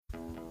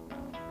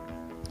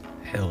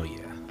Hell yeah.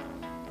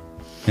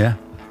 Yeah.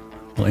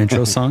 Little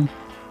intro song.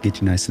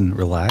 Get you nice and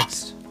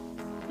relaxed.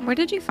 Where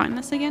did you find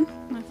this again?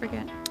 I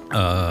forget.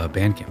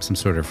 Bandcamp, some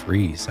sort of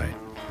free site.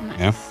 Nice.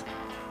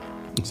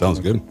 Yeah.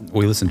 Sounds good.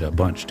 We listened to a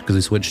bunch because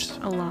we switched.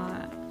 A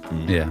lot.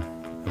 Yeah.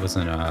 It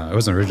wasn't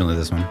originally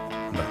this one,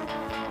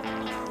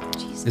 but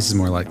Jesus. this is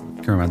more like,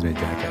 it reminds me of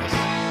Jackass.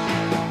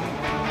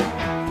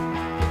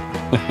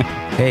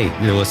 Hey,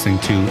 you're listening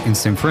to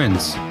Instant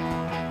Friends.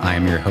 I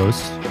am your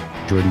host,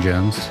 Jordan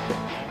Jones.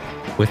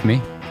 With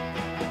me,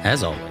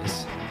 as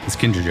always, is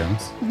Kendra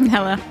Jones.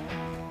 Hello.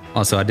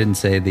 Also, I didn't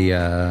say the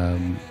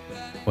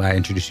I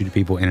introduced you to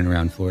people in and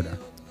around Florida.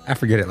 I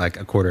forget it like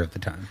a quarter of the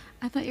time.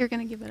 I thought you were going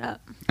to give it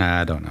up.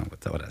 I don't know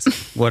what I said.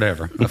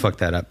 Whatever. I fucked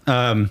that up.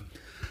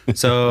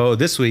 So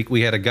this week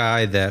we had a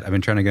guy that I've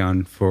been trying to get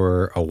on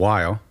for a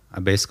while.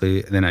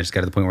 Then I just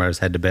got to the point where I just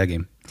had to beg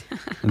him.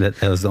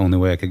 that was the only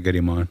way I could get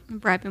him on.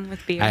 Bribe him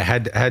with beer. I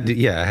had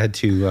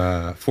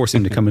to force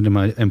him to come into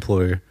my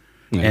employer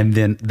and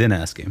then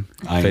ask him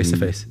face to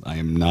face. I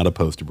am not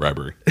opposed to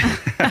bribery.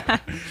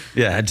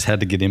 Yeah, I just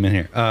had to get him in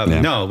here.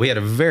 No, we had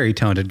a very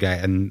talented guy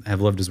and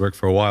have loved his work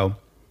for a while.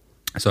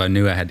 So I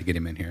knew I had to get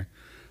him in here.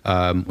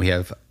 We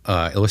have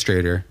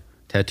illustrator,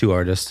 tattoo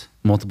artist,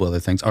 multiple other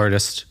things.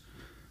 Artist.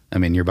 I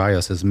mean, your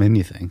bio says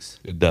many things.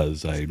 It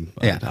does. I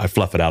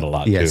fluff it out a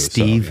lot too.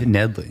 Steve so,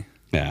 Nedley.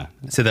 Yeah.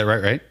 Said that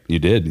right? You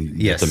did.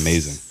 Yes. That's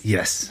amazing.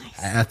 Yes.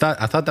 I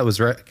thought that was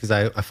right because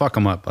I fuck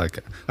them up.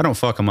 Like, I don't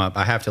fuck them up.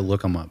 I have to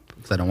look them up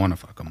because I don't want to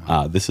fuck them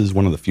up. This is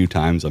one of the few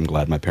times I'm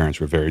glad my parents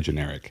were very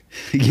generic.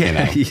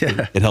 Yeah.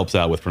 It helps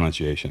out with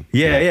pronunciation.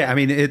 Yeah. I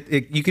mean,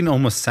 you can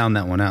almost sound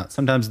that one out.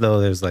 Sometimes though,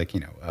 there's like,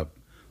 a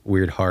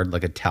weird, hard,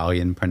 like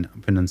Italian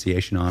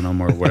pronunciation on them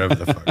or whatever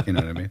the fuck, you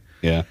know what I mean?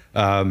 Yeah.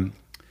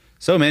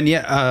 So man,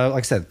 like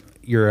I said,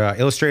 you're an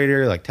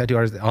illustrator, like tattoo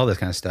artist, all this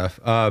kind of stuff.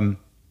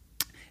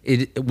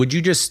 Would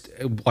you just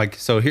like,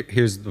 so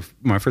here's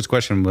my first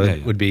question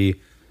would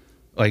be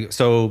like,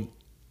 so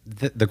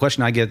the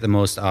question I get the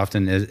most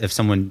often is if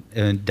someone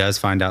does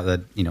find out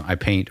that, I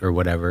paint or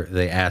whatever,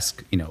 they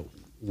ask,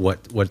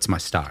 what's my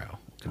style?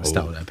 What kind of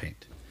style that I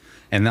paint?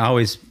 And I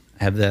always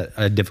have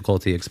that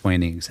difficulty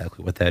explaining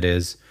exactly what that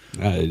is.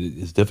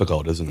 It's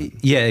difficult, isn't it?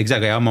 Yeah,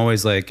 exactly. I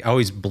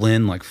always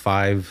blend like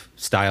 5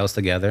 styles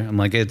together. I'm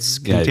like, it's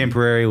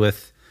contemporary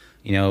with,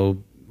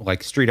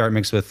 like street art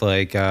mixed with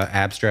like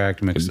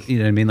abstract mixed. You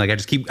know what I mean? Like I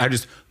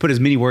just put as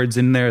many words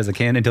in there as I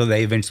can until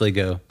they eventually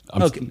go.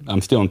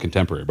 I'm still in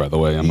contemporary, by the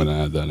way. I'm going to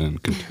add that in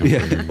contemporary.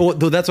 Yeah.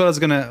 Well, that's what I was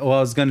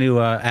gonna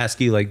ask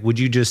you. Like, would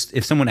you just,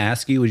 if someone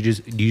asked you, do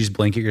you just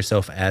blanket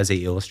yourself as a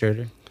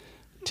illustrator?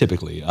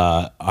 Typically,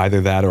 either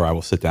that or I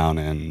will sit down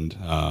and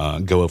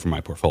go over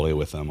my portfolio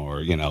with them,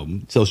 or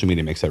social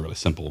media makes that really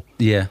simple.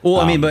 Yeah. Well,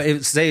 I mean,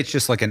 but say it's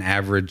just like an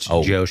average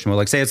Joe Schmo.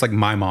 Like say it's like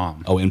my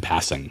mom. Oh, in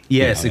passing.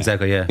 Yes,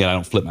 exactly. Yeah. Yeah, I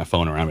don't flip my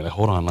phone around and be like,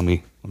 hold on, let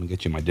me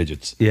get you my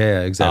digits.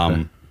 Yeah,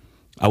 exactly.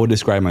 I would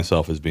describe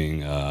myself as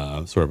being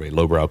sort of a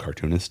lowbrow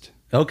cartoonist.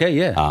 Okay.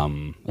 Yeah.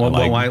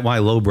 Why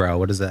lowbrow?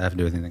 What does that have to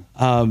do with anything?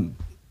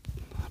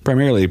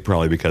 Primarily,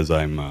 probably because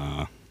I'm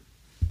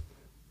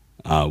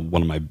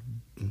one of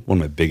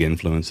my big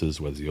influences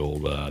was the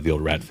old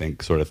Rat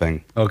Fink sort of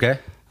thing. Okay.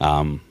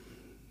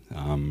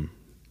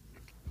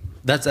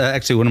 That's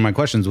actually one of my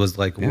questions was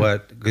like,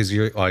 what, because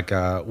you're like,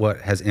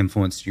 what has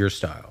influenced your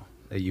style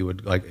that you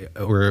would like,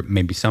 or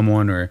maybe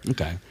someone, or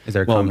is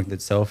there a comic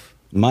itself?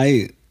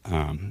 My,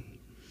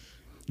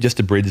 just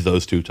to bridge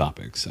those two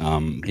topics.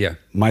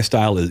 My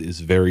style is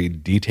very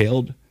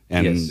detailed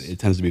and it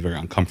tends to be very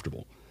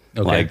uncomfortable.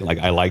 Okay. Like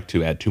I like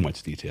to add too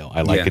much detail.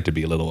 I like it to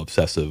be a little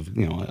obsessive.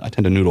 I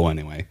tend to noodle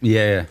anyway.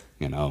 Yeah.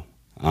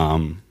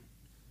 I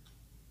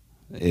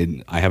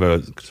have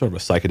a sort of a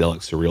psychedelic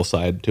surreal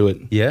side to it.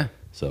 Yeah.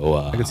 So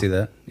I can see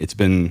that. It's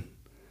been,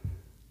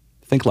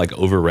 think like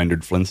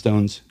over-rendered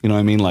Flintstones. You know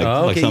what I mean? Like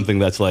like something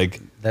that's like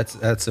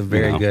that's a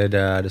very good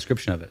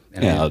description of it.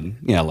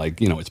 Yeah.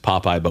 Like it's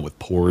Popeye but with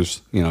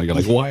pores. You're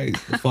like, why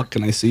the fuck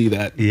can I see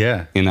that?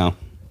 Yeah.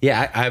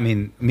 Yeah. I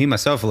mean, me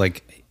myself,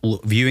 like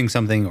viewing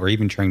something or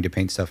even trying to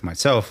paint stuff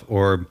myself,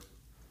 or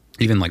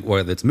even like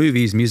whether it's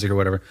movies, music, or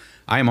whatever,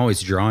 I am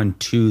always drawn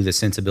to the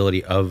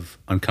sensibility of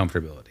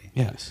uncomfortability.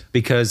 Yes.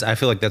 Because I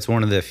feel like that's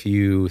one of the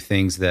few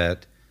things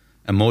that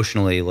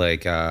emotionally,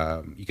 like,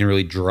 you can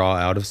really draw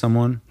out of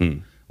someone.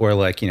 Where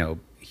like,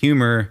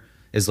 humor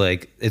is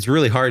like, it's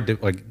really hard to,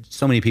 like,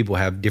 so many people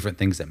have different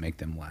things that make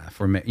them laugh,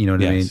 or, you know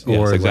what I mean?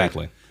 Or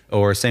exactly.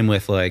 Or same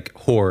with like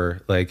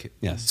horror, like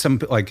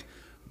some, like,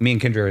 me and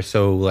Kendra are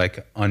so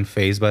like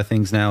unfazed by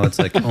things now. It's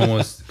like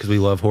almost, because we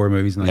love horror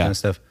movies and that kind of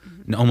stuff.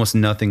 Almost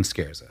nothing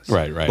scares us.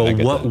 Right. But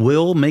what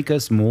will make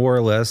us more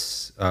or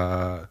less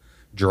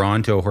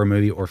drawn to a horror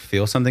movie or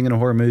feel something in a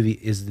horror movie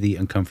is the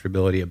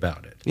uncomfortability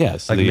about it.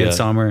 Yes, like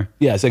Midsommar.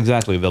 Yes,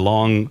 exactly. The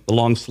long,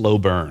 slow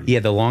burn.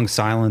 Yeah, the long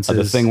silences.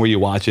 The thing where you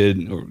watch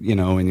it, or, you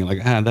know, and you're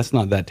like, that's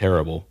not that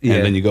terrible. Yeah.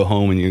 And then you go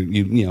home and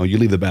you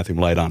leave the bathroom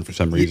light on for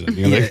some reason.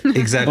 You're like,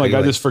 exactly.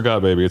 Like, I just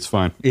forgot, baby. It's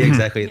fine. Yeah,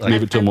 exactly. Like,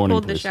 leave it till morning.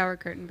 Pulled the shower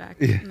curtain back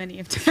many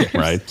of times,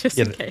 right? Just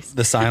in case.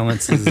 The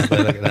silences, that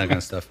kind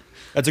of stuff.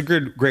 That's a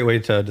great way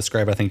to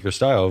describe, I think, your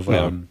style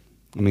of.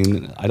 I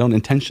mean, I don't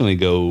intentionally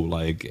go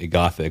like a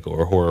gothic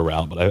or a horror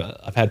route,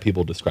 but I've had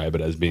people describe it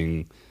as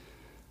being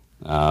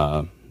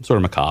sort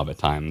of macabre at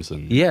times.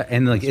 And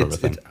and like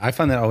I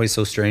find that always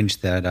so strange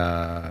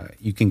that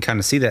you can kind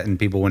of see that in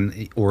people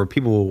or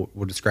people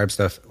will describe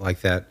stuff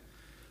like that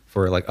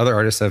for like other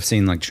artists I've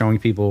seen like showing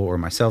people or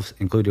myself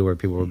included, where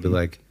people will be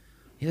like,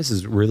 yeah, this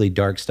is really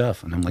dark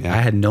stuff, and I'm like, I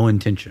had no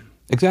intention.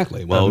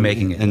 Exactly. Well,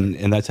 making it,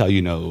 and that's how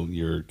you know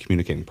you're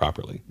communicating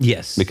properly.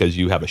 Yes, because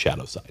you have a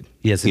shadow side.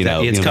 Yes,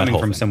 it's coming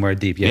from somewhere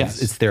deep. Yeah, yes.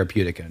 it's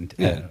therapeutic, and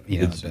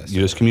you're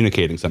just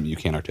communicating something you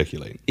can't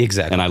articulate.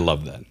 Exactly, and I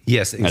love that.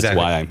 Yes, exactly. That's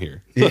why I'm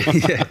here.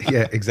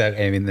 yeah,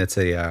 exactly. I mean, that's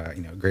a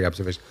great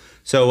observation.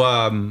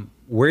 So,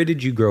 where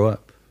did you grow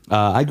up?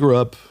 I grew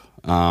up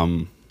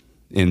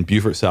in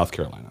Beaufort, South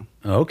Carolina.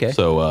 Oh, okay.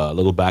 So a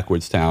little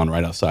backwoods town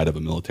right outside of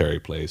a military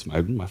place.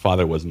 My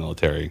father was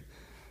military.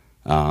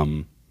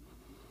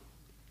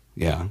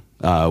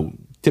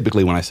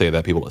 Typically when I say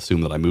that, people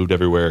assume that I moved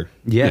everywhere.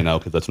 Yeah. You know,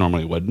 because that's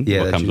normally what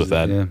comes with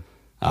that.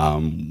 Yeah.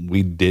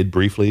 We did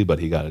briefly, but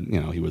he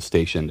was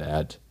stationed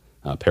at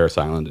Parris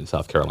Island in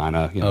South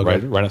Carolina,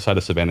 right outside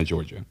of Savannah,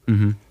 Georgia.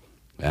 Mm-hmm.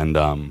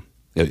 And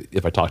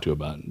if I talk too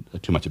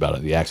much about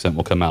it, the accent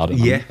will come out.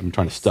 And I'm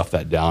trying to stuff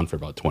that down for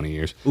about 20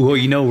 years. Well,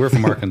 we're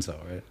from Arkansas,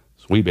 right?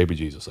 Sweet baby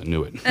Jesus, I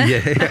knew it.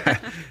 Yeah,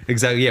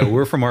 exactly. Yeah,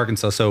 we're from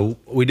Arkansas, so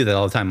we do that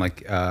all the time.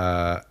 Like,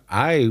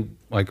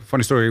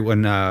 funny story,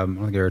 when I don't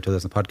think I ever told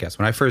this on the podcast.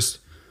 When I first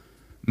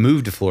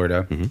moved to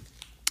Florida,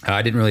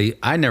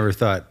 I never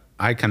thought,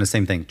 I kind of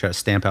same thing, try to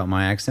stamp out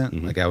my accent.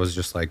 Mm-hmm. Like, I was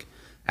just like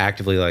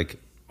actively like,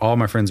 all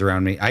my friends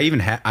around me. I even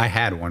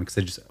had one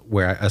because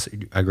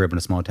I grew up in a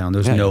small town.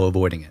 There's no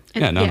avoiding it.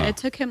 It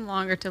took him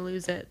longer to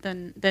lose it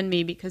than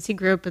me because he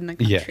grew up in the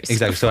country. Yeah,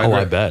 exactly. So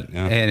I bet.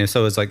 Yeah. And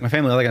so it's like my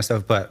family, all that kind of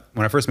stuff. But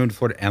when I first moved to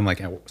Florida and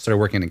like I started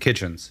working in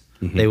kitchens,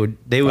 they would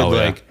they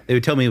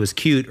would tell me it was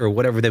cute or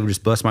whatever. They would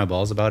just bust my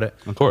balls about it.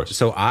 Of course.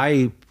 So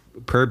I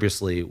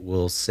purposely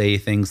will say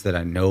things that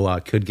I know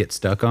I could get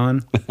stuck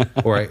on,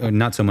 or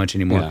not so much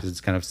anymore because it's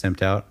kind of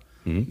simped out.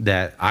 Mm-hmm.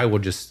 That I will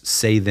just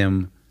say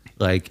them.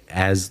 I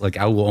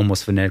will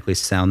almost phonetically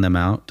sound them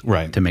out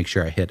to make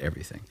sure I hit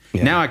everything.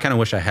 Yeah. Now I kind of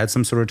wish I had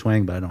some sort of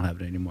twang, but I don't have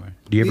it anymore.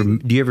 Do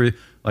you ever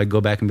like go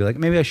back and be like,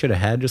 maybe I should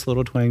have had just a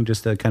little twang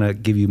just to kind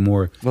of give you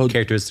more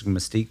characteristic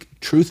mystique?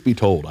 Truth be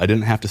told, I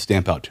didn't have to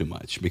stamp out too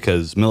much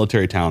because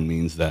military town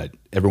means that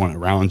everyone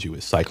around you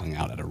is cycling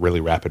out at a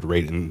really rapid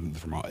rate and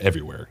from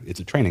everywhere. It's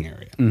a training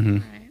area.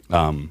 Mm-hmm.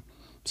 Right.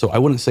 So I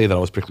wouldn't say that I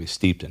was particularly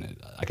steeped in it.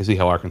 I can see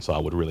how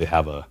Arkansas would really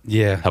have a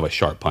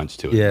sharp punch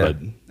to it. Yeah.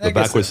 But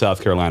backwoods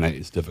South Carolina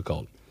is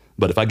difficult.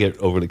 But if I get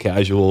overly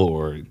casual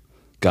or,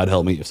 God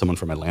help me, if someone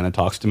from Atlanta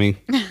talks to me,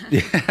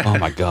 oh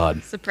my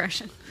God.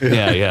 Suppression.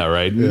 Yeah,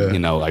 right. Yeah. You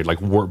know, I like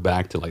warp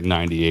back to like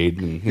 98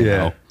 and, you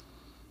know.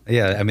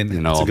 Yeah, I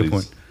mean, that's a good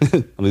point.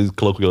 All these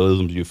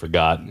colloquialisms you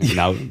forgot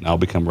and now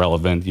become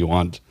relevant. You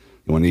want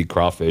to eat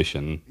crawfish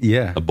and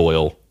a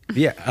boil.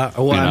 Yeah.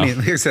 I mean,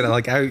 like I said,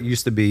 like I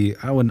used to be,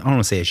 I don't want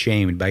to say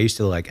ashamed, but I used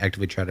to like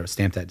actively try to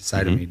stamp that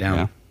side of me down.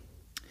 Yeah.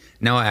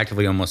 Now I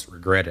actively almost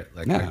regret it.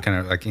 Like I kind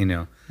of like,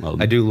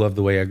 I do love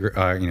the way I grew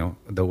up and all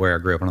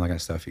that kind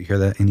of stuff. You hear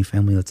that? Any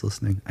family that's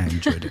listening? I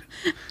enjoyed it.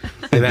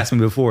 They've asked me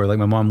before, like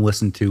my mom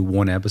listened to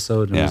one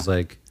episode and was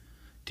like,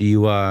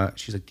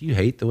 she's like, do you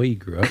hate the way you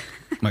grew up?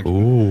 I'm like,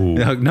 ooh.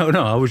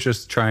 No, I was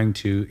just trying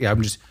to,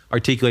 I'm just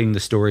articulating the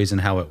stories and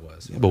how it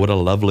was. Yeah, but what a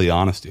lovely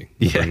honesty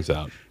it brings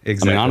out.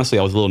 Exactly. I mean, honestly,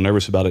 I was a little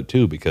nervous about it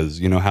too, because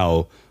you know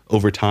how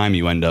over time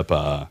you end up,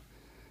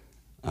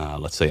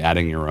 let's say,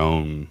 adding your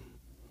own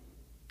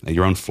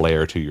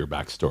flair to your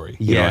backstory.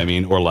 You know what I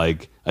mean? Or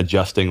like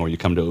adjusting, or you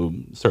come to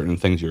certain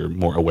things you're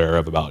more aware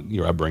of about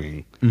your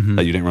upbringing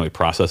that you didn't really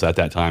process at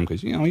that time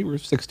because, you were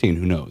 16,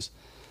 who knows?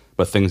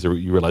 But things that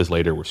you realize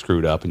later were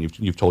screwed up and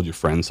you've told your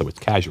friends, so it's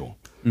casual.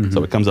 Mm-hmm.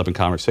 So it comes up in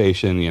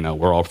conversation,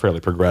 we're all fairly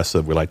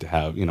progressive. We like to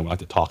have, we like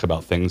to talk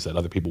about things that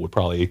other people would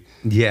probably,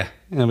 be like,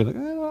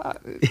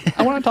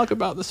 I want to talk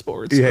about the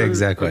sports or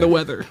the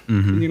weather.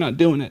 Mm-hmm. You're not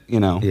doing it,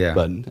 Yeah.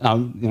 But, I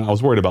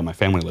was worried about my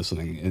family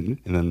listening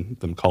and then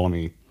them calling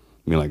me,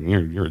 like,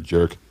 you're a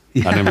jerk.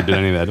 Yeah. I never did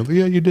any of that. Like,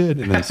 yeah, you did.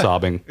 And then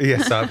sobbing.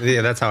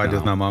 That's how I do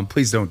with my mom.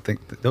 Please don't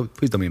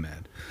be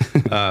mad.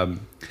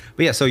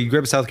 But yeah, so you grew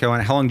up in South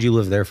Carolina. How long did you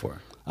live there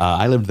for?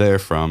 I lived there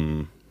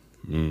from,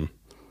 I'm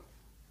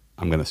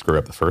going to screw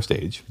up the first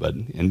age, but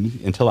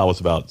until I was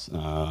about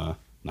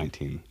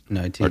 19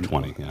 or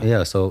 20.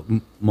 Yeah, so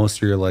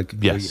most of your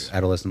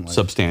adolescent life.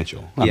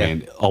 Substantial. I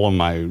mean,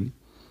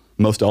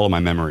 most all of my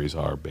memories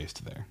are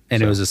based there.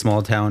 And it was a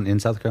small town in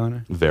South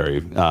Carolina?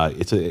 Very.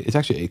 It's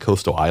actually a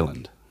coastal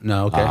island.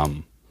 No,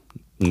 okay.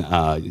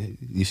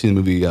 You seen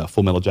the movie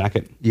Full Metal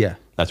Jacket? Yeah.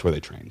 That's where they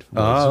trained.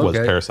 Was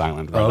Parris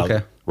Island,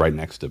 right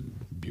next to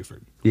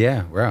Buford.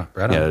 Yeah, right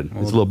on. Yeah, it's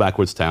a little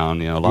backwoods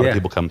town. A lot of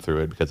people come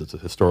through it because it's a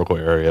historical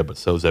area, but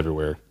so's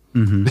everywhere.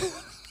 Mm-hmm.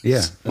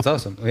 Yeah, that's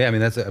awesome. Yeah,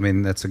 that's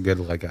a good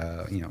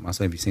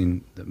mostly if you've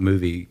seen the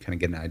movie, kind of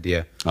get an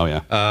idea. Oh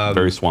yeah,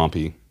 very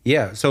swampy.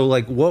 Yeah. So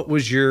what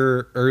was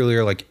your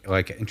earlier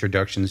like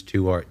introductions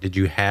to art? Did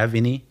you have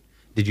any?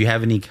 Did you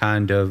have any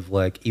kind of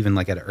even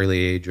at an early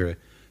age or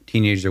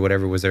teenage or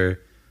whatever? Was there,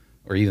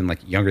 or even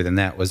younger than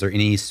that? Was there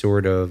any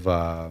sort of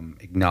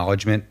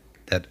acknowledgement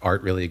that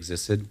art really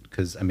existed?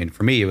 Because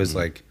for me, it was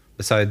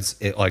besides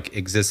it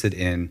existed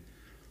in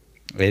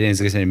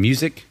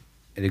music.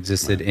 It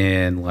existed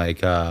in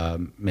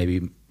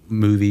maybe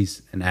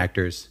movies and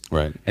actors,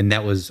 right? And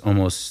that was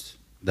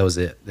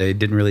it. They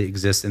didn't really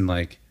exist in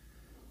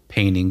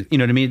painting. You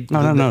know what I mean?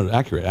 No.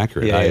 Accurate.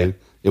 Yeah.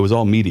 It was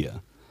all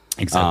media.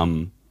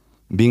 Exactly.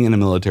 Being in a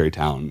military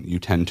town, you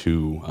tend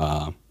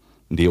to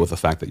deal with the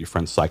fact that your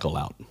friends cycle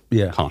out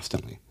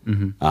constantly.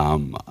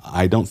 Mm-hmm.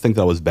 I don't think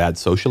that was bad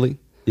socially.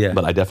 Yeah.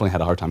 But I definitely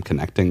had a hard time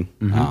connecting.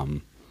 Mm-hmm.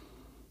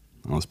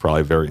 I was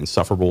probably very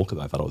insufferable because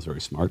I thought I was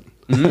very smart.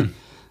 Mm-hmm.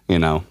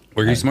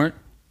 Were you smart?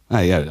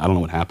 Yeah, I don't know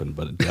what happened,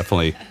 but it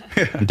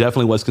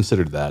definitely was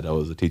considered that. I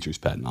was a teacher's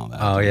pet and all that.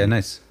 Oh yeah,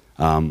 nice.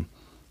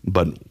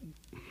 But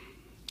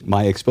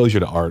my exposure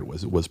to art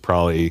was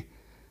probably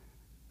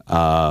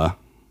there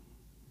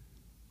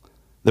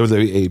was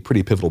a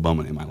pretty pivotal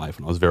moment in my life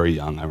when I was very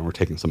young. I remember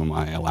taking some of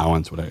my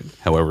allowance,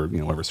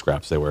 whatever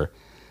scraps they were,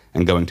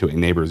 and going to a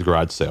neighbor's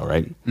garage sale,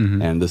 right?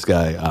 Mm-hmm. And this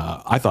guy,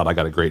 I thought I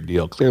got a great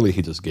deal. Clearly,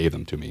 he just gave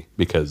them to me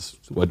because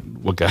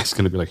what guy's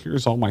going to be like,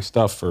 here's all my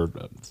stuff for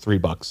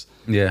 $3.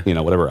 Yeah.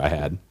 Whatever I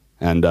had.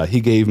 And he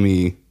gave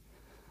me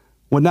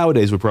what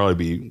nowadays would probably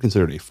be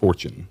considered a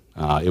fortune.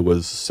 It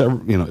was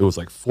several, it was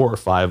 4 or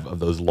 5 of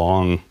those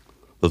long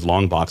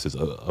boxes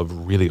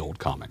of really old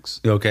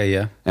comics. Okay,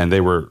 yeah. And they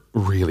were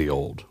really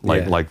old.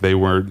 They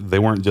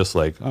weren't just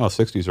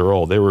 60s are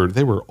old. They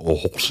were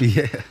old.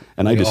 Yeah.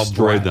 And I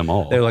destroyed them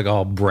all. They were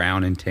all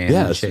brown and tan.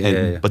 Yes, and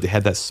shit. But they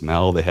had that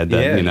smell. They had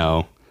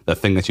that, that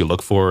thing that you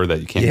look for that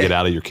you can't get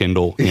out of your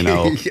Kindle, get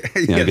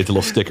the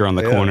little sticker on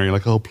the corner. You're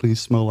like, oh,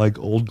 please smell like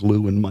old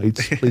glue and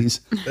mites,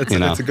 please.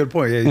 That's a good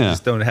point. Yeah, you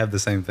just don't have the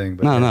same thing.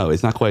 But no,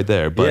 it's not quite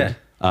there. But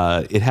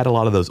it had a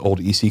lot of those old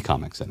EC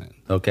comics in it.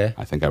 Okay.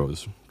 I think I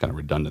was kind of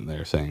redundant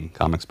there saying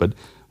comics, but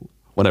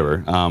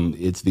whatever.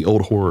 It's the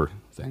old horror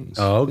things.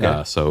 Oh,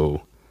 okay.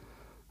 So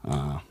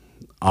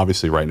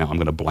obviously right now I'm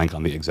going to blank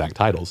on the exact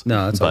titles.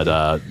 No, that's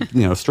okay.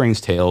 But,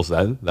 Strange Tales,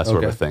 that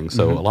sort of thing.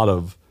 So a lot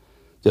of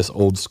just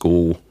old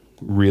school,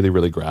 really,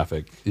 really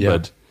graphic,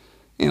 but,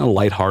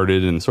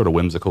 lighthearted and sort of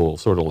whimsical,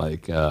 sort of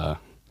like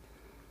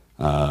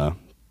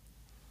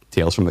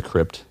Tales from the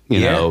Crypt,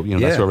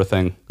 that sort of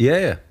thing.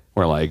 Yeah.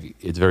 Where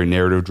it's very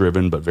narrative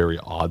driven, but very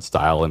odd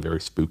style and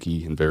very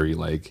spooky and very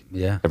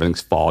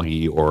everything's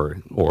foggy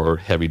or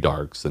heavy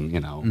darks and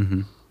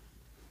Mm-hmm.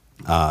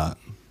 I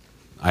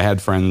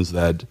had friends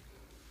that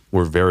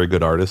were very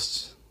good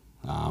artists,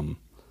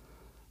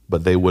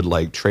 but they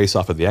would trace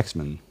off of the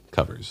X-Men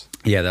covers.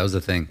 Yeah, that was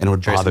the thing, and it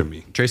would bother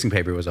me. Tracing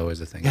paper was always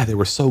the thing. Yeah, they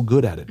were so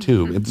good at it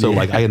too. And so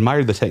I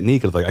admired the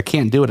technique of I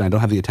can't do it, and I don't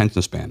have the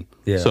attention span.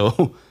 Yeah.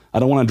 So I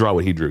don't want to draw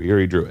what he drew. He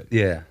already drew it.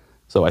 Yeah.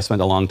 So I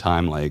spent a long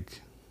time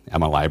at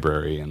my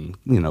library and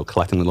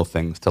collecting little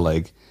things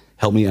to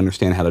help me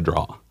understand how to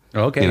draw.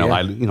 Okay.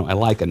 I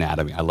like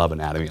anatomy. I love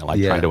anatomy. I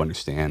like trying to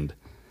understand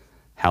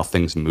how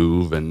things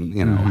move and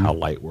how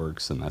light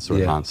works and that sort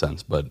of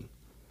nonsense. But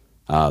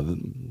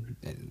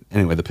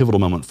anyway, the pivotal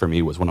moment for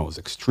me was when I was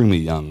extremely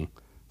young,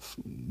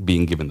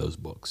 being given those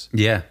books.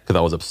 Yeah. Because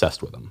I was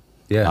obsessed with them.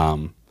 Yeah.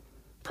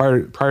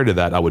 Prior to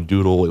that, I would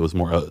doodle. It was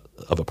more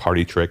of a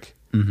party trick.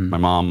 Mm-hmm. My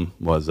mom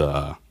was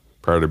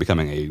prior to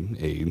becoming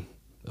a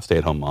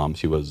stay-at-home mom.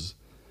 She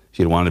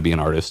had wanted to be an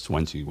artist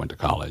when she went to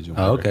college.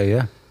 Oh, okay,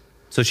 yeah.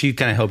 So she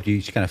kind of helped you.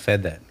 She kind of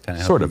fed that.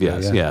 Sort of,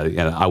 yes, yeah.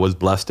 And I was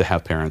blessed to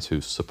have parents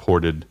who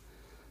supported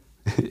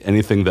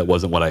anything that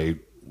wasn't what I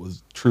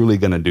was truly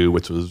going to do,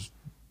 which was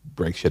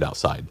break shit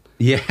outside.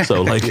 Yeah.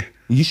 So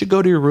you should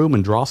go to your room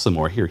and draw some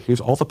more.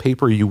 Here's all the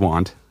paper you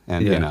want,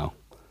 and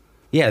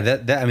Yeah,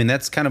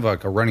 that's kind of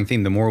like a running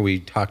theme. The more we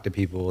talk to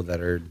people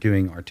that are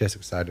doing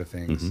artistic side of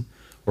things. Mm-hmm.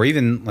 Or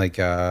even like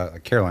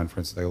Caroline, for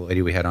instance, the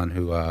lady we had on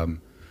who,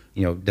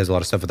 does a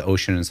lot of stuff with the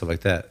ocean and stuff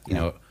like that.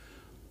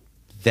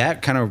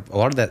 That kind of, a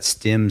lot of that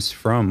stems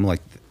from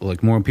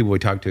like more people we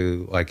talk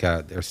to,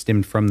 they're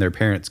stemmed from their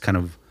parents kind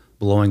of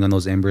blowing on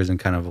those embers and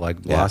kind of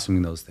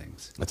blossoming those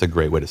things. That's a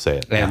great way to say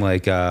it. And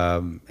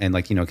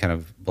kind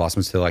of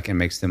blossoms to and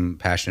makes them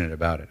passionate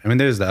about it. I mean,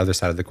 there's the other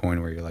side of the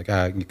coin where you're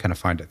you kind of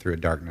find it through a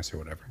darkness or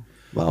whatever.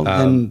 Well,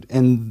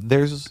 and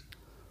there's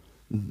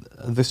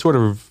sort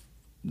of,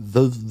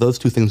 those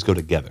two things go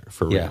together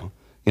for real.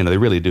 They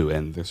really do,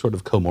 and they're sort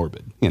of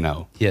comorbid.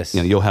 Yes.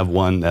 You'll have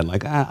one that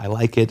I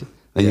like it.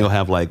 Then you'll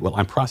have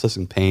I'm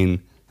processing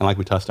pain, and like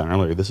we touched on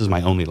earlier, this is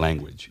my only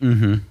language.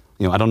 Mm-hmm.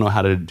 I don't know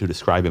how to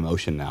describe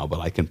emotion now, but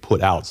I can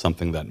put out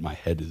something that my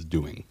head is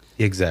doing.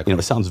 Exactly.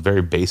 It sounds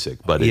very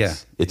basic, but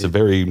it's a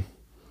very,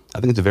 I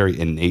think it's a very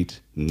innate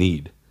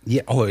need.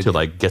 Yeah. To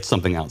like get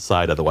something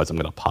outside, otherwise I'm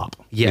gonna pop.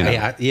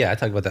 Yeah. I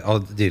talk about that.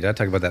 I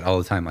talk about that all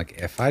the time. Like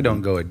if I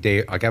don't go a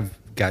day, like I've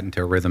gotten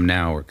to a rhythm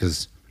now,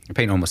 because I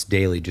paint almost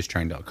daily, just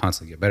trying to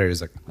constantly get better.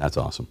 It's like, that's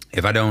awesome.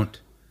 If I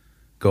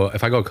go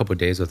a couple of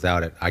days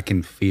without it, I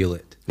can feel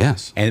it.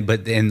 Yes. And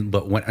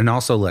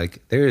also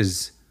like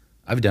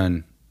I've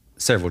done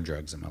several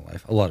drugs in my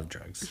life, a lot of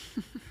drugs.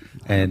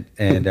 And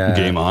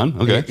game on.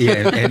 Okay.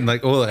 Yeah, and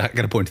like, well, I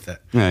got to point to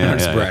that. I'm not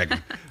just bragging.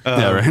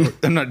 Right.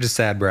 I'm not just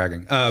sad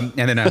bragging. And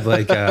then I've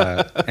like,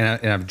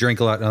 and I've drank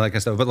a lot and all that kind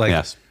of stuff. But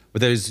like,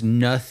 but there's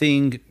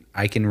nothing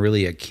I can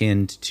really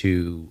akin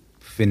to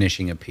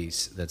finishing a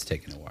piece that's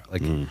taken a while.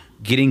 Like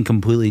getting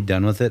completely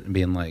done with it and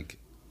being like,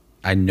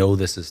 I know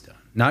this is done.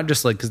 Not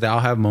just like, because I'll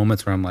have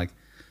moments where I'm like,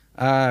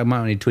 I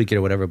might need to tweak it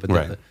or whatever.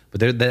 But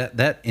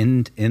that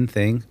end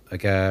thing,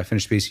 like I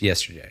finished a piece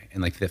yesterday,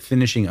 and like the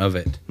finishing of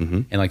it,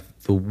 and like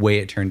the way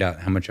it turned out,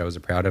 how much I was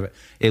proud of it.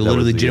 It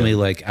literally, legitimately,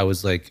 like I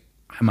was like,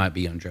 I might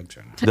be on drugs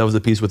right now. That was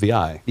the piece with the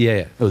eye. Yeah.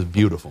 It was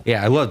beautiful.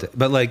 Yeah, I loved it.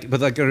 But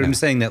I'm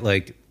saying that,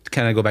 like, to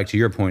kind of go back to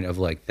your point of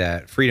like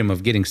that freedom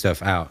of getting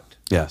stuff out.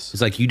 Yes.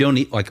 It's like you don't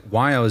need, like,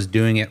 why I was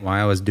doing it, why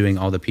I was doing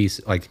all the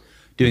pieces, like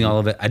doing all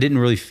of it. I didn't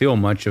really feel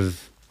much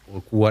of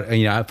what,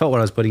 I felt what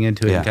I was putting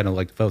into it and kind of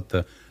like felt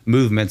the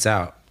movements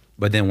out.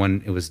 But then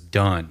when it was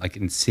done, like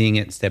in seeing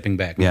it, stepping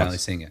back and finally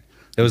seeing it,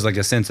 there was like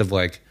a sense of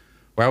like,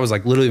 where I was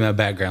like literally in my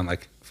background,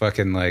 like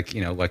fucking like,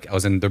 like I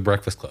was in the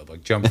Breakfast Club,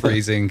 like jump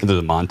freezing.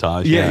 The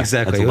montage. Yeah,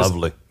 exactly. That's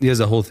lovely. It was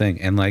a whole thing.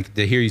 And like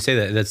to hear you say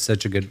that, that's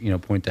such a good,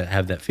 point to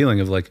have that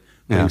feeling of like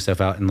putting stuff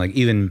out. And like,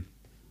 even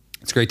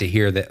it's great to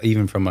hear that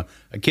even from a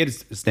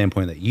kid's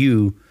standpoint that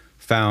you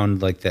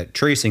found like that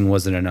tracing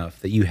wasn't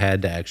enough, that you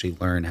had to actually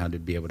learn how to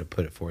be able to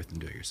put it forth and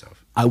do it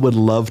yourself. I would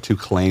love to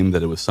claim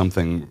that it was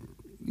something,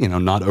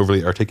 not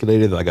overly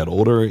articulated that I got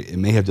older. It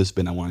may have just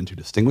been I wanted to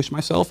distinguish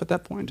myself at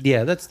that point.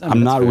 Yeah,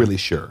 I'm not really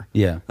sure.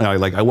 Yeah.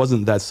 I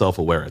wasn't that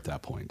self-aware at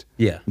that point.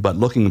 Yeah. But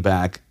looking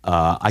back,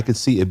 I could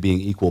see it being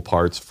equal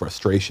parts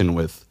frustration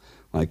with,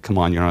 like, come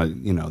on,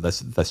 you're not,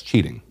 that's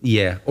cheating.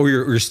 Yeah, or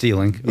you're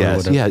stealing.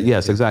 Yes,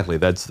 yes, exactly.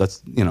 That's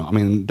I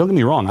mean, don't get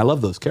me wrong, I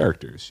love those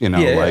characters.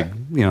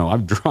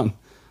 I've drawn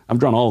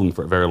all of them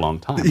for a very long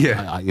time.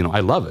 Yeah. I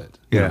love it.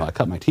 I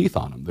cut my teeth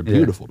on them. They're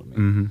beautiful to me.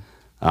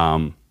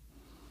 Mm-hmm.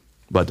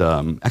 But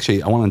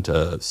actually, I wanted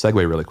to segue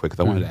really quick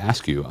because I wanted to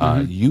ask you.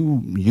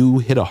 You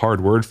hit a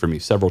hard word for me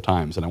several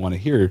times, and I want to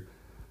hear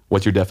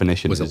what your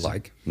definition is. Was it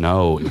like?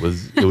 No, it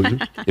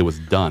was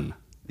done.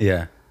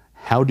 Yeah.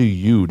 How do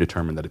you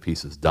determine that a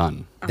piece is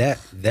done?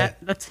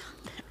 That's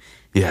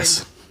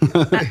yes.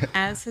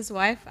 As his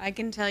wife, I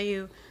can tell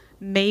you,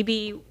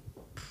 maybe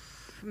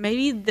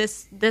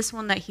this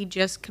one that he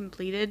just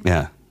completed.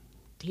 Yeah.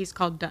 He's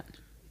called done.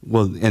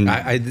 Well, and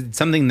I did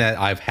something that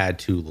I've had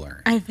to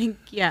learn. I think,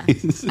 yeah.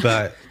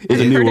 But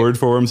it's a new word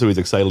for him, so he's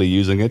excitedly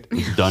using it.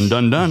 Done,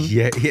 done, done.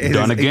 Yeah,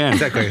 done again.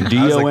 Exactly.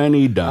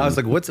 D-O-N-E, done. I was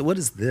like, what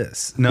is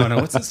this? No,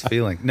 what's this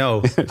feeling?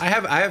 No, I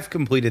have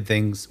completed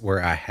things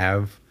where I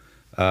have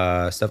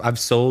stuff. I've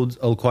sold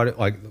quite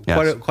a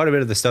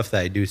bit of the stuff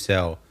that I do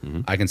sell.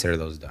 I consider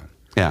those done.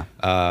 Yeah.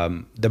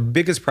 The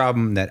biggest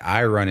problem that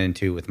I run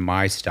into with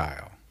my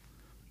style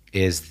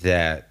is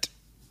that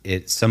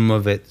some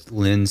of it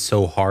lends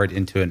so hard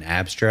into an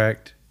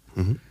abstract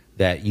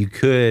that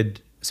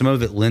some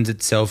of it lends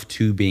itself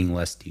to being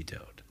less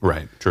detailed.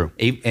 Right. True.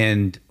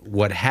 And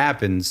what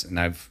happens,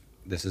 and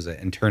this is an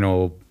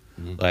internal,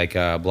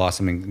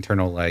 blossoming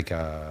internal, like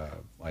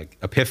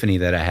epiphany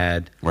that I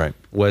had. Right.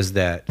 Was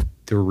that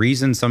the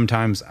reason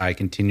sometimes I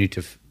continue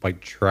to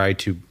try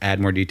to add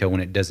more detail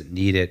when it doesn't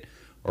need it,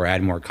 or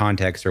add more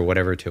context or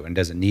whatever to it and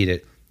doesn't need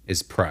it,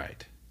 is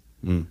pride.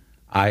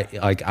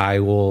 I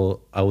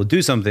will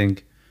do something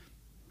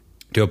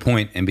to a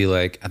point and be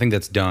like, I think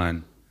that's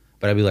done,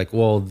 but I'd be like,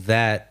 well,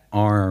 that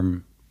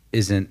arm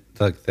isn't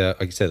like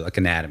you said, like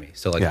anatomy.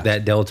 So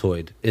that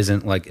deltoid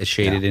isn't like as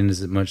shaded in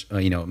as much,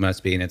 it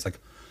must be. And it's like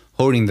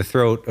holding the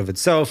throat of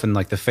itself, and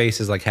like the face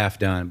is like half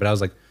done. But I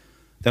was like,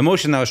 the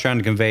emotion that I was trying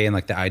to convey and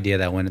like the idea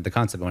that the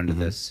concept went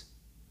into this,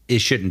 it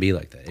shouldn't be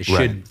like that. It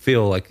should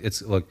feel like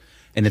it's like,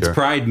 and it's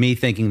pride me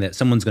thinking that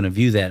someone's going to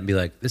view that and be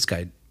like, this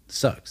guy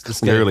sucks.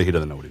 Clearly he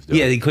doesn't know what he's doing.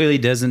 Yeah, he clearly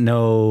doesn't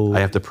know. I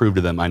have to prove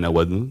to them I know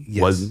what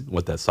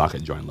that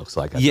socket joint looks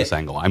like at this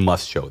angle. I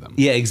must show them.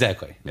 Yeah,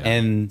 exactly. Yeah.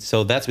 And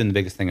so that's been the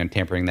biggest thing on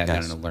tampering that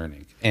down into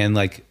learning. And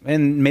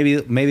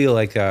maybe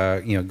like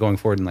going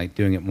forward and like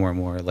doing it more and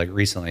more like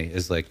recently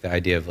is like the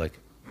idea of like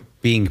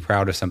being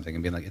proud of something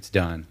and being like, it's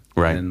done.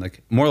 Right. And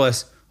like more or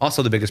less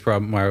also the biggest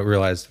problem I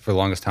realized for the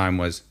longest time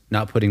was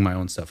not putting my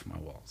own stuff on my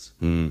walls.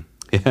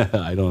 Yeah,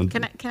 I don't.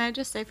 Can I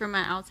just say from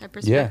my outside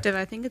perspective,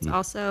 I think it's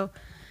also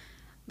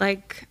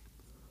like,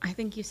 I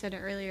think you said it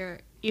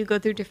earlier, you go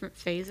through different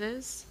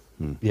phases.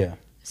 Yeah.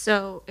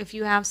 So if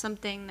you have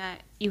something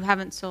that you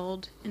haven't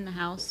sold in the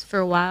house for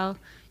a while,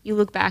 you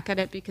look back at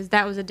it because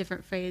that was a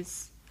different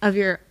phase of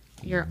your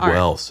your art.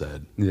 Well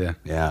said. Yeah.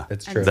 Yeah.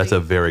 That's true. That's a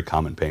very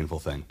common, painful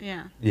thing.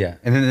 Yeah. Yeah.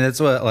 And then that's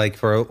what, like,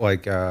 for,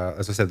 like,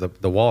 as I said,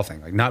 the wall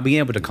thing, like, not being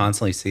able to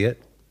constantly see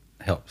it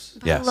helps.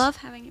 But I love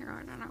having your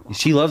art on our wall.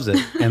 She loves it.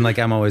 And, like,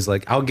 I'm always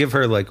like, I'll give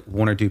her, like,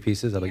 1 or 2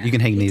 pieces. I'm like, you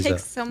can hang these up. It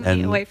takes so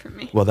many away from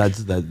me. Well,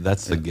 that's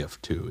the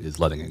gift, too, is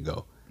letting it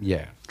go.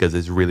 Yeah. Because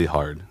it's really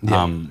hard.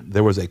 Yeah.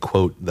 There was a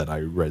quote that I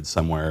read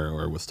somewhere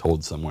or was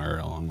told somewhere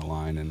along the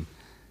line, and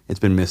it's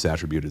been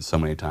misattributed so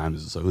many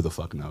times, so who the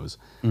fuck knows?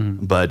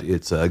 Mm-hmm. But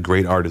it's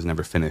great art is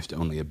never finished,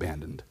 only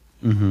abandoned.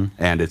 Mm-hmm.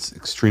 And it's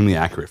extremely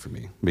accurate for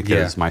me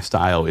because my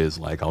style is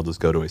like I'll just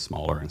go to a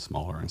smaller and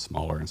smaller and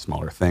smaller and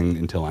smaller thing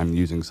until I'm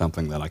using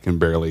something that I can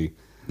barely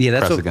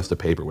press against the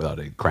paper without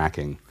it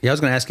cracking. Yeah, I was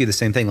going to ask you the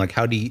same thing. Like,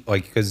 how do you,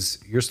 like, because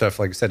your stuff,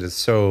 like I said, is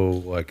so,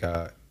 like,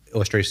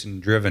 illustration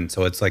driven.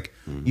 So it's like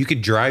you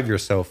could drive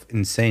yourself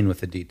insane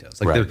with the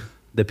details. Like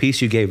the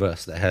piece you gave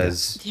us that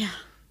has,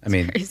 I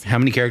mean, crazy. How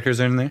many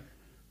characters are in there?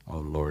 Oh,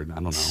 Lord, I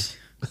don't know.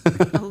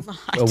 A lot.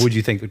 What would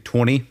you think?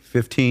 20,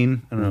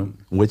 15? I don't know.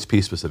 Which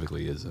piece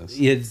specifically is this?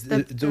 Yeah,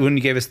 it's when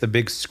you gave us the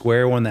big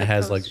square one that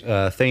has like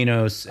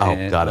Thanos.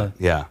 Oh, got it.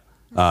 Yeah.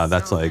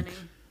 That's so like,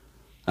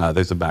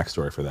 there's a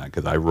backstory for that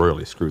because I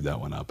royally screwed that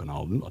one up, and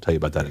I'll tell you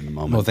about that in a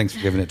moment. Well, thanks for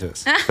giving it to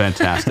us.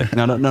 Fantastic.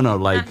 No.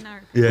 Like,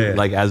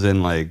 like as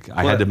in like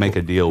I had to make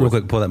a deal. Real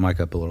quick, pull that mic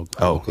up a little.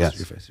 Oh, yes. To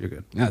your face. You're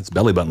good. Yeah, it's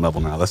belly button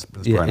level now. That's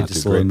probably not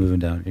just slowly moving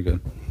down. You're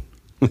good.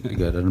 You're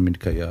good. I don't mean to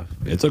cut you off.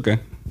 It's okay.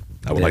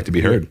 I would like to be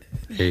heard.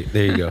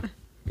 There you go.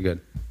 You're good.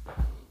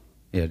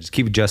 Yeah, just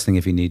keep adjusting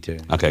if you need to.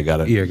 Okay,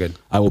 got it. You're good.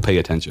 I will pay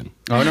attention.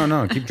 Oh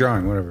no, keep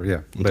drawing, whatever.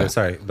 Yeah,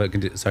 okay. But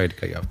sorry to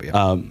cut you off. But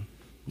yeah.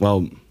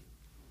 Well,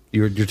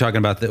 you're talking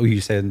about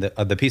you said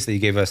the piece that you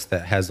gave us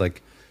that has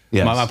like.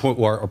 Yes. My point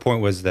or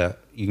point was that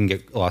you can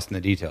get lost in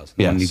the details.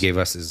 The one you gave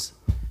us is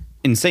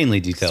insanely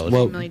detailed.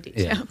 Well, extremely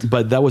detailed. Yeah.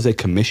 But that was a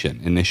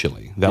commission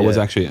initially. That was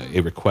actually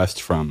a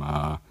request from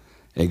a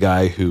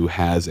guy who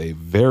has a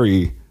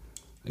very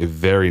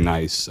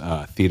nice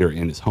theater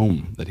in his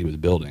home that he was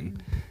building,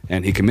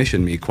 and he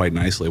commissioned me quite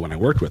nicely when I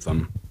worked with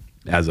him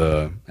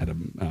I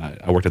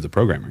worked as a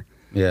programmer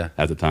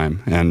at the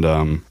time, and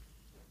I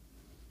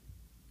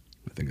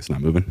think it's not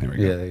moving. There we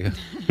go. Yeah, there you go.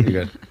 You're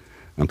good.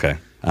 Okay.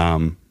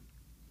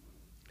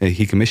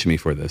 He commissioned me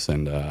for this,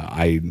 and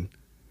I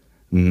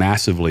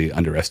massively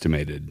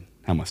underestimated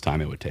how much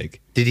time it would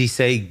take. Did he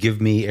say,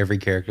 "Give me every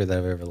character that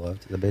I've ever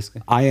loved"? Is that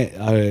basically?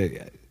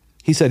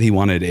 He said he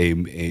wanted a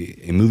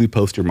movie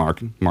poster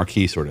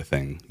marquee sort of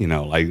thing,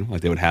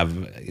 like they would have,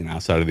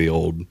 outside of the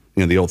old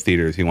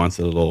theaters. He wants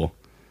a little,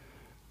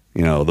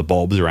 the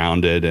bulbs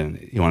around it, and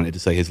he wanted it to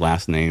say his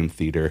last name,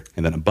 theater,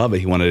 and then above it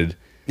he wanted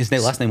his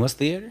last name was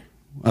theater.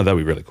 Oh, that'd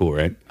be really cool,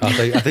 right? I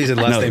thought you said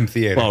last name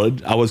theater. Well,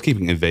 I was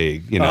keeping it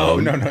vague, No.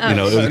 it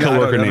was a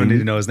coworker name. I don't need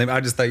to know his name.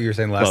 I just thought you were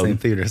saying last name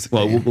theaters.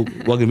 Well,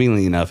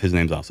 conveniently enough, his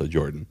name's also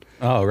Jordan.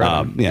 Oh,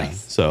 right. Yeah.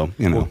 Nice. So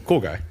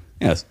cool guy.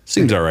 Yes,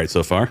 seems all right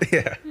so far.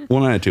 Yeah.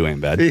 1 out of 2 ain't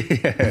bad.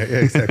 Yeah,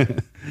 exactly.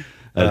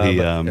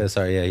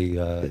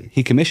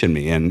 He commissioned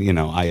me, and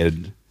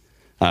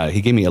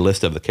he gave me a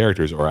list of the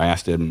characters, or I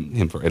asked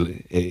him for a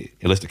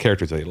list of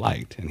characters that he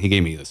liked, and he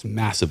gave me this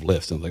massive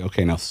list. I was like,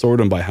 okay, now sort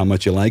them by how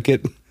much you like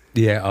it.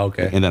 Yeah.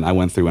 Okay. And then I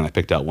went through and I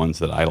picked out ones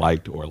that I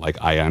liked, or like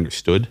I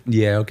understood.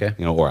 Yeah. Okay.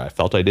 Or I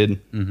felt I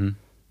did. Mm-hmm.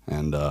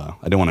 And I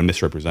didn't want to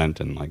misrepresent,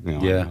 and I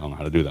don't know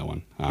how to do that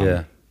one.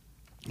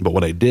 But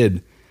what I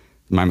did.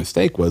 My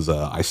mistake was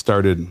I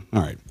started.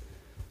 All right,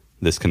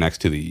 this connects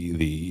to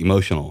the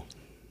emotional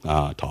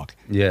talk.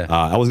 Yeah,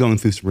 I was going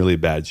through some really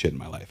bad shit in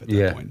my life at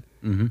that point,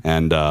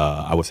 and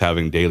I was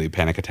having daily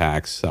panic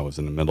attacks. I was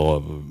in the middle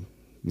of,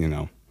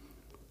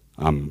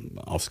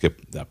 I'll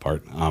skip that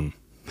part.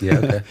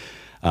 Okay.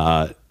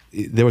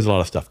 There was a lot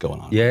of stuff going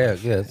on. Yeah.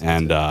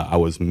 And I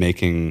was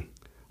making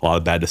a lot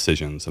of bad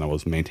decisions, and I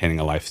was maintaining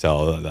a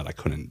lifestyle that I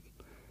couldn't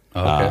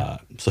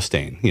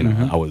sustain.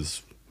 I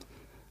was.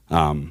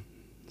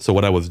 So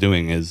what I was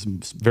doing is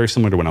very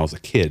similar to when I was a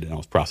kid and I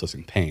was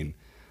processing pain.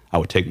 I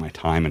would take my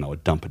time and I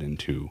would dump it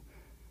into,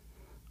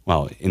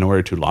 in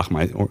order to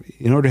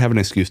have an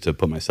excuse to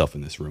put myself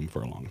in this room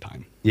for a long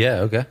time. Yeah,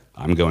 okay.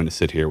 I'm going to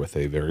sit here with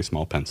a very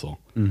small pencil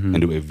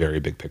and do a very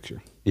big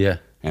picture. Yeah.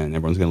 And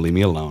everyone's going to leave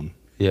me alone.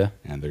 Yeah.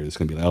 And they're just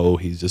going to be like, oh,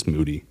 he's just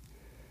moody.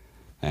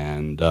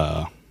 And,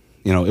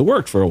 it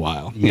worked for a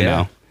while,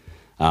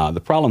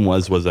 The problem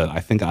was that I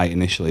think I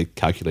initially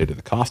calculated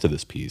the cost of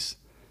this piece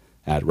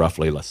at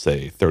roughly, let's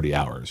say, 30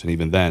 hours. And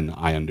even then,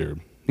 I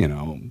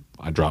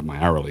dropped my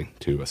hourly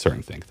to a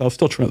certain thing. I was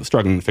still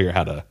struggling to figure out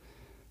how to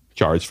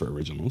charge for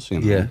originals.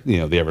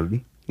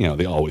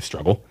 They always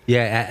struggle.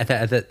 Yeah,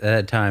 at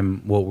that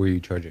time, what were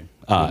you charging?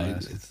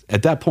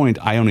 At that point,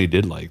 I only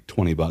did like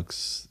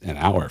 $20 an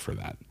hour for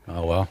that.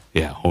 Oh, wow.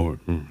 Yeah,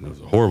 it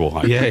was a horrible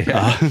hike.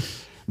 Yeah.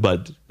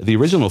 But the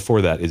original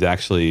for that is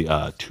actually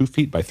 2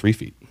 feet by 3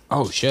 feet.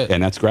 Oh, shit.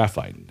 And that's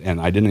graphite. And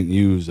I didn't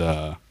use...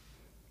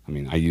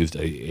 I used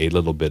a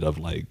little bit of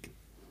like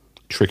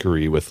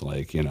trickery with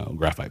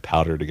graphite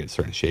powder to get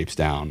certain shapes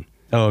down.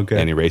 Oh, okay.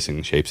 And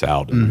erasing shapes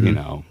out, and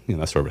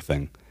that sort of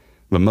thing.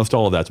 But most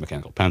all of that's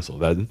mechanical pencil.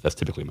 That's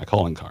typically my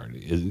calling card.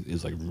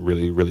 Is like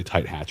really, really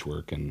tight hatch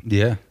work and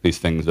these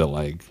things that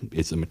like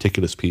it's a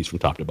meticulous piece from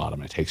top to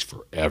bottom and it takes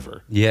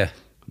forever. Yeah.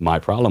 My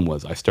problem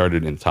was I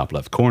started in the top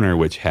left corner,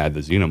 which had the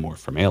Xenomorph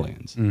from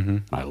Aliens.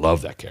 And I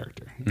love that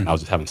character. And I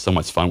was just having so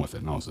much fun with it.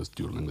 And I was just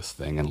doodling this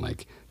thing and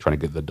like trying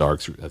to get the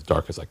darks as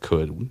dark as I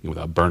could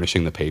without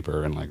burnishing the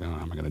paper and like, oh,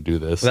 how am I going to do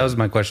this? Well, that was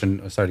my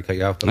question. Sorry to cut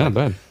you off. But not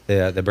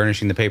bad. The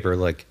burnishing the paper,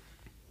 like,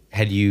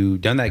 had you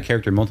done that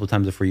character multiple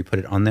times before you put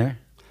it on there?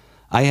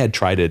 I had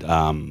tried it.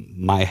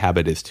 My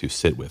habit is to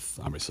sit with,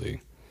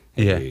 obviously,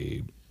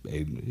 a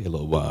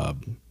little, a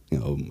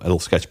little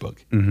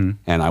sketchbook. And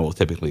I will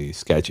typically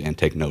sketch and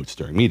take notes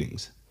during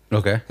meetings.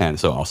 Okay. And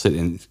so I'll sit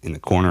in the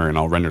corner and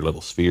I'll render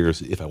little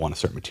spheres if I want a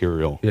certain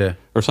material.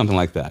 Or something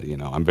like that. You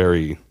know, I'm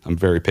very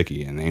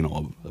picky and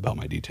anal about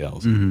my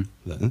details.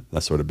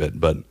 That sort of bit.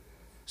 But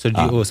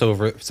so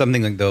for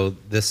something like though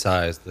this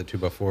size, the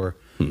 2x4,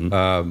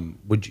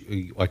 would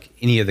you like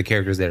any of the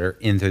characters that are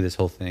in through this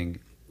whole thing?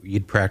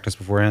 You'd practice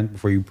beforehand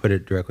before you put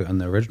it directly on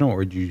the original,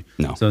 or did you?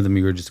 No. Some of them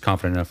you were just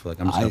confident enough,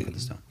 like I'm just gonna put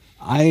this down.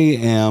 I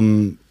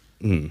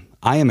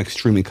am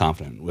extremely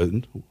confident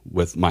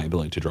with my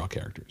ability to draw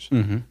characters,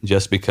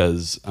 just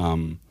because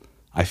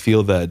I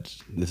feel that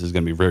this is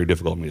going to be very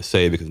difficult for me to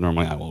say because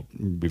normally I will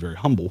be very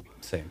humble.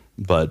 Same.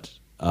 But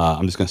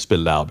I'm just going to spit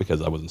it out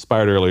because I was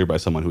inspired earlier by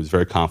someone who was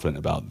very confident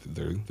about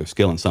their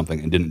skill in something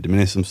and didn't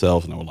diminish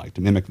themselves, and I would like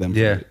to mimic them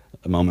for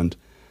a moment.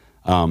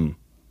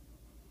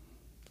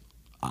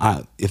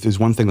 If there's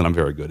one thing that I'm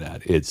very good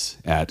at, it's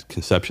at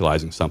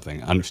conceptualizing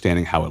something,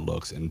 understanding how it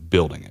looks, and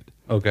building it.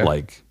 Okay.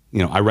 Like,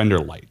 I render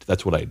light.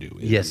 That's what I do.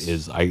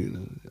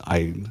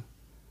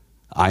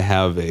 I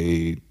have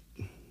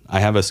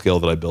a skill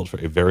that I built for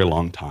a very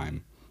long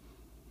time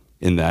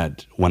in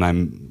that when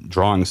I'm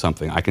drawing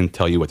something, I can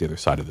tell you what the other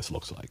side of this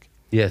looks like.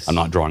 Yes. I'm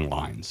not drawing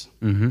lines.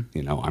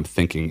 I'm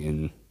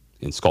thinking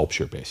in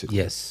sculpture, basically.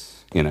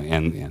 Yes. And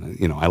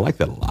I like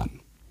that a lot.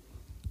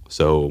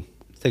 So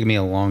it's taken me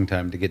a long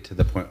time to get to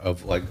the point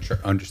of like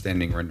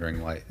understanding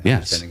rendering light,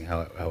 understanding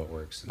how it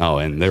works. Oh,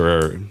 and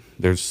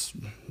there's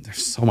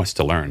so much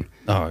to learn.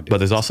 Oh, dude. But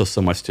there's also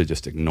so much to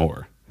just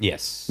ignore.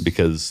 Yes.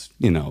 Because,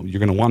 you're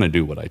going to want to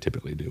do what I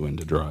typically do and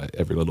to draw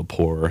every little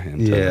pore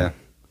and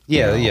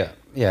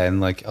yeah,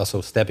 and like also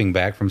stepping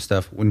back from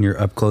stuff when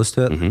you're up close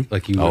to it.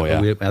 Like you,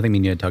 I think me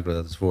and you had talked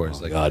about this before. It's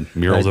God,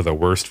 murals are the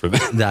worst for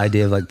that. The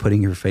idea of like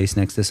putting your face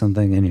next to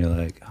something and you're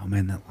like, oh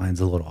man, that line's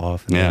a little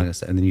off. And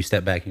then you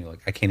step back and you're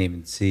like, I can't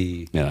even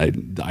see. Yeah,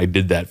 I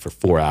did that for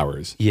 4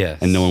 hours.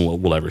 Yes. And no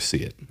one will ever see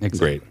it. Exactly.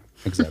 Great.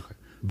 Exactly.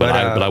 But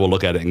I will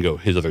look at it and go,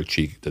 his other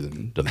cheek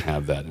doesn't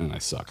have that, and I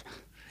suck.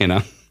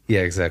 Yeah,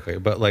 exactly.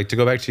 But like to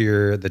go back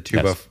to the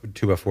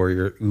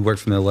 2x4, you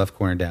worked from the left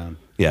corner down.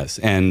 Yes,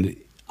 and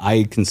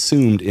I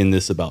consumed in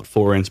this about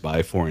 4-inch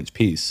by 4-inch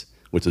piece,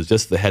 which was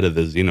just the head of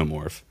the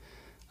Xenomorph,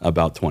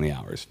 about 20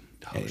 hours.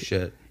 Oh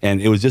shit!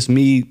 And it was just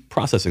me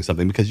processing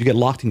something because you get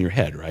locked in your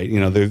head, right?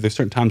 There's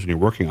certain times when you're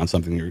working on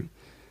something,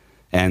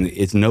 and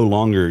you're no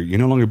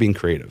longer being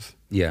creative.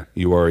 Yeah,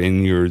 you are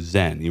in your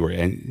zen. You're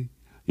in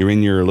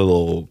your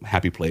little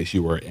happy place.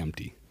 You are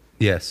empty.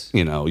 Yes.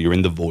 You're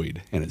in the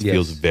void, and it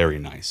feels very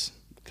nice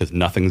because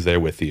nothing's there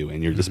with you,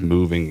 and you're just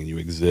moving, and you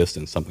exist,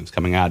 and something's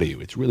coming out of you.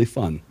 It's really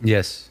fun.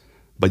 Yes.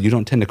 But you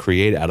don't tend to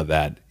create out of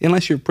that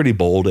unless you're pretty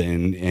bold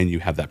and you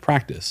have that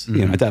practice.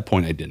 At that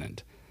point, I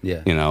didn't.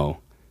 Yeah.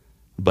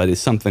 But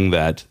it's something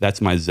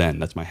that's my zen.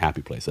 That's my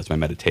happy place. That's my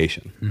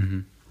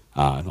meditation.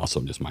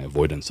 Also, just my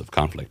avoidance of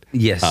conflict.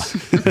 Yes.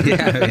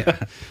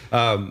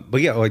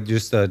 But yeah,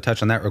 just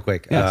touch on that real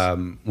quick. Yes.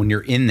 When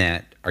you're in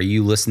that, are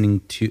you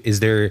listening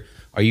to?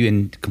 Are you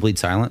in complete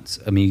silence?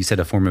 I mean, you said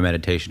a form of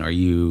meditation.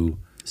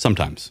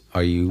 Sometimes.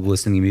 Are you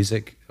listening to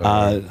music?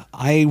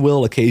 I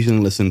will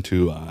occasionally listen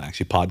to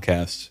actually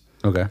podcasts.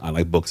 Okay. I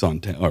like books on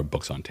tape.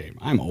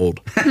 I'm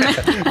old.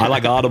 I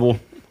like Audible.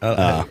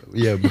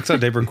 Yeah, books on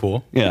tape are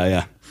cool.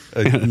 Yeah.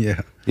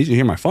 Yeah. You should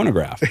hear my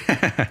phonograph.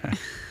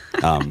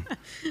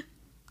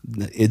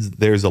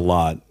 There's a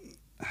lot.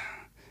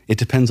 It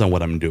depends on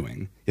what I'm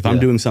doing. If I'm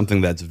doing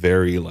something that's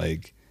very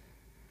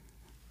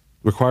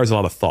requires a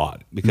lot of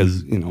thought,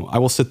 because I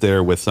will sit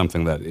there with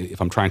something that if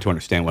I'm trying to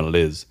understand what it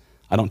is,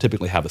 I don't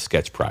typically have a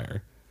sketch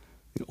prior,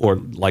 or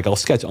like I'll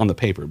sketch on the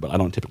paper, but I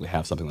don't typically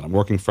have something that I'm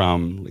working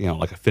from,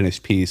 like a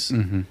finished piece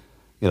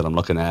that I'm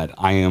looking at.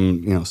 I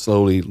am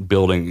slowly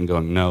building and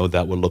going, no,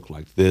 that would look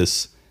like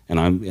this, and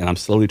I'm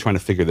slowly trying to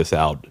figure this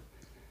out.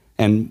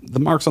 And the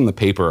marks on the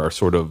paper are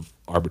sort of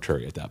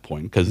arbitrary at that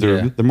point because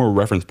they're more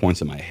reference points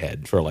in my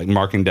head for like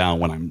marking down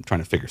when I'm trying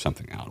to figure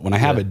something out. When I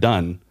have it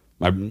done,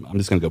 I'm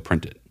just going to go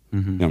print it.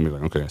 I'm be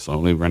like, okay, so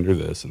only render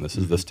this, and this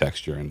is this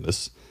texture, and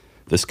this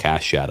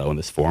cast shadow, and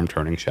this form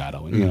turning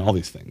shadow, and all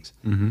these things.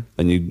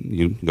 Then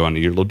you go on to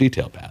your little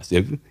detail pass.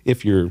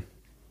 If you're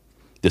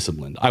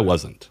disciplined, I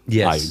wasn't.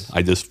 Yes,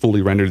 I just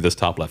fully rendered this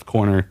top left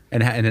corner.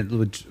 And it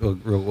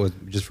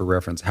just for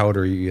reference, how old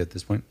are you at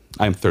this point?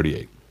 I'm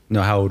 38.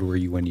 No, how old were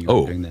you when you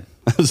were doing that?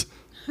 This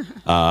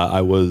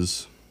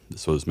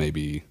was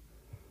maybe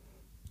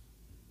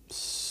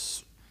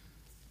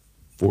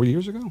 4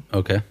 years ago.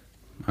 Okay.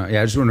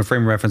 Yeah, I just want to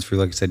frame reference for,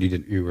 like I said,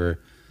 you were,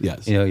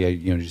 yes,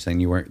 just saying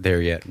you weren't there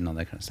yet and all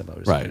that kind of stuff. I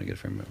was right. trying to get a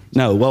frame reference.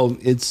 No, well,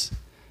 it's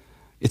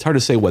hard to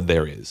say what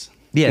there is.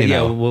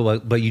 Yeah, well,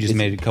 but you just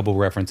made a couple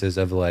references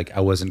of like I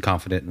wasn't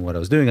confident in what I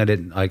was doing.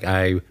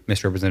 I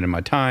misrepresented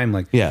my time.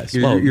 Like, yes,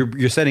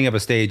 you're setting up a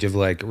stage of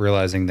like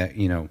realizing that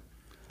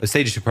the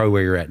stage is probably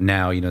where you're at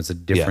now. It's a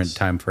different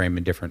time frame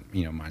and different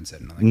mindset.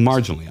 And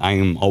marginally, I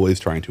am always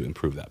trying to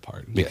improve that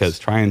part because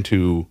trying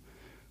to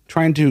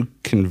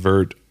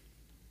convert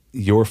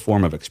your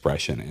form of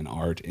expression and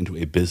art into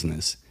a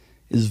business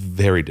is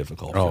very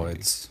difficult. Oh,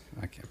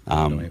 I can't.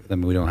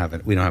 We don't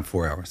have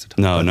 4 hours to talk.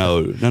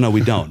 No,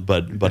 we don't.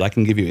 But I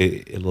can give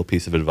you a little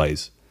piece of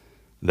advice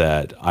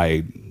that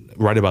I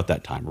right about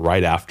that time,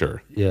 right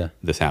after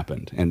this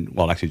happened, and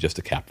well, actually, just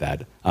to cap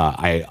that,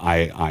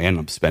 I ended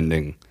up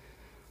spending,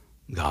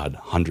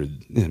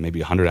 maybe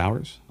 100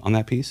 hours on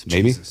that piece,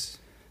 maybe. Jesus.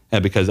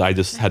 Because I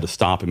just had to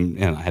stop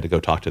and I had to go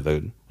talk to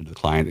the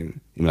client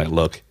and be like,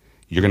 look,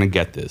 you're going to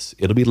get this.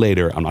 It'll be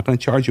later. I'm not going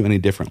to charge you any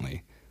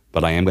differently,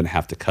 but I am going to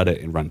have to cut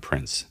it and run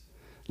prints.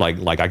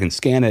 Like I can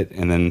scan it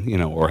and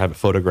then, or have it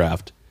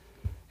photographed,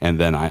 and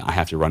then I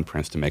have to run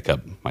prints to make up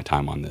my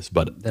time on this.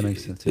 But that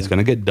makes sense. It's going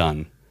to get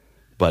done.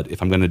 But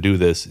if I'm going to do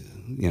this,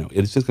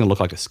 it's just going to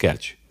look like a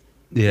sketch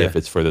if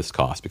it's for this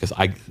cost, because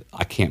I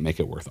can't make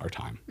it worth our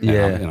time.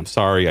 And I'm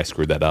sorry I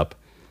screwed that up.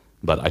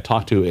 But I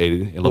talked to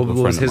a local friend of mine.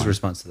 What was his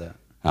response to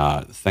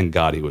that? Thank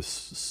God he was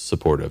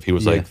supportive. He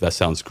was like, that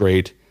sounds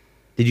great.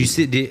 Did you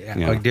see,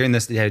 during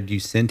this, had you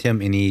sent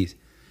him any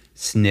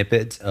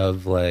snippets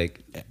of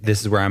like,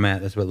 this is where I'm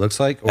at, this is what it looks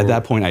like? Or? At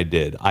that point I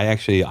did. I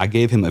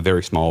gave him a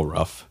very small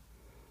rough,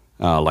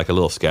 like a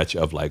little sketch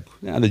of like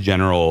the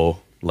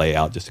general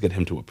layout just to get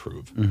him to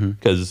approve.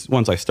 Because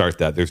once I start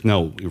that, there's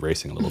no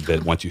erasing a little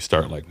bit. Once you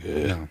start like,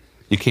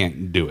 you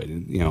can't do it.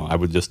 And, I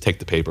would just take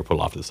the paper, put it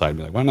off to the side and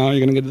be like, well, no, you're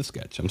going to get the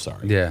sketch. I'm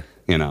sorry. Yeah.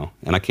 And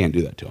I can't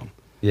do that to him.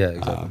 Yeah,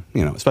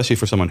 exactly. Especially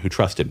for someone who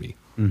trusted me.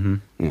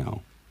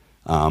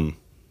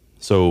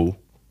 So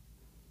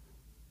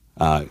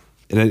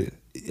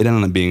it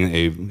ended up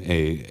being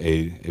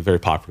a very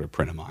popular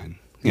print of mine.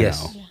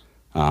 Yes.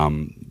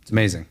 It's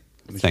amazing.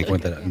 Thank you.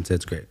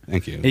 It's great.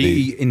 Thank you.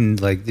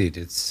 Dude,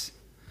 it's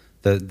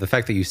the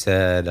fact that you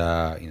said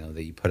that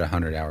you put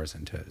 100 hours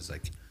into it is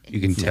like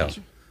you can tell.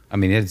 I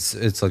mean,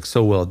 it's like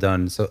so well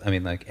done. So I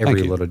mean, like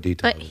every little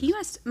detail. But he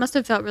must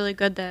have felt really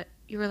good that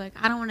you were like,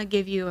 I don't want to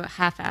give you a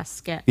half-ass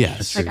sketch.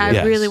 Yes. Like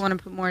I really want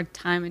to put more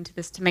time into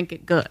this to make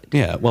it good.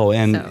 Yeah. Well,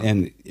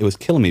 and it was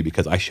killing me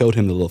because I showed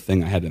him the little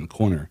thing I had in the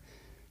corner,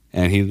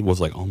 and he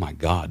was like, "Oh my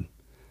God,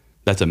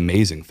 that's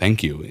amazing,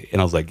 thank you." And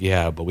I was like,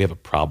 "Yeah, but we have a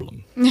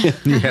problem."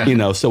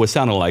 So it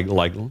sounded like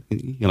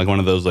one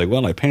of those like,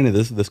 "Well, I painted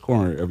this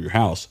corner of your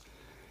house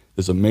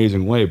this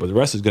amazing way, but the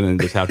rest is going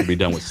to just have to be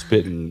done with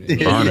spit and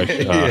varnish.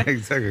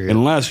 Exactly.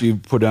 Unless you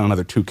put down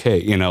another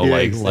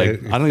 $2,000,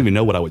 exactly. I don't even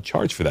know what I would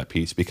charge for that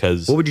piece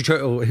because. What would you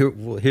charge?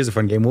 Here's a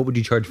fun game. What would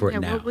you charge for it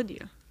now? What would you?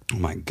 Oh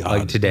my God!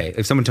 Like today,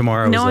 if someone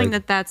tomorrow knowing was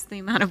like, that's the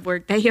amount of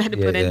work that you had to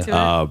put into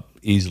it,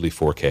 easily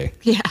 $4,000.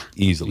 Yeah.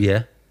 Easily.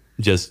 Yeah.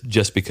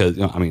 Just because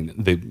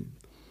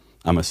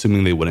I'm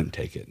assuming they wouldn't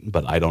take it,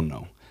 but I don't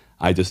know.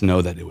 I just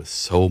know that it was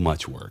so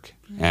much work.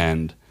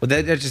 And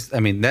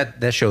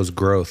that shows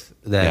growth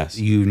that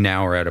you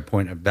now are at a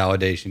point of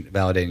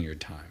validating your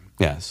time.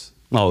 Yes.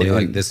 Well,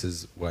 this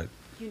is what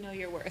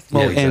you're worth.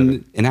 Well,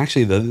 and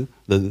actually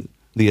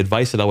the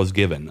advice that I was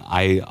given,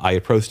 I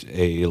approached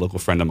a local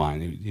friend of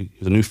mine. He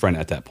was a new friend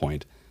at that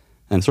point,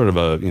 and sort of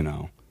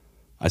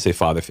I say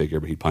father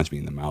figure, but he'd punch me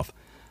in the mouth.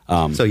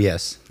 So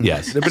yes.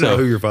 Never know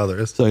who your father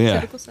is. So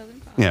yeah.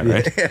 Yeah.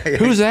 Right. Yeah.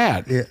 Who's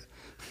that? Yeah.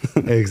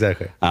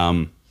 Exactly.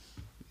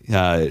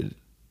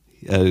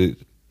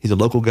 He's a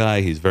local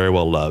guy. He's very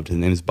well loved. His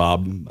name is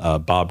Bob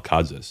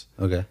Kodzis.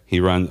 Okay. He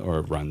runs.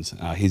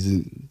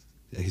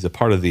 He's a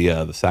part of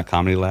the SAC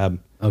Comedy Lab.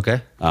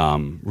 Okay.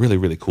 Really,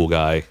 really cool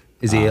guy.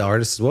 Is he an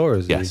artist as well? Or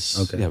is yes.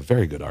 He? Okay. Yeah,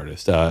 very good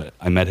artist. I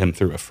met him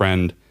through a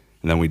friend,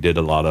 and then we did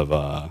a lot of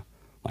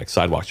like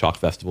sidewalk chalk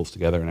festivals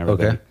together and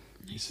everything.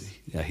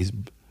 Okay.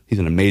 He's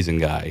an amazing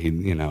guy.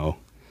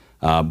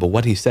 But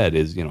what he said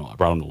is, I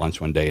brought him to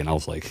lunch one day, and I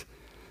was like,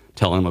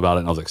 telling him about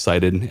it, and I was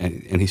excited,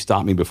 and he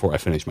stopped me before I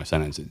finished my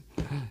sentence, and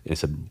he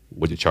said,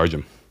 "Would you charge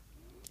him?"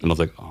 And I was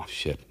like, "Oh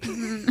shit,"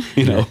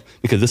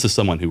 because this is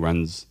someone who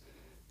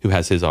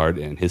has his art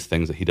and his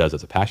things that he does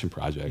as a passion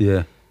project,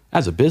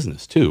 as a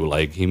business too.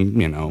 Like he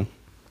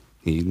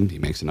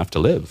makes enough to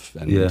live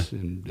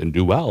and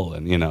do well,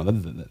 and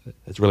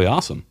that's really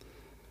awesome.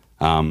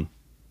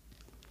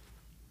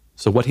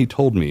 So what he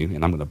told me,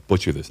 and I'm going to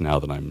butcher this now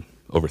that I'm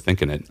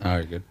overthinking it. All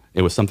right, good.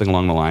 It was something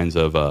along the lines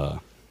of.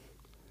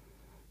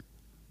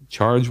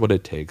 Charge what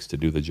it takes to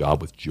do the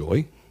job with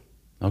joy.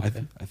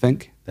 Okay. I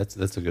think that's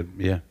a good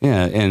yeah.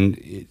 Yeah, and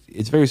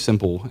it's very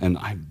simple, and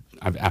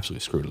I've absolutely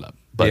screwed it up.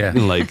 But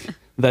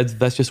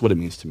that's just what it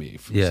means to me.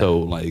 Yeah.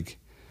 So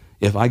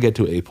if I get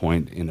to a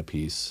point in a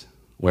piece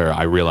where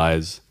I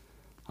realize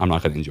I'm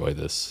not going to enjoy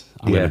this,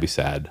 I'm going to be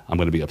sad, I'm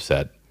going to be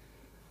upset,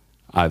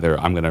 either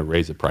I'm going to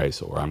raise the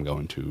price or I'm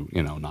going to,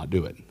 not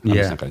do it. I'm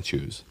just not going to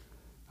choose.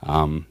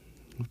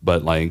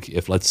 But like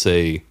if, let's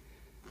say,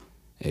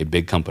 a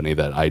big company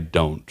that I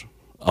don't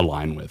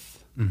align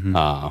with,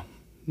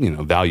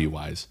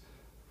 value-wise,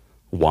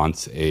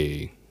 wants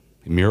a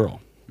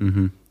mural,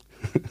 I'm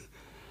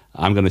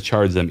going to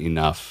charge them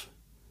enough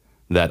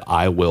that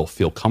I will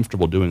feel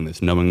comfortable doing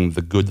this, knowing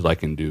the good that I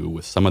can do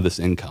with some of this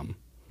income.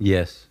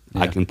 Yes.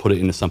 Yeah. I can put it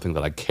into something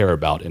that I care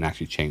about and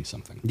actually change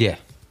something. Yeah.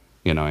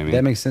 You know what I mean?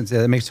 That makes sense.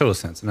 Yeah, that makes total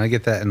sense. And I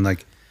get that. And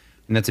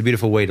that's a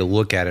beautiful way to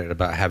look at it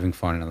about having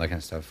fun and all that kind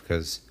of stuff.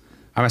 Because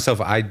I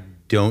myself, I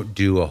don't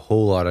do a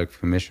whole lot of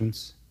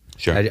commissions.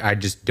 Sure. I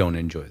just don't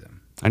enjoy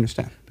them. I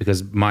understand.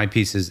 Because my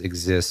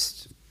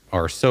pieces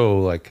are so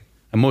like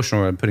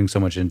emotional and putting so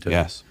much into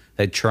it.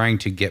 That trying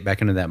to get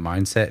back into that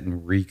mindset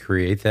and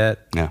recreate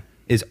that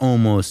is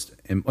almost,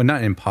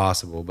 not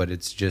impossible, but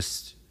it's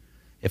just,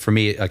 for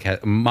me,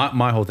 like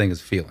my whole thing is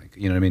feeling,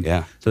 you know what I mean?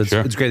 Yeah. So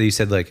it's great that you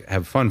said like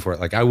have fun for it.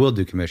 Like I will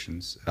do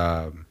commissions.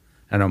 I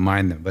don't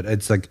mind them, but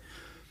it's like,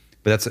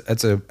 that's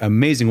an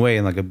amazing way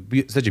and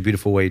like such a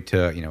beautiful way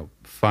to,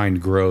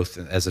 find growth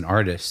as an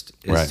artist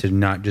is to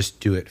not just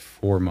do it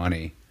for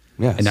money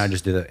and not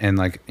just do that. And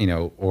like,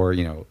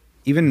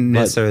 even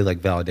necessarily like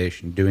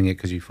validation, doing it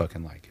because you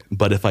fucking like it.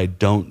 But if I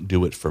don't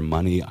do it for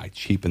money, I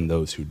cheapen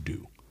those who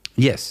do.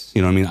 Yes.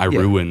 You know what I mean? I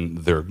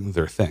ruin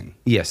their thing.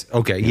 Yes.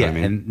 Okay. You know what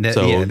I mean? And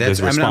so there's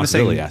a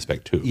responsibility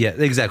aspect too. Yeah,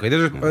 exactly.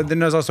 Then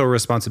there's also a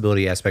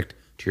responsibility aspect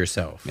to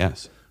yourself.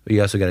 Yes. But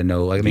you also got to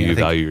know, like, you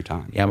value your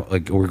time. Yeah.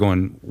 Like we're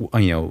going,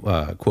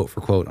 quote for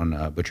quote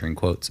on butchering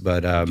quotes,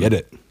 but get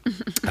it.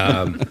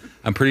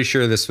 I'm pretty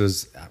sure this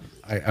was.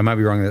 I might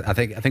be wrong. I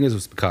think it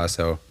was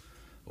Picasso.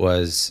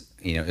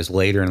 Is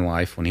later in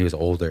life when he was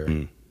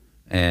older,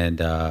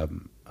 and a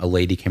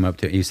lady came up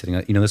to him. He was sitting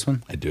on, this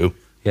one? I do.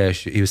 Yeah,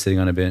 he was sitting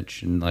on a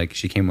bench, and like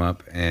she came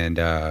up and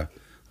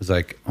was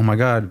like, "Oh my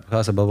God,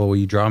 Picasso, blah blah, will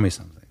you draw me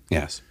something?"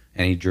 Yes.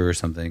 And he drew her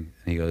something,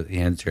 and he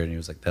hands her, and he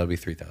was like, "That'll be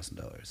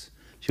 $3,000."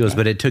 She goes,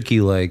 "But it took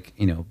you like,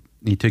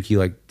 it took you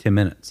like 10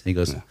 minutes." And he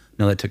goes,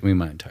 "No, that took me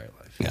my entire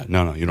life." Yeah,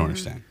 no, you don't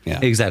understand. Yeah,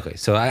 exactly.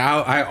 So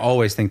I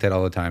always think that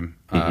all the time.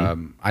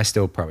 I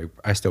still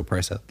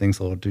price out things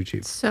a little too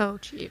cheap. So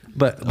cheap.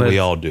 But we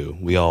all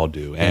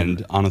do.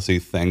 And honestly,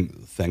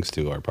 thanks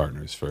to our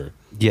partners for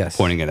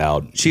pointing it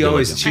out. She's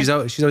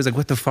always like,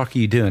 "What the fuck are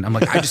you doing?" I'm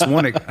like, "I just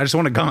want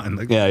it gone."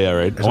 Like, yeah,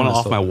 right. I want it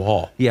off my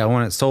wall. Yeah, I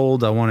want it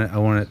sold. I want it.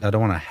 I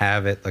don't want to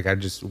have it. Like I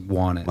just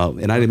want it. Well,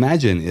 and I'd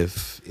imagine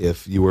if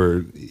you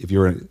were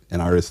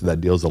an artist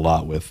that deals a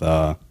lot with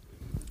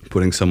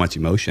putting so much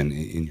emotion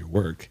in your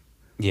work,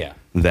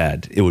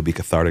 that it would be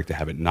cathartic to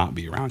have it not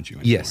be around you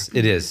anymore. Yes,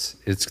 it is.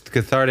 It's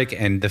cathartic,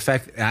 and the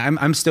fact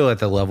I'm still at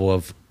the level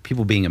of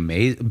people being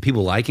amazed,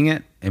 people liking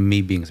it, and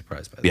me being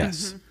surprised by that.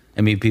 Yes,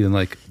 and me being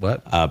like,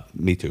 "What?"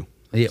 Me too.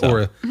 Yeah, so.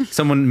 Or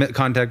someone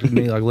contacted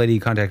me, like a lady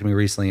contacted me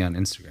recently on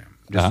Instagram.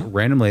 Just a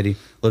random lady,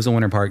 lives in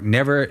Winter Park,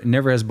 never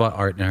has bought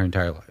art in her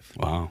entire life.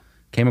 Wow.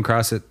 Came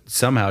across it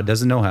somehow,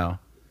 doesn't know how.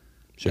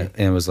 Sure.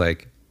 And it was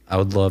like, "I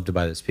would love to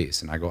buy this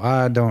piece." And I go,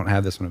 "I don't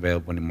have this one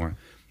available anymore."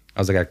 I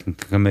was like, "I can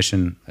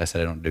commission." I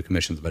said I don't do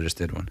commissions, but I just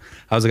did one.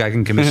 I was like, "I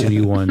can commission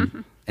you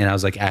one." And I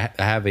was like, I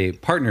have a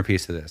partner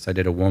piece to this. I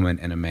did a woman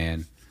and a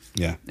man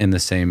in the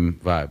same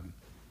vibe.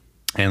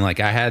 And like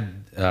I had,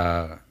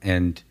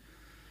 and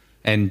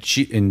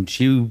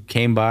she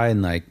came by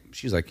and like,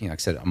 she was like, like I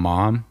said, a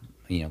mom,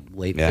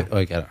 late,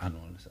 like, I don't know.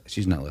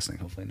 She's not listening.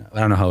 Hopefully not.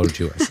 I don't know how old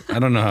she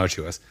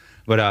was.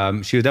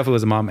 But she definitely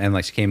was a mom. And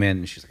like, she came in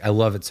and she's like, "I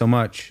love it so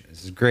much.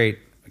 This is great.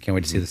 I can't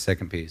wait to see the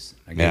second piece."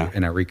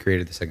 And I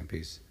recreated the second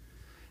piece.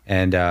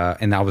 And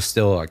I was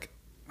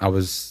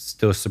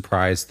still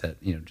surprised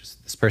that,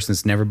 just this person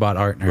that's never bought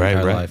art in her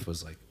entire life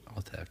was like,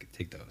 "I'll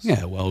take those."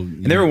 Yeah, well.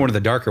 And they were one of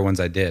the darker ones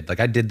I did. Like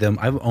I did them,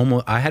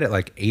 I had it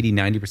like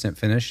 80-90%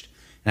 finished,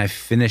 and I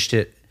finished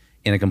it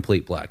in a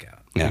complete blackout.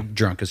 Like,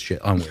 drunk as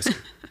shit on whiskey.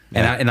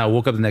 And I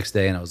woke up the next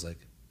day and I was like,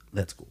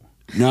 "That's cool.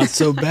 Not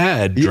so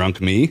bad,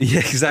 drunk me." Yeah,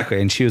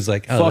 exactly. And she was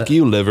like, "Fuck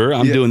you, liver.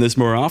 I'm doing this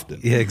more often."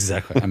 Yeah,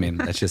 exactly. I mean,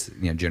 that's just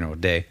general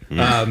day.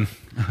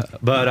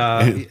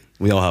 But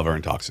we all have our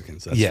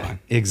intoxicants. That's fine.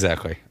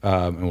 Exactly.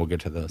 And we'll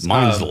get to those.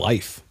 Mine's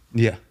life.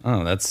 Yeah.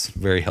 Oh, that's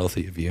very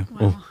healthy of you.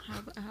 Wow,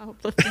 how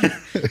uplifting.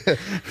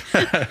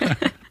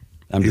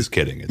 I'm just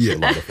kidding. It's a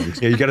lot of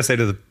things. Yeah, you got to say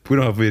we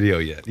don't have video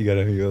yet. You got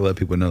to let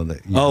people know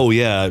that. Oh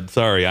yeah,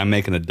 sorry. I'm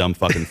making a dumb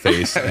fucking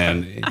face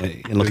and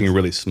looking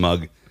really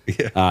smug.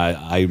 Yeah.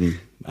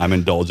 I'm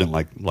indulgent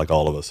like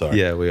all of us are.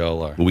 Yeah, we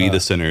all are. We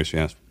the sinners.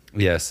 Yes.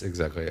 Yes,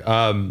 exactly.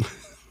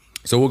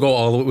 So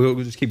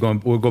we'll just keep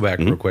going. We'll go back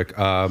real quick.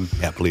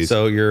 Yeah, please.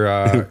 So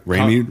you're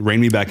rein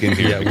me back in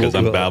here because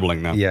I'm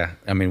babbling now. Yeah,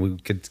 I mean we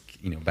could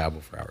babble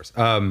for hours.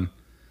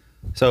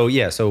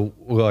 So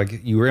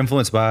like you were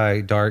influenced by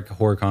dark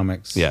horror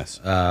comics. Yes.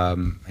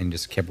 And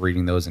just kept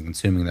reading those and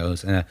consuming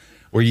those. And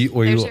There's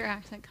your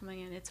accent coming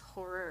in. It's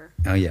horror.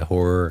 Oh yeah,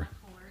 horror.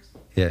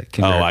 Yeah.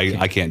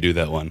 I can't do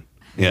that one.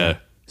 Yeah.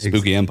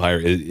 Spooky Empire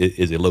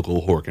is a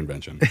local horror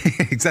convention.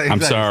 Exactly.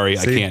 I'm sorry,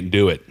 I can't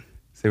do it.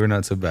 See, we're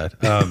not so bad.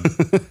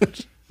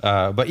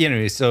 But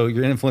anyway, so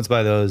you're influenced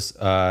by those,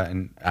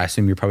 and I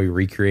assume you're probably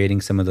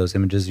recreating some of those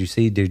images you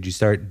see. Did you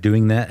start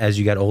doing that as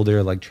you got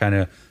older, like trying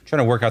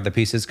to work out the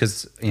pieces?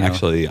 Because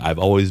actually, I've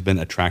always been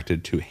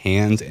attracted to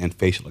hands and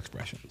facial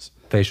expressions.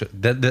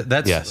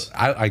 That's yes.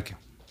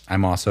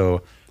 I'm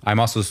also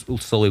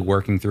slowly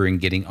working through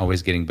and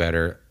always getting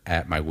better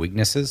at my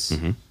weaknesses,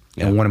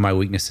 and one of my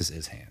weaknesses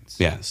is hands.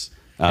 Yes,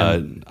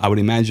 I would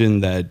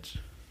imagine that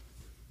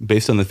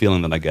based on the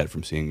feeling that I get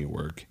from seeing your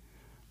work,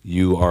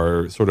 you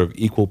are sort of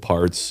equal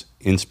parts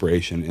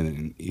inspiration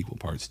and equal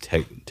parts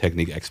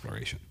technique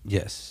exploration.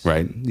 Yes.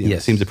 Right? Yes.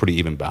 It seems a pretty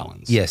even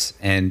balance. Yes.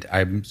 And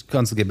I'm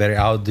constantly get better.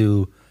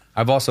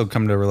 I've also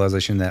come to a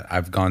realization that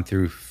I've gone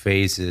through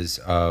phases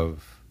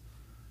of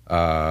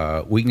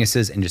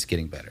weaknesses and just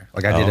getting better.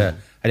 Like I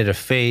did a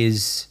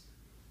phase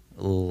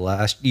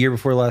last year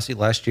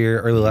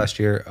early last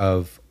year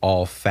of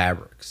all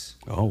fabrics.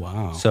 Oh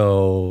wow.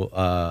 So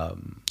I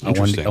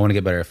want to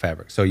get better at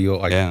fabric. So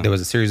there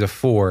was a series of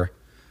 4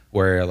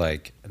 where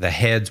like the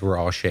heads were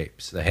all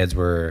shapes. The heads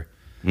were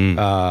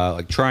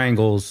like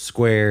triangles,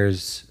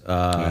 squares,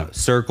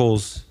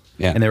 circles,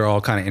 and they were all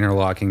kind of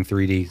interlocking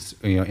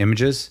 3D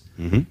images.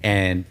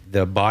 And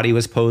the body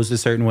was posed a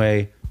certain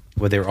way,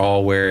 where they were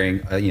all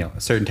wearing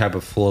a certain type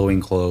of flowing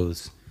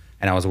clothes.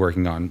 And I was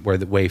working on where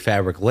the way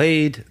fabric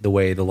laid, the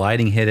way the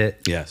lighting hit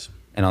it, yes,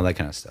 and all that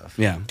kind of stuff.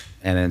 Yeah.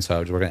 And then so I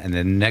was working, and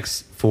then the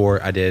next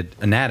 4 I did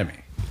anatomy.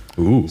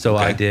 Ooh, so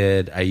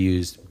okay. I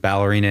used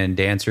ballerina and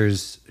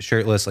dancers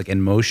shirtless, like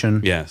in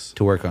motion, yes,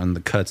 to work on the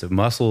cuts of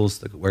muscles,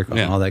 to work on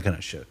all that kind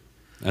of shit.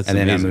 That's and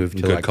amazing. Then I moved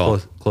to like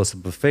close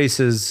up of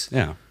faces,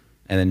 and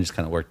then just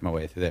kind of worked my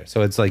way through there.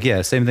 So it's like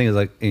same thing as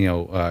like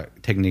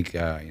technique,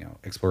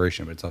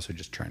 exploration, but it's also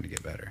just trying to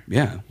get better.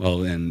 Yeah,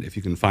 well, and if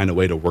you can find a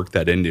way to work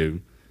that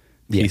into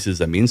pieces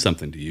that mean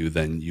something to you,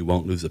 then you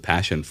won't lose a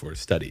passion for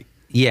study.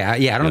 Yeah.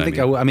 I don't think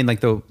I mean like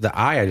the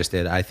eye I just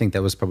did, I think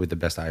that was probably the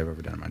best eye I've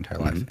ever done in my entire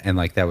life, and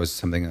like that was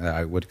something that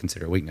I would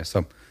consider a weakness.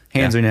 So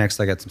hands are next.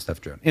 I got some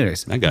stuff drawn.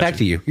 Anyways, back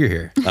to you. You're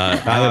here. I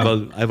have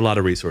a lot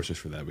of resources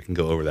for that. We can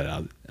go over that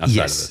outside of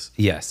this.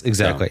 Yes,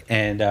 exactly.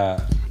 So.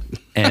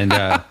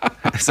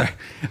 Sorry,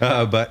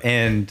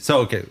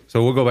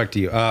 so we'll go back to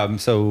you.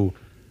 So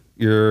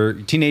your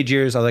teenage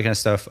years, all that kind of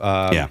stuff.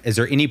 Is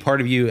there any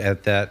part of you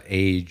at that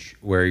age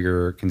where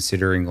you're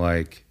considering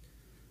like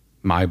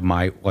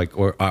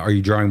or are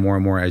you drawing more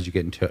and more as you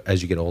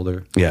get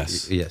older?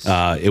 Yes. Yes.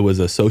 It was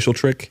a social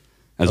trick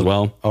as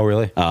well. Oh,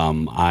 really?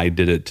 I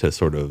did it to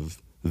sort of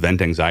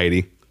vent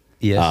anxiety.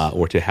 Yes.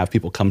 Or to have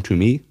people come to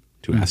me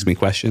to ask me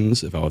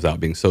questions if I was out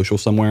being social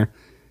somewhere,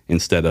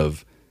 instead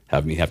of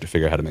have me have to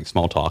figure out how to make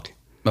small talk.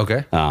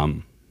 Okay.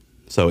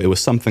 So it was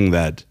something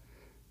that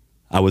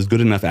I was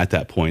good enough at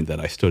that point that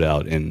I stood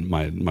out in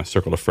my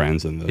circle of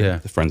friends and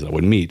the friends that I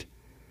would meet.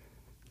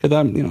 Because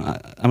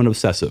I'm an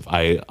obsessive.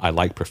 I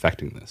like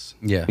perfecting this.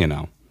 Yeah.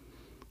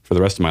 For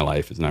the rest of my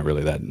life, it's not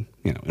really that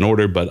in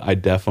order, but I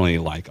definitely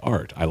like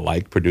art. I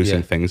like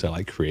producing things. I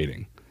like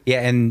creating.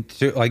 Yeah, and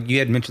like you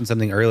had mentioned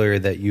something earlier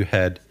that you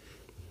had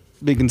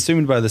been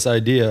consumed by this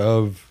idea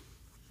of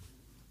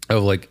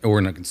like,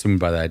 or not consumed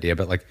by the idea,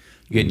 but like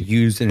you had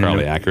used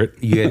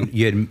accurate.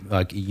 You had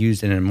like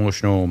used an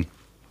emotional,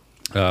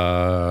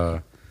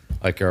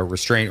 like a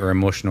restraint or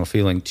emotional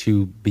feeling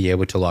to be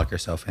able to lock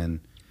yourself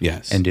in.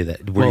 Yes. And do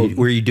that.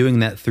 Were you doing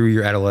that through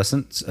your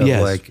adolescence?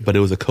 Yes, but it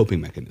was a coping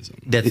mechanism.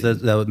 That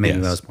was maybe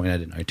that was the point I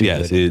didn't know.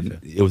 Yes,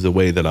 it was a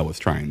way that I was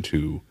trying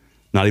to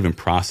not even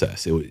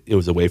process. It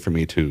was a way for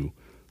me to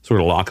sort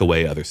of lock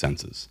away other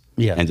senses.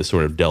 Yeah. And to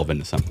sort of delve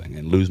into something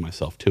and lose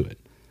myself to it.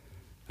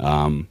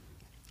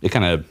 It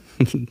kind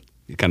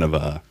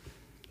of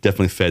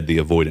definitely fed the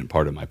avoidant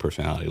part of my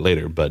personality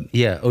later. But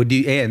yeah.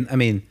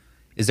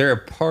 Is there a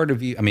part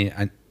of you?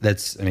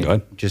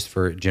 Just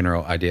for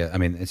general idea. I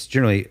mean, it's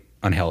generally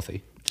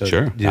unhealthy. So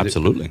sure,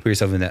 absolutely. Put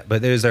yourself in that.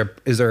 But is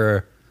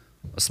there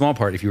a small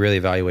part, if you really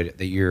evaluate it,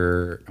 that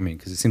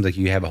because it seems like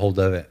you have a hold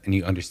of it and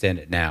you understand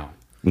it now.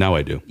 Now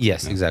I do.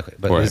 Yes, exactly.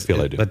 But I feel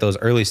I do. But those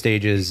early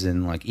stages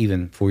and like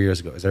even 4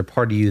 years ago, is there a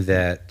part of you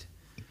that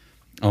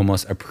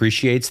almost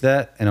appreciates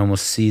that and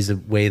almost sees a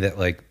way that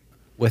like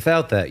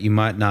without that you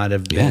might not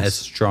have been as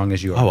strong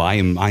as you are? Oh, I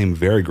am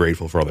very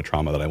grateful for all the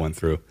trauma that I went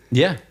through.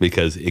 Yeah.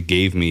 Because it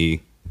gave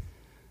me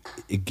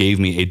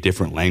a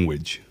different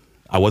language.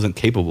 I wasn't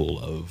capable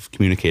of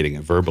communicating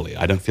it verbally.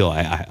 I don't feel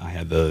I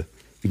had the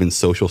even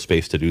social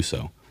space to do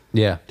so.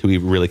 Yeah. To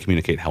even really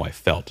communicate how I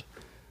felt.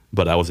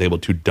 But I was able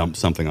to dump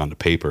something onto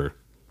paper,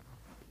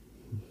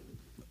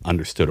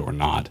 understood or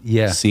not,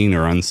 seen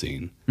or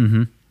unseen.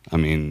 Mm-hmm. I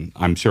mean,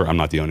 I'm sure I'm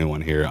not the only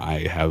one here.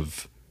 I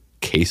have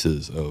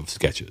cases of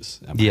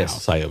sketches at my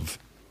house. I have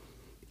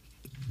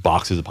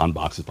boxes upon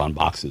boxes upon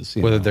boxes.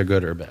 Whether they're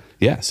good or bad.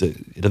 Yes,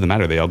 it doesn't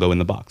matter. They all go in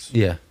the box.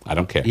 Yeah. I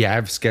don't care. Yeah, I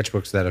have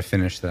sketchbooks that I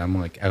finished that I'm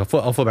like, I'll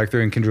flip back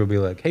through and Kendra will be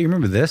like, hey, you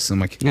remember this? I'm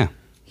like, yeah.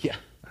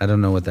 I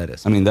don't know what that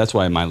is. I mean, that's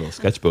why my little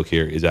sketchbook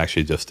here is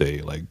actually just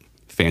a like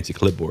fancy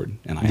clipboard.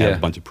 And I have a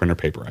bunch of printer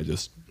paper I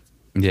just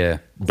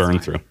burn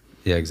through.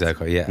 Yeah,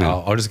 exactly. Yeah.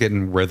 I'll just get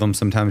in rhythm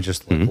sometimes,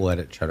 just let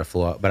it try to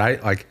flow out. But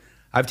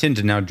I've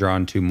tended to now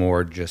drawn to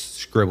more just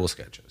scribble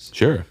sketches.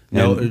 Sure.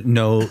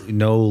 No,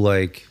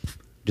 like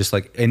just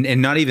like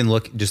and not even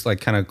look, just like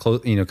kind of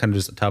close, kind of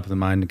just the top of the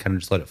mind and kind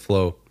of just let it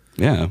flow.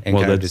 Yeah. And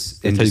well,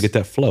 that's how you get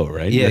that flow,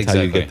 right? Yeah, that's exactly.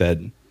 how you get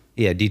that.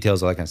 Yeah,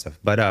 details, all that kind of stuff.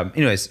 But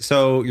anyways,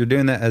 so you're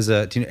doing that as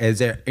a teen. Is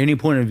there any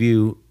point of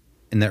view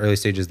in the early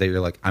stages that you're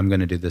like, I'm going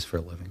to do this for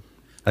a living?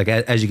 Like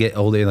as you get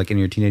older, like in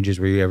your teenagers,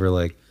 were you ever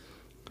like,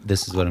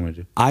 this is what I'm going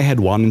to do? I had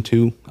wanted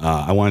to.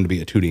 I wanted to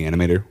be a 2D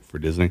animator for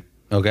Disney.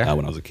 Okay.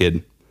 When I was a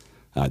kid,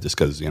 just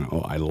because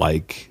I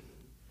like.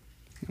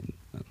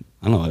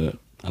 I don't know.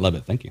 I love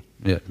it. Thank you.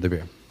 Yeah, the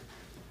beer.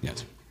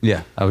 Yes.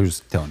 Yeah, I was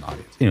just telling the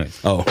audience. Anyways.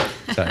 Oh.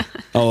 Sorry.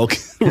 Oh, okay.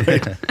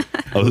 Right.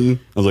 I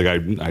was like,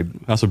 I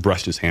also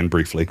brushed his hand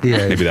briefly.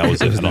 Yeah. Maybe that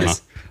was it. I don't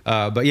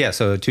know. But yeah,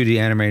 so 2D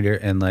animator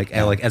and like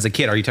as a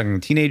kid, are you talking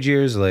teenage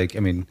years? Like, I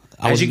mean,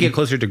 as you get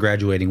closer to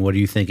graduating, what are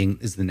you thinking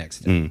is the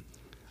next step?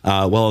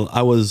 Well,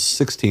 I was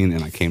 16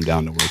 and I came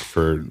down to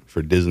work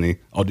for Disney.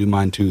 I'll do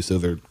mine too, so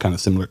they're kind of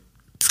similar.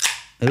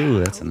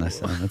 Ooh, that's a nice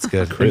sound. That's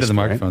good. Crisp, into the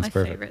microphone's My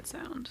perfect. favorite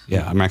sound.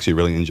 Yeah, I'm actually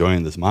really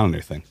enjoying this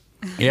monitor thing.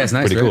 Yeah, it's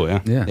nice. Pretty cool,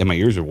 yeah. Yeah. And my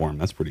ears are warm.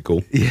 That's pretty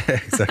cool. Yeah,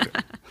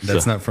 exactly.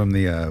 That's not from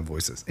the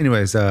voices.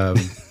 Anyways,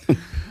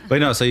 but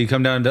no, so you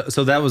come down to,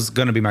 so that was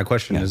going to be my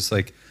question is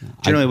like,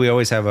 generally we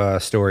always have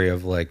a story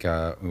of like,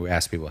 we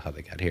ask people how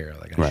they got here,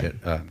 like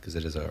shit, because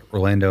it is a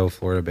Orlando,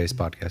 Florida based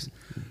podcast.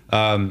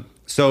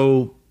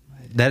 So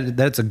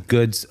that's a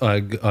good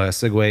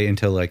segue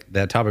into like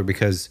that topic,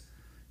 because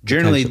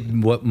generally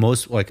what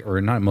most like, or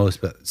not most,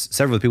 but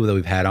several of the people that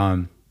we've had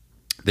on,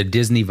 the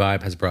Disney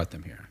vibe has brought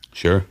them here.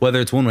 Sure. Whether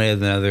it's one way or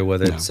the other,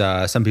 whether it's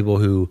some people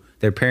who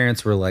their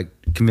parents were like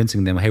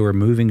convincing them, hey, we're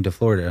moving to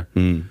Florida,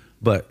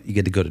 but you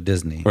get to go to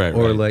Disney. Right,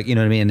 or right. like, you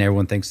know what I mean? And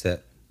everyone thinks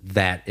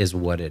that is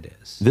what it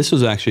is. This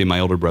was actually my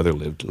older brother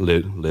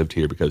lived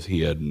here because he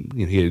had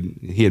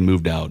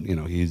moved out.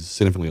 He's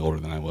significantly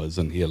older than I was,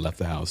 and he had left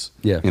the house.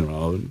 Yeah.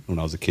 When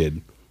I was a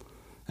kid,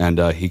 and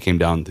he came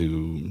down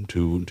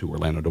to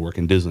Orlando to work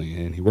in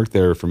Disney, and he worked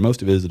there for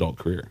most of his adult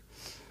career.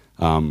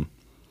 But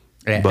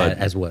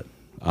as what?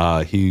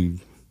 He.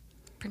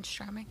 Prince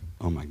Charming.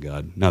 Oh my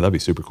God! No, that'd be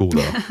super cool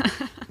though.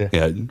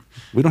 Yeah,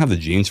 we don't have the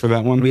genes for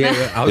that one.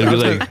 Yeah, I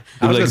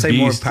was gonna say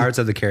more Pirates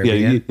of the Caribbean.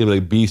 Yeah, it'd be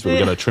like Beast, but we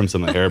gotta trim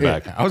some of the hair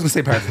back. I was gonna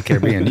say Pirates of the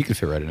Caribbean. You could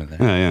fit right into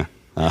there.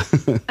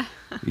 Yeah.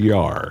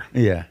 Yar.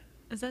 Yeah.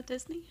 Is that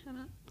Disney? I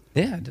don't...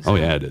 Yeah. Oh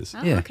yeah, it is.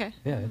 Oh, Yeah. okay.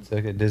 Yeah, it's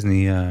like a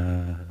Disney.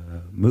 It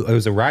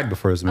was a ride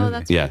before it was a movie. Oh,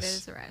 that's Yes. right. It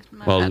is a ride.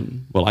 My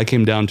bad. Well, I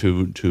came down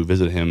to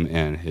visit him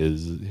and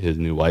his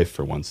new wife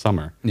for one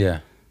summer. Yeah.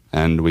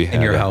 And we had.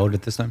 And you're how old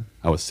at this time?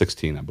 I was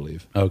 16, I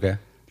believe. Okay.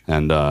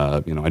 And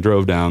I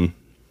drove down,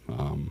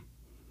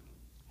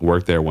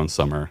 worked there one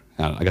summer.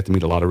 I got to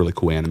meet a lot of really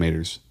cool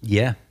animators.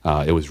 Yeah.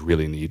 It was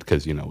really neat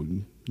because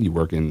you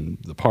work in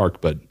the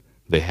park, but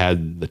they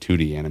had the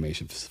 2D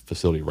animation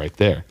facility right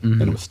there,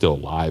 and it was still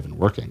live and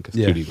working because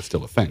 2D was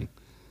still a thing.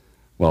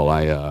 Well,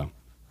 I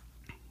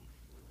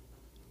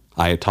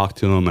had talked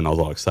to them and I was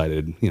all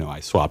excited.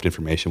 I swapped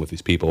information with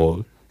these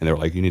people, and they were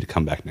like, "You need to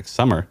come back next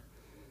summer.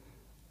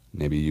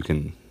 Maybe you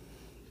can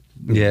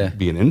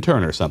be an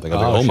intern or something." I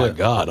was like, oh my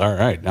God, all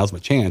right, now's my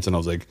chance. And I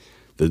was like,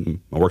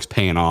 my work's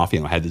paying off.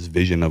 I had this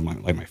vision of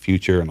my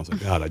future, and I was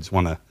like, God, I just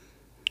want to,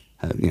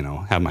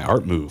 have my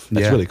art move.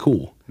 That's really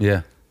cool.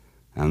 Yeah.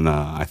 And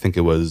I think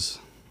it was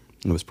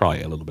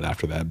probably a little bit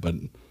after that, but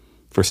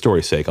for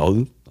story's sake,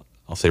 I'll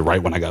say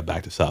right when I got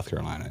back to South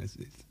Carolina,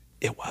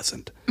 it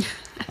wasn't.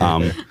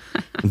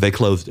 They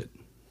closed it.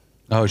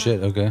 Oh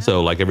shit. Okay.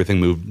 So like everything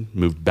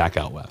moved back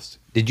out west.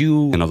 Did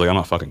you? And I was like, I'm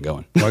not fucking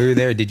going. While you were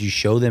there, did you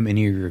show them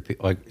any of your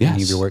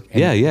any of your work?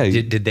 And yeah.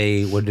 Did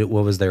they? What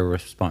was their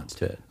response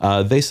to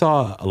it? They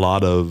saw a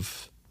lot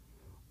of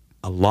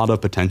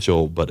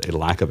potential, but a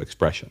lack of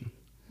expression.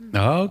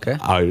 Oh, okay.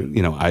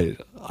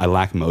 I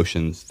lack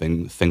motions.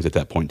 Things at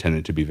that point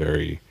tended to be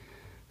very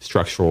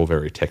structural,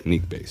 very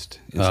technique based,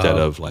 instead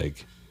of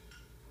like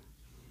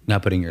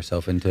not putting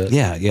yourself into it.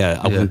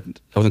 Yeah. I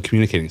wasn't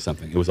communicating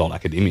something. It was all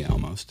academia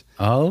almost.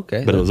 Oh,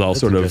 okay. But it was all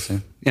sort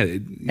of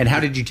And how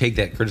did you take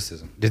that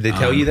criticism? Did they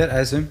tell you that? I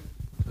assume.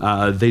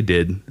 They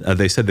did.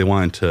 They said they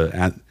wanted to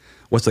add,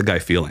 what's that guy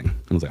feeling?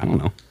 I was like, I don't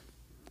know.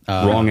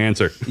 Wrong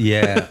answer.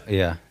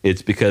 Yeah.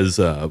 It's because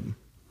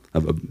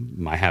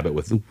my habit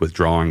with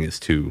drawing is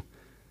to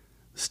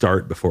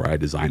start before I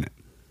design it.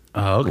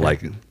 Oh, okay.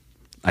 Like,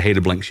 I hate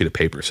a blank sheet of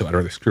paper, so I'd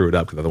rather screw it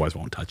up because otherwise I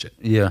won't touch it.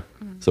 Yeah.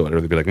 So I'd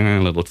rather be like,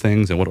 little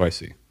things, and what do I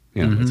see?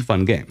 It's a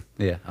fun game.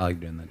 Yeah, I like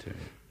doing that too.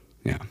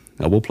 Yeah.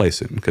 We'll play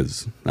soon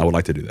because I would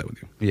like to do that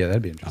with you. Yeah,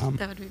 that'd be interesting.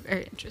 That would be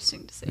very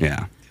interesting to see.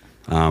 Yeah.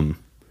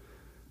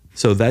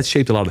 So that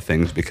shaped a lot of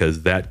things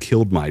because that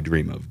killed my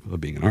dream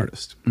of being an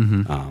artist.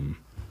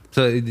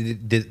 So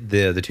did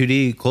the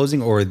 2D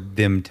closing or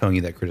them telling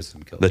you that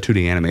criticism killed the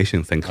 2D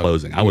animation thing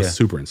closing? I was yeah.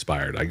 super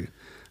inspired.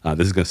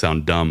 This is going to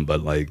sound dumb,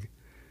 but like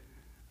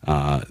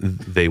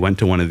they went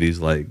to one of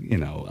these I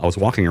was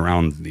walking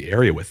around the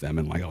area with them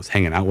and like I was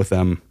hanging out with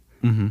them.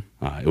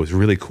 It was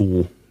really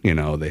cool.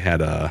 They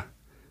had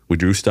we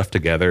drew stuff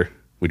together.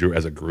 We drew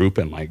as a group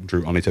and like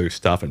drew on each other's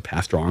stuff and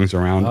passed drawings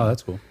around. Oh,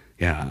 that's cool.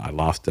 Yeah, I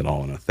lost it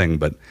all in a thing,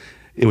 but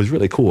it was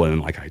really cool.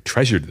 And like I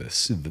treasured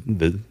this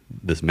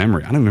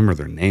memory. I don't remember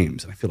their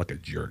names, and I feel like a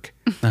jerk.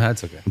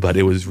 That's okay. But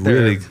it was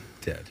really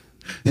dead.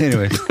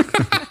 Anyway.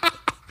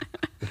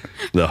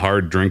 The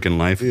hard drinking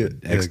life,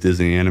 ex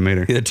Disney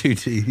animator. Yeah,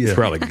 2T. Yeah. It's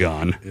probably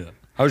gone. Yeah.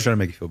 I was trying to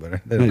make you feel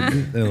better. They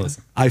don't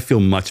listen. I feel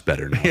much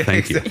better now.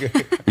 Thank you.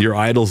 Your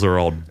idols are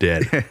all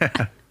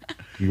dead.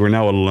 You are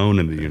now alone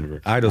in the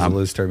universe. Idols will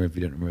lose term if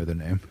you didn't remember their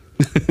name.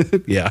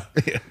 Yeah.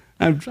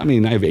 I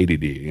mean, I have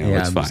ADD. You know,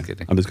 it's I'm fine. just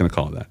kidding. I'm just going to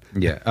call it that.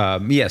 Yeah.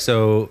 Yeah.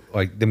 So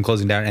like them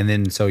closing down, and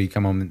then so you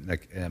come home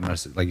like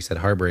you said,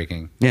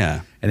 heartbreaking.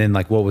 Yeah. And then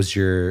like, what was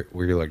were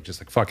you like just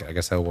like fuck it? I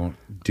guess I won't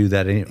do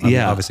that anymore.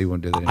 Yeah. Obviously,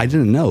 won't do that anymore. I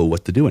didn't know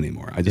what to do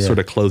anymore. I just sort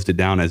of closed it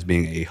down as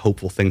being a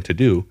hopeful thing to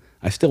do.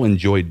 I still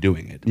enjoyed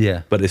doing it.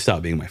 Yeah. But it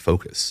stopped being my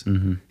focus.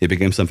 Mm-hmm. It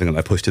became something that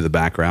I pushed to the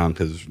background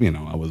because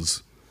I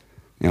was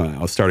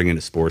starting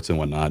into sports and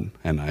whatnot,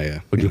 and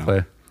What'd you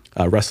play?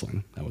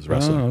 Wrestling. I was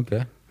wrestling. Oh,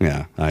 okay.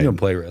 Yeah. You don't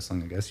play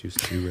wrestling, I guess. You used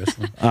to do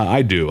wrestling.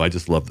 I do. I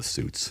just love the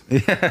suits.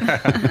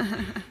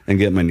 And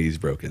get my knees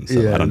broken,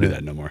 so I don't do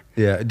that no more.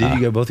 Yeah. Did you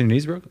get both your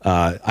knees broken?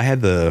 I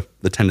had the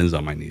tendons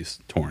on my knees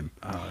torn.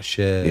 Oh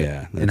shit.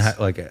 Yeah. In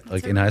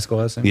in high school,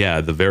 I was saying? Yeah,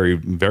 the very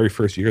very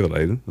first year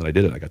that I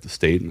did it, I got to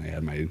state and I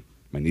had my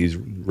knees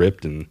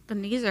ripped, and the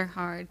knees are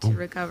hard to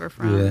recover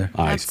from. Yeah.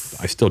 I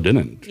still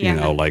didn't.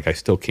 Yeah. Like I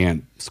still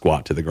can't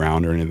squat to the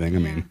ground or anything. I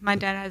mean, my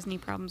dad has knee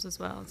problems as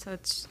well, so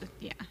it's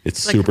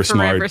It's like super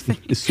smart.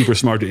 It's super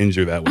smart to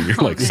injure that when you're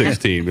like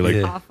 16. Be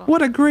like, Awful.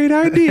 what a great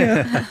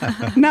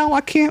idea! Now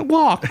I can't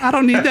walk. I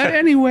don't need that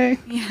anyway.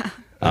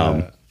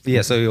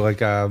 Yeah. So you're like,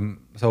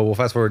 so we'll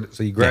fast forward.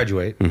 So you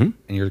graduate, and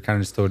you're kind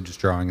of still just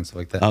drawing and stuff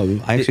like that.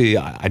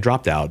 I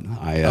dropped out.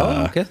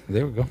 Okay.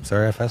 There we go.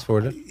 Sorry, I fast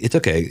forwarded. It's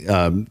okay.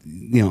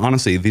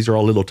 Honestly, these are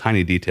all little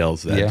tiny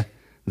details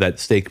that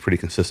stay pretty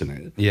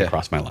consistent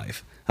across my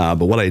life.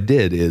 But what I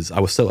did is I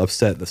was so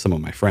upset that some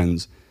of my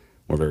friends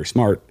were very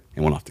smart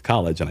and went off to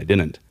college and I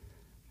didn't,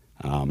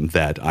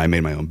 that I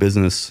made my own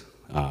business.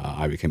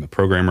 I became a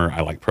programmer.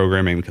 I like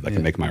programming because I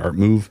can make my art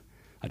move.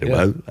 I did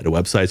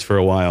websites for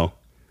a while.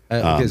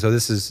 Okay, so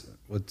this is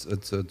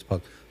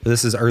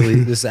this is early.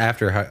 This is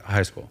after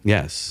high school.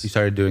 Yes, you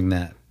started doing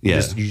that.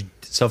 Yeah, you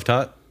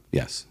self-taught.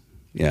 Yes.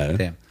 Yeah.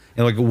 Damn.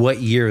 And like, what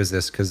year is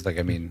this? Because like,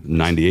 I mean,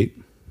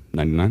 98,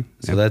 99.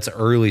 So that's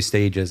early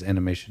stages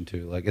animation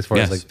too. Like as far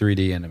as like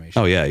 3D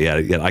animation. Oh yeah.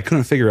 I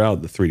couldn't figure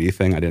out the 3D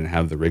thing. I didn't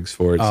have the rigs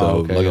for it. I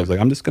was like,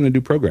 I'm just going to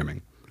do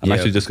programming. I'm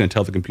actually just going to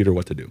tell the computer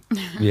what to do.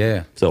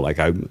 Yeah. So like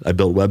I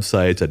built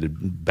websites. I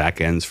did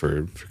back ends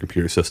for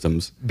computer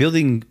systems.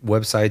 Building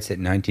websites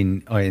in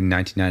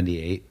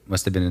 1998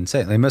 must have been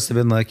insane. They must have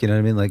been like, you know what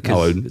I mean? Like,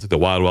 it's like the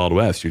wild, wild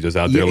west. You're just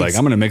out there like,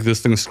 I'm going to make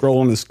this thing scroll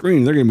on the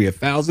screen. They're going to be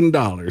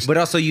 $1,000. But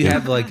also you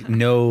have like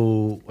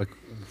no like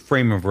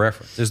frame of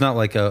reference. There's not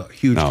like a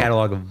huge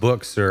catalog of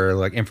books or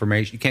like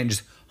information. You can't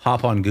just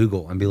hop on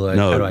Google and be like,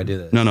 how do I do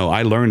this? No.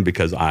 I learned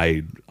because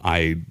I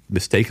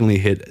mistakenly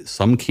hit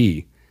some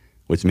key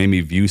which made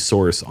me view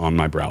source on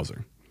my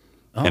browser.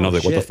 And I was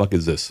like, what the fuck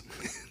is this?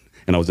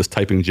 And I was just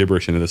typing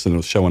gibberish into this and it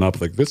was showing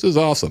up like, this is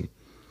awesome.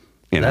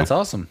 That's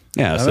awesome.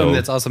 Yeah. I mean,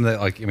 that's awesome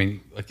that like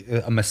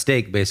a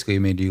mistake basically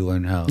made you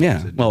learn how.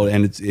 Yeah. Well,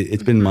 and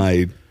it's been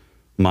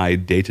my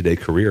day-to-day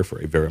career for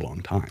a very long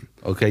time.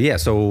 Okay. Yeah.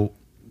 So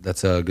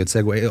that's a good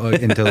segue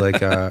into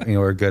like,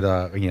 or a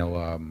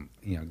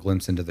good,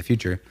 glimpse into the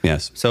future.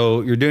 Yes.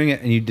 So you're doing it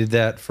and you did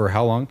that for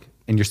how long?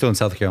 And you're still in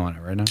South Carolina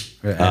right now?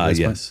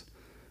 Yes.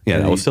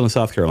 Yeah, I was still in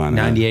South Carolina.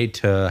 98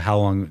 to how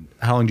long?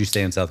 How long did you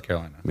stay in South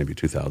Carolina? Maybe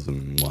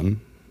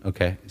 2001.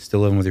 Okay,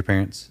 still living with your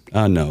parents?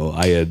 No,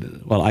 I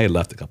had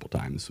left a couple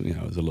times.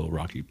 It was a little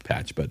rocky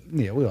patch, but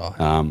yeah, we all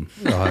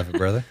have it,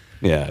 brother.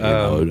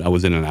 Yeah, I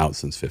was in and out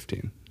since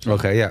 15. So.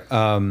 Okay,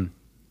 yeah.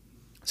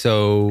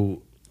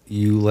 So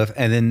you left,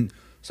 and then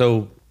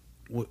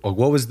what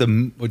was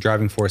the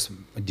driving force?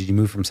 Did you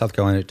move from South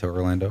Carolina to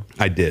Orlando?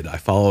 I did. I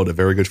followed a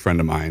very good friend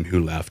of mine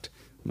who left.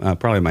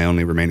 Probably my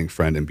only remaining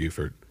friend in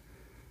Beaufort.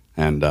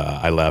 And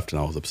I left,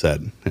 and I was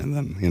upset. And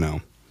then,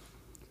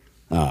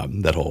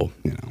 that whole,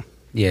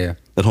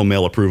 that whole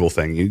male approval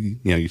thing.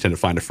 You tend to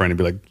find a friend and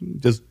be like,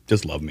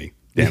 just love me,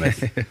 damn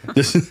it,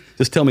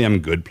 just tell me I'm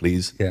good,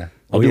 please. Yeah,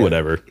 I'll do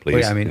whatever, please.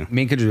 Yeah, I mean,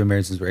 me and Kendra have been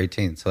married since we're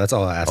 18, so that's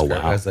all I asked her.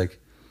 Wow. I was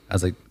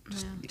like,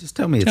 just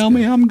tell me. It's tell good.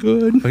 me I'm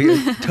good.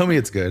 Tell me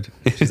it's good.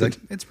 She's like,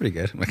 it's pretty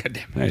good. I'm like, God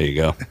damn it. There you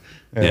go.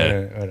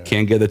 Yeah,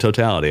 can't get the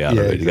totality out of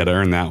it. Exactly. You got to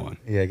earn that one.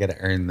 Yeah, I got to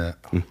earn the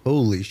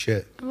holy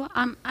shit. Well,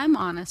 I'm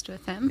honest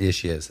with him. Yeah,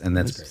 she is, and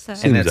that's great. So,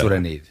 and that's what I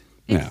need.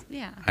 Yeah.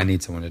 I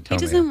need someone to tell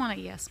me. He doesn't want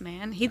a yes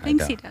man. He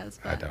thinks he does,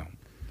 but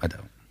I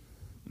don't.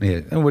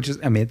 Yeah, which is,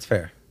 I mean, it's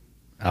fair.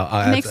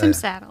 It makes him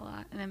sad a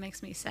lot, and it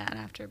makes me sad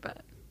after.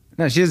 But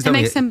No, she doesn't. It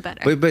makes him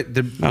better.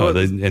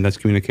 And that's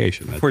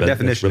communication. For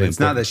definition, really it's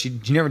not that she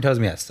never tells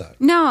me I suck.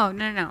 No,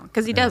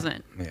 because he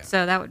doesn't. Yeah.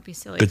 So that would be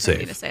silly for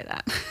me to say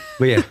that.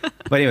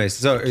 But anyways,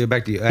 so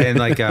back to you, and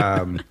like,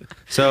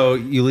 so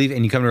you leave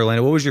and you come to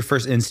Orlando. What was your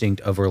first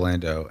instinct of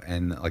Orlando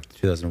in like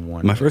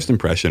 2001? My first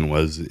impression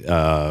was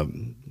I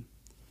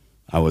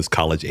was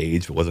college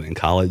age, but wasn't in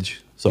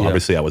college, so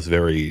obviously I was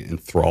very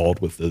enthralled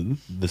with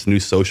this new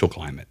social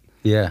climate.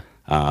 Yeah.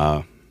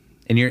 And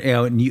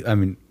I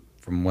mean,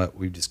 from what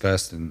we've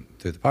discussed and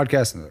through the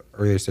podcast and the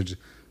earlier stages,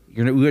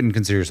 you wouldn't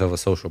consider yourself a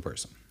social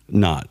person.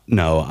 No.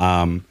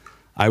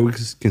 I would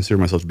consider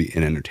myself to be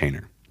an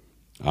entertainer.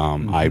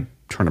 I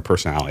turn a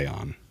personality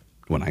on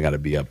when I got to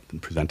be up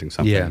and presenting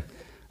something.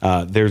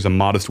 Yeah. There's a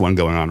modest one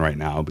going on right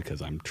now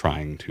because I'm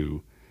trying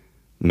to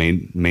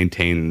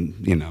maintain,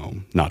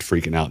 not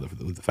freaking out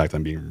with the fact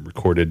I'm being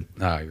recorded.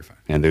 Oh, you're fine.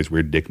 And there's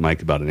weird dick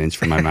mic about an inch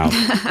from my mouth.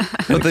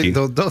 don't think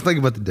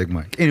about the dick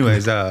mic.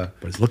 Anyways, but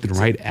it's looking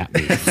right at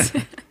me.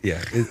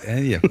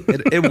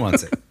 It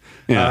wants it.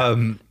 Yeah.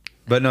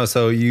 But no,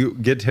 so you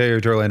get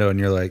here to Orlando and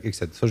you're like,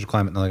 except social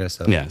climate and all that kind of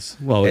stuff. Yes.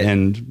 Well,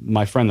 and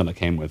my friend that I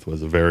came with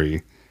was a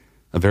very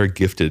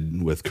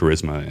gifted with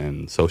charisma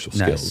and social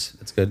skills.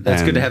 That's good.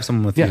 That's good to have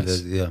someone with you.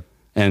 Yeah.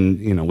 And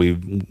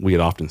we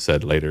had often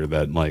said later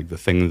that like the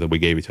thing that we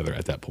gave each other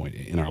at that point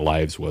in our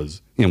lives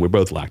was we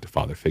both lacked a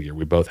father figure.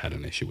 We both had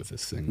an issue with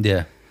this thing.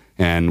 Yeah.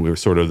 And we were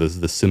sort of this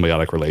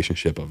symbiotic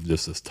relationship of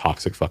just this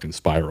toxic fucking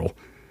spiral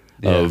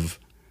of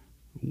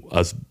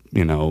us,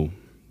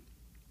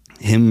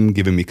 him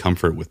giving me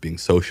comfort with being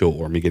social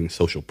or me getting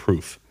social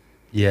proof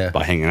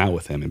by hanging out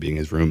with him and being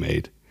his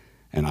roommate.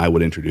 And I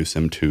would introduce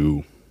him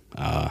to,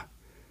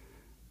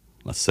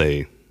 let's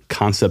say,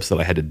 concepts that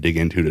I had to dig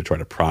into to try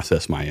to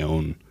process my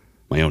own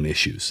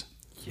issues.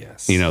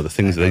 Yes. The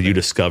things that you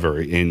discover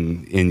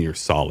in your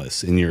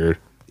solace, in your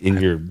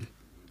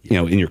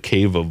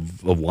cave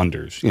of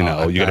wonders. You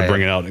got to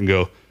bring it out and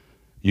go,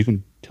 you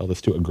can tell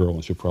this to a girl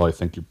and she'll probably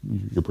think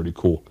you're pretty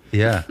cool.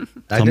 Yeah.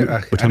 Tell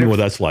me what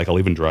that's like. I'll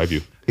even drive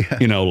you. Yeah.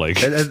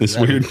 It's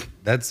weird.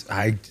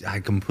 I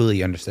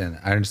completely understand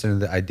that. I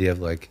understand the idea of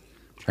like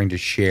trying to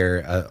share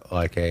a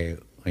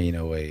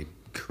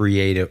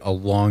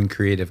long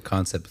creative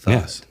concept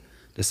thought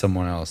to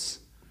someone else.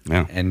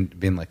 Yeah. And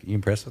being like, you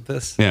impressed with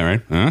this? Yeah,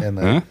 right.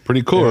 And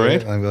pretty cool,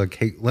 right? I'm like,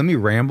 hey, let me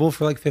ramble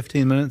for like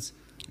 15 minutes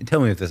and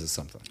tell me if this is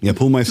something. Yeah,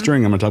 pull my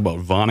string. I'm gonna talk about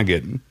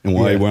Vonnegut and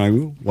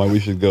why we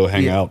should go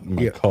hang out in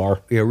my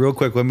car. Yeah, real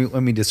quick, let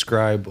me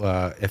describe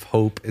if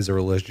hope is a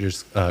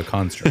religious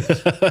construct.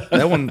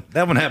 that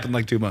one happened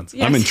like 2 months.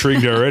 Yes. I'm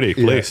intrigued already,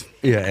 please.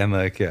 Yeah, and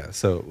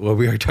so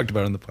we already talked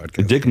about it on the podcast.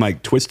 The dick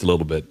mic twist a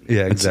little bit.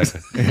 Yeah,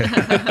 exactly.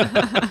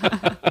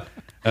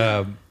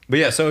 But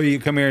yeah, so you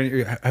come here and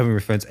you're having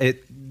your friends.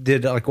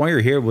 While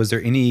you're here, was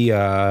there any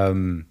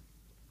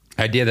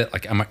idea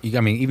that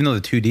even though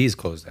the 2D is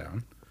closed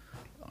down,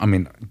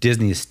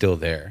 Disney is still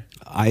there?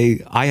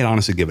 I had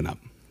honestly given up.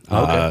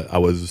 Okay. I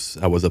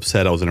was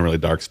upset. I was in a really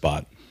dark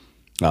spot.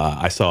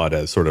 I saw it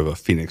as sort of a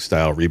Phoenix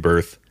style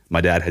rebirth. My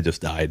dad had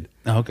just died.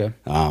 Oh, okay.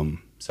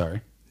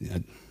 Sorry. Yeah,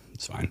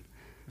 it's fine.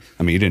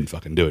 You didn't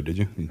fucking do it, did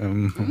you?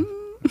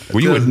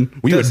 Were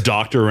you a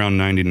doctor around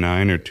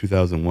 99 or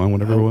 2001,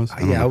 whatever it was?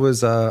 I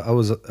was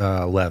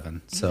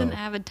 11. He's an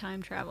avid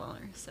time traveler.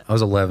 So. I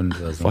was 11.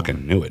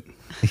 Fucking knew it.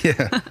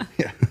 Yeah.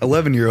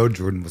 11-year-old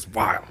Jordan was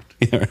wild.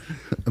 Yeah.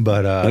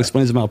 But that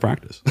explains the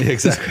malpractice. Yeah,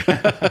 exactly.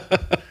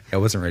 I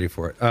wasn't ready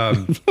for it.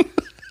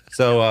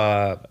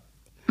 So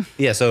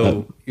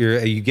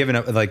you giving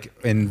up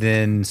and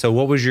then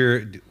what was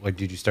your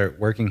did you start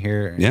working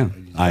here? Yeah.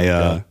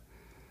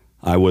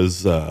 I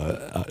was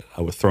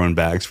throwing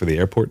bags for the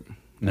airport.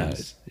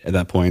 Nice. At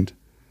that point,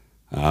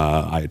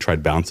 I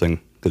tried bouncing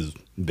because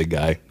big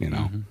guy,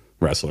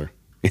 wrestler.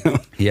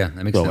 Yeah,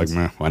 that makes sense.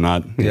 Why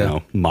not?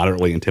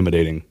 Moderately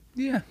intimidating.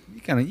 Yeah,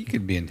 you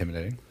could be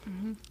intimidating.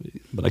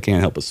 But I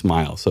can't help but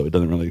smile, so it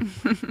doesn't really.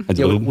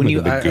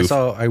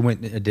 I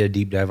went and did a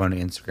deep dive on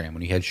Instagram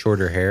when you had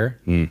shorter hair,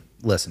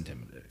 less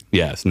intimidating.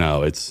 Yes,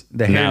 no, it's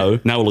now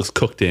it looks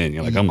cooked in.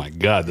 You're like, oh my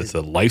god, this is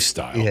a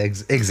lifestyle. Yeah,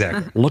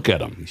 exactly. Look at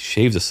him; he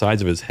shaves the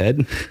sides of his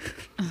head.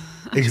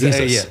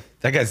 Exactly. Yeah,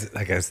 that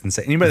guy's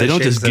insane. Anybody they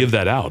don't just give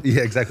that out.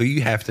 Yeah, exactly.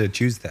 You have to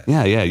choose that.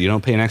 Yeah. You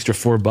don't pay an extra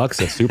 $4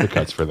 at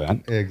Supercuts for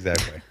that.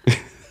 Exactly. They're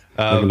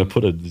going to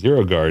put a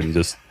zero guard and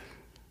just.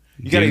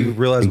 You got to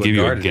realize what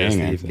guard it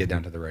is to get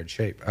down to the right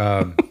shape.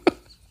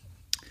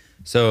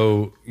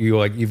 So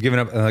you've given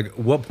up.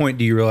 What point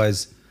do you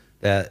realize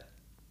that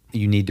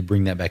you need to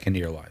bring that back into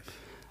your life?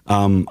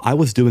 I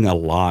was doing a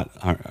lot.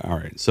 All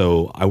right.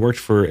 So I worked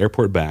for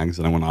Airport Bags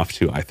and I went off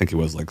to, I think it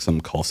was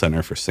some call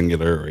center for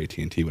Singular or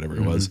AT&T, whatever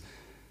it was.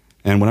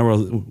 And when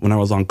I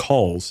was on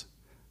calls,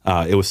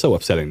 it was so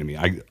upsetting to me.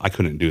 I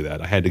couldn't do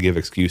that. I had to give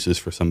excuses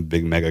for some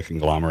big mega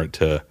conglomerate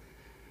to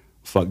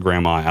fuck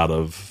grandma out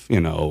of,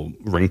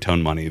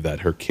 ringtone money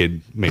that her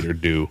kid made her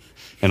do.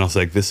 And I was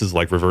like, this is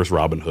like reverse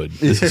Robin Hood.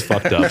 This is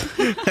fucked up.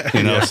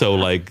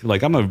 So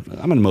I'm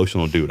an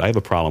emotional dude. I have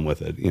a problem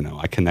with it.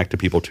 I connect to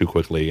people too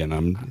quickly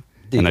and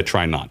and I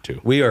try not to.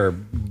 We are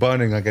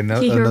bonding like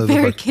another. You're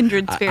very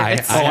kindred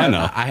spirits. I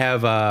know. I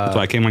have. That's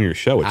why I came on your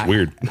show. It's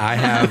weird. I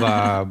have.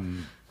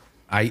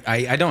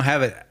 I don't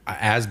have it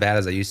as bad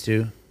as I used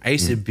to. I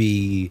used to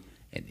be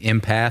an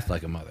empath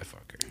like a motherfucker.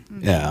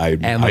 Yeah,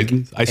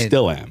 I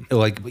still am.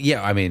 Like,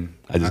 yeah, I mean,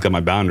 I just got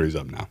my boundaries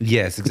up now.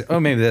 Yes. Oh,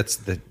 maybe that's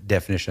the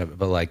definition of it.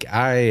 But like,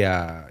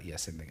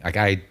 same thing. Like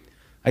I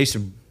used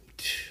to.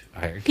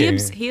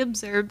 He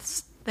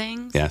observes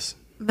things. Yes.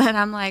 That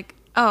I'm like,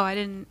 oh, I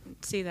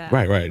didn't see that.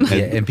 Right. Yeah,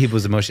 and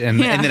people's emotion,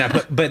 and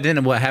then but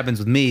then what happens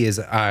with me is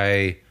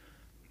I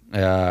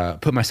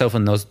put myself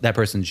in that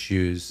person's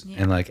shoes,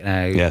 and like,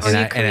 I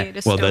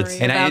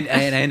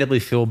end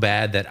up feel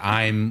bad that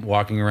I'm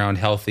walking around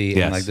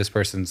healthy, and like this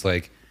person's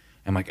like,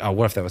 I'm like, oh,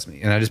 what if that was me?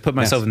 And I just put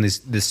myself in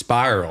this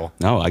spiral.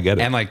 No, I get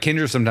it. And like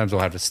Kendra sometimes will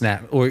have to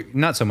snap, or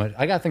not so much.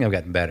 I think I've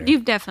gotten better.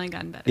 You've definitely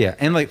gotten better. Yeah,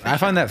 and like I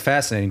find that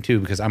fascinating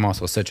too, because I'm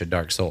also such a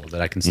dark soul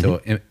that I can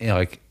still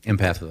like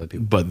empath with other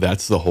people. But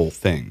that's the whole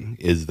thing.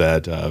 Is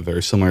that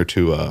very similar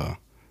to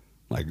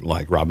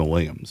like Robin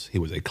Williams? He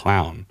was a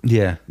clown.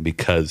 Yeah,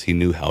 because he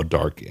knew how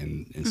dark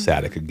and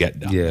sad it could get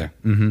down there.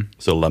 Mm-hmm.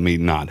 So let me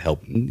not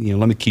help.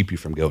 Let me keep you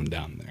from going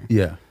down there.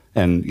 Yeah.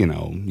 And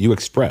you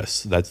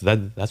express that's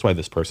why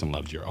this person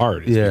loves your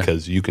art, is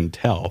because you can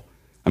tell.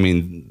 I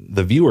mean,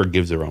 the viewer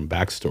gives their own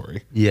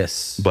backstory.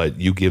 Yes, but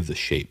you give the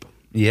shape.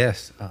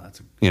 Yes, that's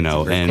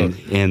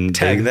and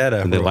tag that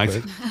up. And they like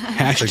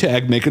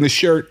hashtag making a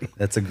shirt.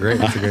 That's a great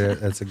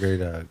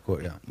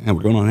quote. Yeah, and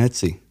we're going on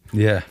Etsy.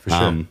 Yeah, for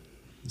sure.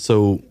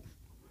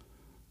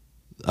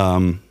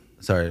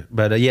 Sorry,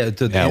 but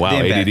wow,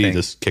 ADD thing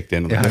just kicked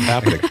in. What's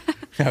happening?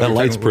 That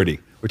light's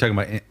pretty. We're talking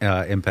about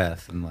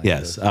empath and like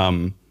yes.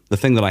 The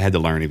thing that I had to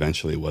learn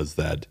eventually was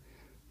that,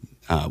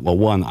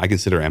 one, I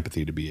consider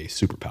empathy to be a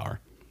superpower.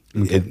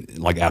 Okay.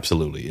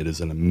 Absolutely, it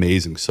is an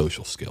amazing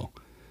social skill.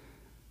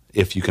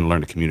 If you can learn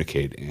to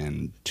communicate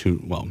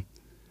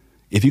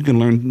if you can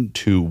learn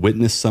to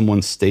witness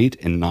someone's state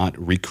and not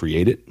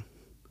recreate it,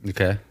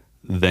 okay,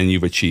 then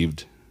you've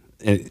achieved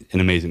an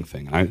amazing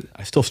thing. I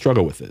still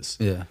struggle with this.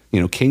 Yeah.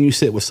 Can you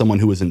sit with someone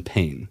who is in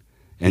pain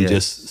and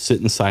just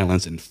sit in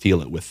silence and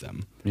feel it with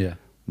them? Yeah.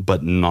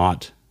 But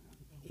not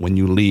when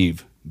you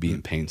leave, be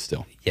in pain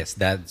still. Yes,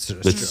 that's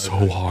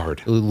so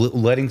hard.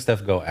 Letting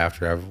stuff go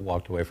after I've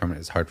walked away from it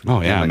is hard for me.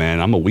 Oh yeah,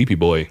 man, I'm a weepy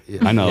boy.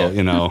 Yeah. I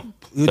know,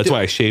 That's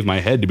why I shave my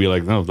head to be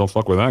like, no, don't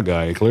fuck with that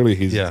guy. Clearly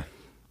he has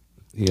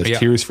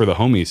tears for the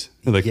homies.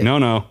 They're like,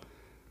 no,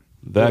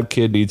 that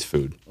kid needs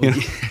food.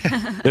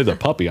 There's a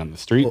puppy on the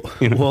street.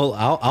 Well,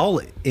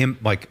 I'll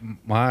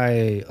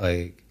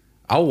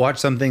watch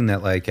something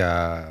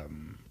that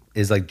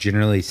is like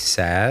generally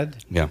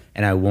sad. Yeah.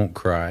 And I won't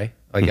cry.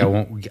 Like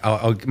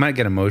I might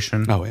get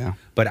emotion. Oh yeah.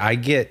 But I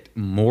get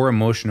more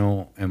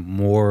emotional and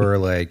more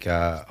like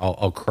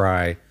I'll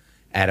cry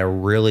at a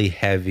really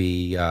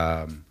heavy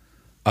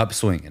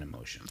upswing in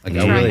emotion. Like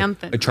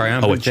triumphant. A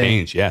triumphant. Oh, a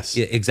change. Yes.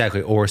 Yeah,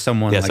 exactly. Or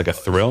someone like a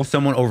thrill.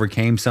 Someone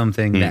overcame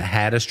something that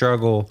had a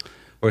struggle,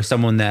 or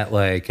someone that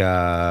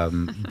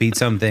beat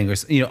something, or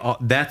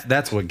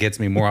that's what gets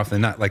me more often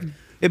than not. Like.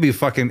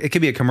 It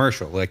could be a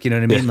commercial, like, you know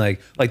what I mean? Yeah.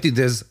 Like, dude,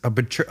 there's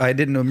I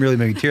didn't really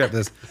make me tear up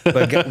this,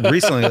 but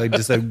recently, like,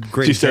 just a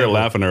great. She started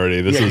laughing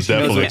already. This is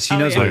definitely. She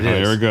knows what it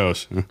is. Here it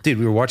goes. Dude,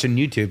 we were watching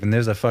YouTube, and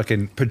there's a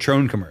fucking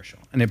Patron commercial,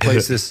 and it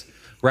plays this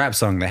rap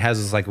song that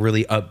has this like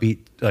really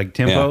upbeat like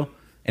tempo,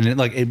 and it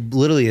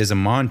literally is a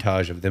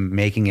montage of them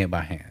making it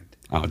by hand.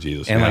 Oh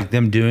Jesus! And like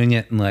them doing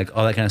it and like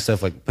all that kind of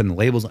stuff, like putting the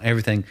labels on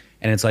everything,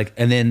 and it's like,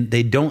 and then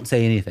they don't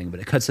say anything,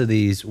 but it cuts to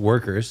these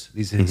workers,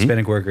 these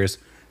Hispanic workers.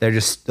 They're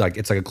just like,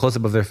 it's like a close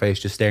up of their face,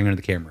 just staring into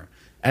the camera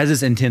as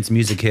this intense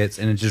music hits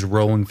and it's just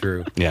rolling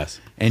through. Yes.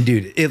 And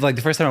dude, it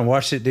the first time I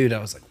watched it, dude, I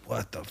was like,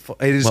 what the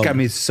fuck? It just got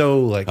me so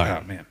like,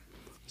 oh man.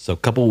 So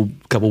couple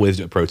ways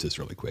to approach this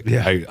really quick.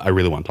 Yeah. I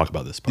really want to talk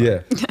about this part.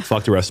 Yeah.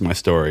 Fuck the rest of my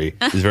story.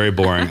 It's very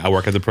boring. I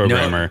work as a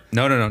programmer.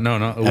 No.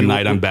 At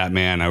night I'm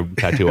Batman. I'm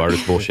tattoo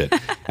artist bullshit.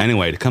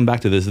 Anyway, to come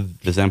back to this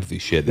empathy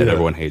shit that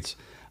everyone hates.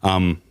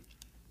 I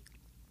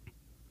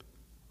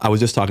was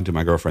just talking to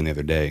my girlfriend the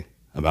other day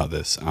about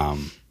this.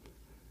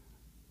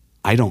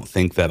 I don't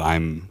think that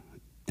I'm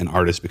an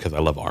artist because I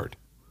love art.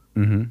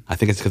 Mm-hmm. I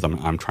think it's because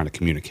I'm trying to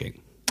communicate.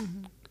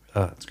 Mm-hmm.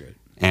 Oh, that's great.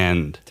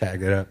 And tag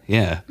that up.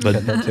 Yeah,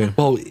 but that too.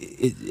 Well,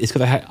 it's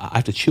because I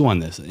have to chew on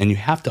this, and you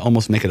have to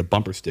almost make it a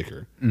bumper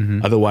sticker.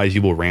 Mm-hmm. Otherwise,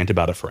 you will rant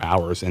about it for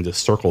hours and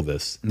just circle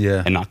this,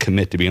 and not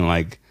commit to being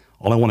like,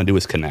 all I want to do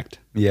is connect.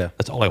 Yeah,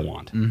 that's all I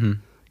want. Mm-hmm.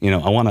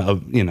 I want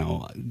to.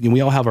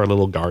 We all have our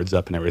little guards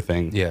up and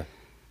everything. Yeah,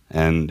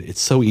 and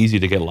it's so easy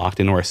to get locked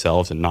into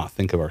ourselves and not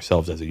think of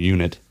ourselves as a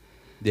unit.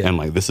 Yeah. And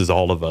like, this is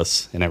all of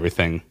us and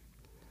everything.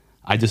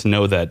 I just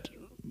know that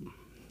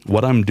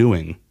what I'm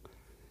doing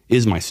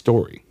is my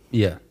story.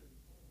 Yeah.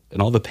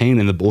 And all the pain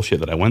and the bullshit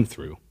that I went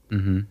through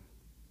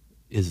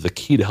is the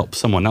key to help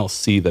someone else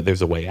see that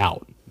there's a way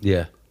out.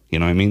 Yeah. You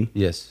know what I mean?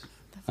 Yes.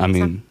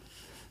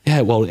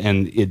 Yeah, well,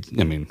 and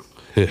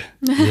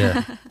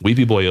yeah.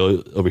 Weepy boy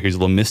over here is a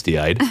little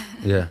misty-eyed.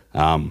 Yeah.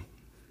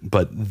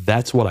 But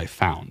that's what I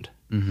found.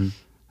 Mm-hmm.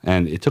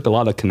 And it took a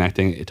lot of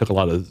connecting. It took a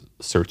lot of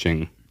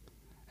searching,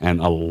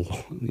 and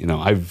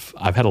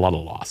I've had a lot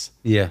of loss.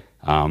 Yeah.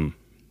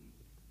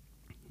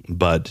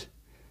 But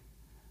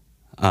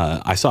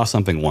I saw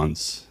something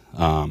once.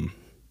 I'm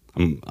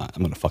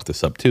gonna fuck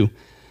this up too,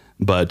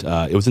 but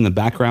it was in the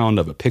background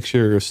of a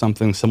picture or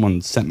something.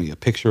 Someone sent me a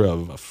picture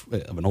of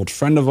an old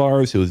friend of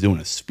ours who was doing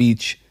a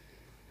speech,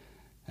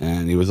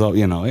 and he was all,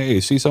 hey,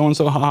 see so and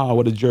so, ha,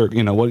 what a jerk,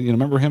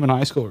 remember him in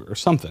high school or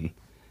something,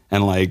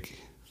 and like,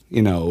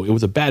 it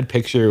was a bad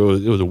picture.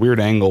 It was a weird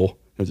angle.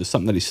 It was just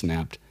something that he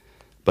snapped.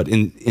 But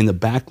in the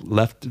back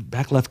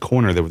left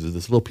corner, there was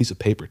this little piece of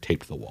paper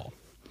taped to the wall.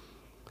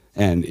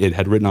 And it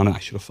had written on it, I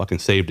should have fucking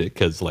saved it,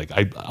 because like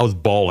I was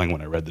bawling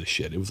when I read this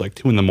shit. It was like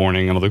 2 a.m.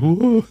 and I was like,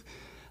 woo.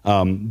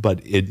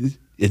 But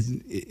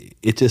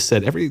it just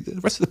said the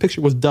rest of the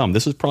picture was dumb.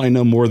 This was probably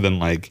no more than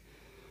like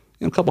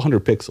a couple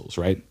hundred pixels,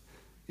 right?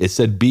 It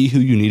said, be who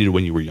you needed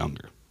when you were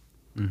younger.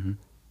 Mm-hmm.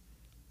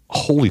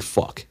 Holy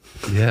fuck.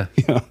 Yeah.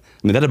 I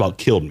mean, that about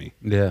killed me.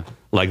 Yeah.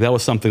 Like, that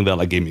was something that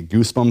like gave me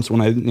goosebumps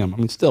when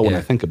when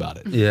I think about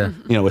it. Yeah.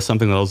 It was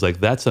something that I was like,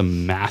 that's a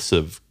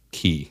massive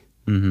key.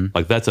 Mm-hmm.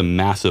 Like, that's a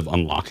massive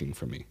unlocking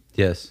for me.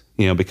 Yes.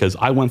 Because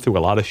I went through a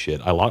lot of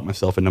shit. I locked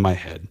myself into my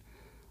head.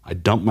 I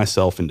dumped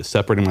myself into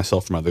separating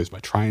myself from others by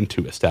trying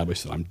to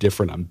establish that I'm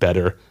different, I'm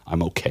better,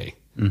 I'm okay.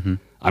 Mm-hmm.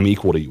 I'm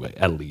equal to you,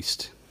 at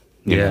least.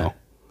 You know,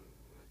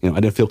 I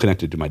didn't feel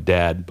connected to my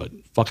dad, but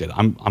fuck it,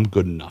 I'm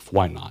good enough.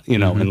 Why not?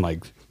 Mm-hmm. And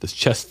like this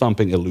chest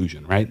thumping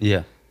illusion, right?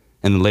 Yeah.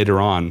 And then later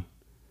on,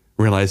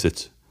 realize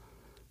it's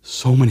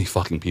so many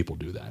fucking people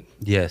do that.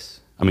 Yes.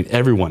 I mean,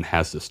 everyone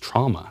has this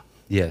trauma.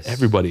 Yes.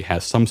 Everybody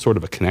has some sort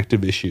of a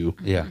connective issue.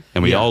 Yeah.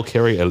 And we all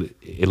carry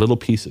a little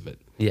piece of it.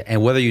 Yeah,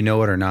 and whether you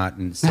know it or not,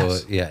 and still,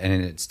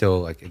 and it's still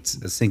like it's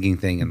a sinking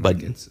thing, and but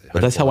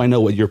that's how I know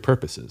what your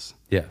purpose is.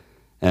 Yeah.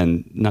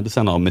 And not to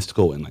sound all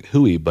mystical and like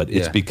hooey, but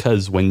it's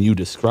because when you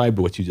described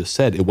what you just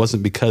said, it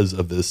wasn't because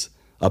of this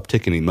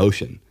uptick in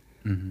emotion.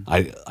 Mm-hmm.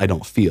 I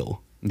don't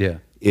feel. Yeah.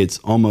 It's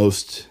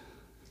almost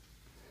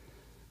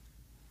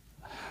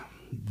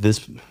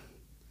this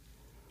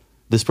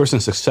person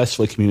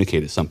successfully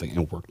communicated something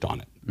and worked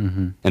on it.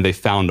 Mm-hmm. And they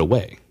found a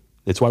way.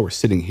 That's why we're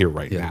sitting here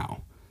right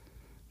now.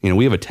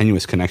 We have a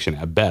tenuous connection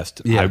at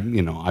best. Yeah.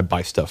 I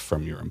buy stuff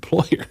from your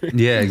employer.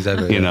 Yeah,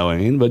 exactly. You know what I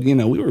mean? But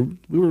we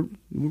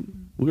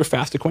were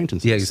fast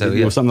acquaintances. Yeah,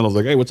 exactly. It was something that I was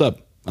like, hey, what's up?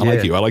 I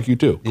like you. I like you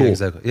too. Cool. Yeah,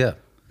 exactly. Yeah.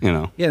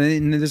 Yeah,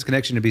 and there's a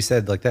connection to be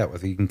said like that.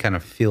 With you can kind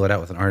of feel it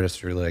out with an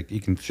artist, or like you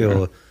can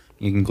feel,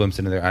 you can glimpse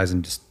into their eyes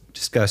and just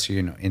discuss.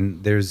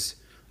 And there's,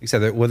 like I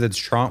said, whether it's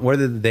trauma,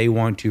 whether they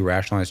want to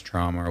rationalize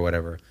trauma or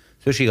whatever,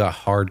 especially a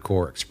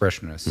hardcore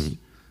expressionist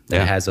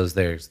that has those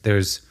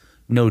there's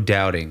no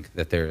doubting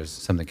that there's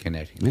something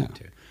connecting them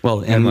to. Well,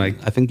 and like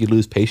I think you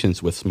lose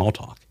patience with small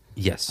talk.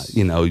 Yes.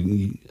 I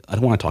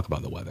don't want to talk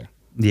about the weather.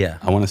 Yeah.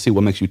 I want to see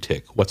what makes you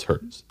tick. What's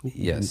hurts.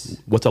 Yes.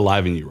 What's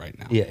alive in you right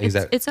now. Yeah,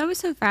 exactly. It's always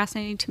so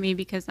fascinating to me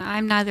because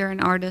I'm neither an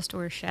artist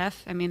or a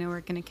chef. I mean, I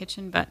work in a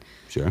kitchen, but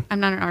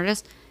I'm not an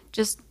artist.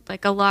 Just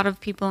like a lot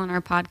of people on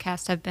our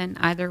podcast have been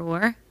either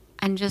or.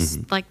 And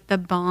just like the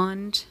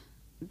bond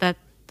that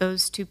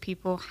those two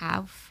people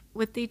have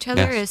with each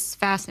other is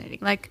fascinating.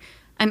 Like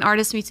an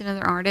artist meets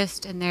another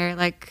artist and they're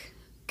like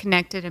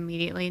connected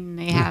immediately, and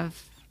they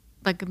have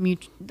like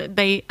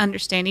they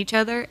understand each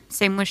other.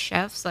 Same with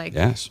chefs. Like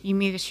you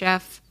meet a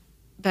chef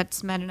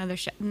that's met another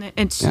chef, and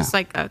it's just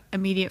like a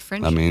immediate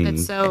friendship. I mean,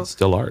 it's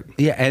still art.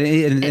 Yeah, and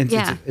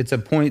it's a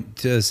point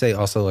to say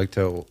also, like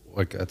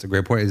that's a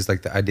great point. Is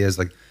like the idea is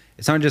like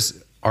it's not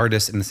just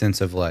artists in the sense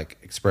of like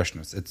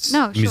expressionists. It's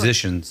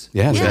musicians.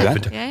 Yeah, We've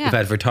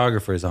had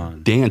photographers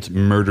on. Dance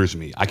murders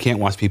me. I can't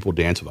watch people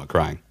dance without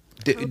crying.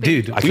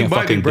 Dude, I can't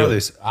fucking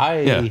brothers. How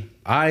many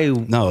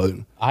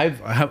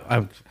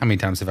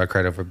times have I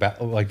cried over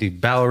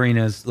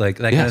ballerinas, like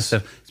that kind of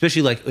stuff?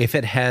 Especially like if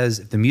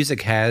the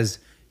music has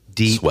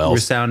deep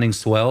resounding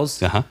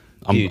swells.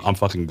 I'm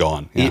fucking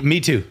gone. Me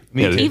too.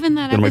 Even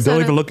that episode.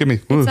 Don't even look at me.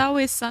 It's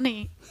Always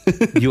Sunny.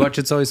 You watch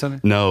It's Always Sunny?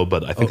 No,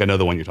 but I think I know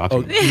the one you're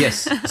talking about.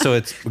 Yes. So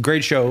it's a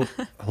great show,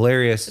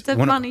 hilarious. It's a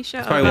funny show.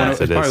 It's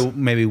probably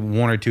maybe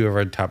one or two of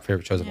our top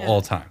favorite shows of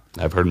all time.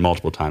 I've heard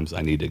multiple times.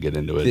 I need to get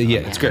into it. Yeah,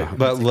 it's great.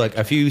 But look,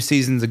 a few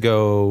seasons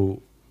ago,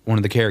 one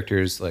of the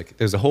characters, like,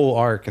 there's a whole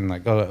arc and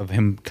like of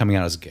him coming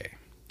out as gay.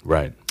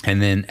 Right.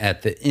 And then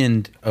at the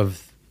end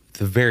of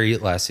the very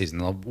last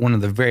season, one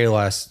of the very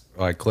last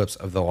clips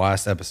of the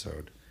last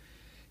episode,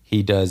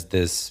 he does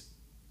this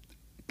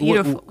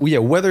beautiful.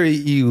 Whether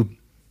you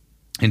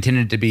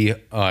intended to be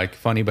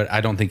funny, but I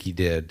don't think he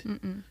did.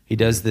 Mm-mm. He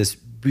does this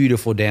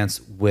beautiful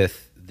dance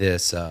with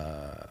this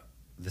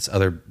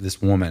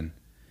woman,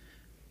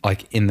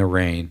 like in the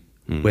rain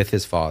with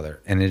his father,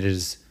 and it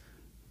is.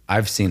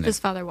 I've seen it. His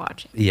father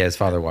watching. Yeah, his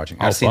father watching.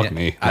 I've seen it.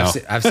 Me. I've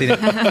seen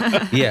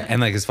it. Yeah, and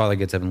like his father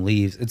gets up and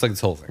leaves. It's like this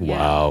whole thing.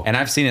 Wow. And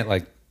I've seen it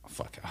like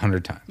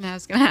 100 times. I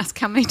was gonna ask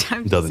how many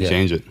times. Doesn't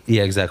change it.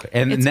 Yeah, exactly.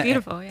 And it's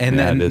beautiful. Yeah.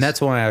 And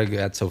that's why I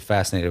got so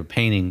fascinated with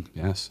painting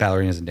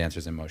ballerinas and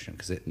dancers in motion,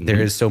 because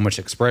there is so much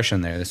expression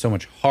there. There's so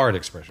much hard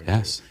expression.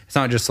 Yes. It's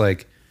not just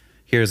like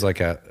here's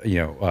like a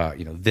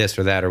this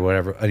or that or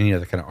whatever, any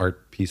other kind of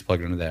art piece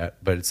plugged into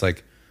that. But it's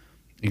like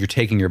you're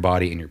taking your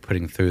body and you're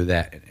putting through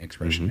that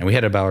expression. And we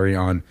had a ballerina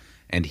on,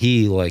 and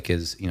he like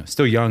is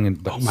still young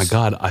and oh my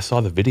god, I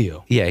saw the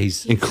video. Yeah,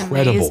 he's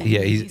incredible. Amazing.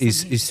 Yeah,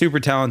 he's super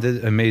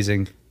talented,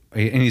 amazing.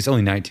 And he's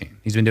only 19.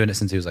 He's been doing it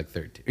since he was like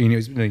 13.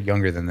 He's been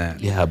younger than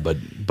that. Yeah, but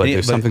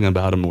there's something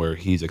about him where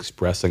he's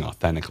expressing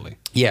authentically.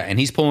 Yeah, and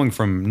he's pulling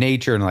from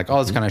nature and like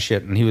all this kind of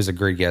shit. And he was a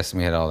great guest, and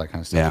we had all that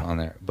kind of stuff on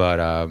there. But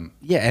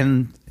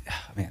man,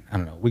 I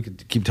don't know. We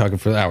could keep talking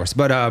for hours.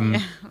 But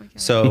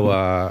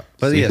so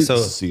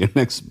see you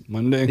next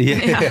Monday.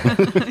 Yeah.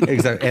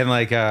 Exactly. And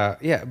like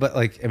but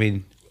like I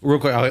mean, real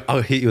quick,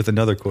 I'll hit you with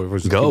another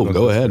quote.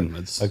 Go ahead.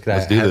 Let's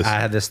do this. I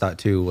had this thought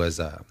too.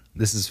 Was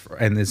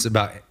and it's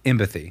about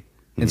empathy.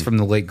 It's from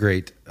the late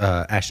great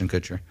Ashton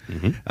Kutcher.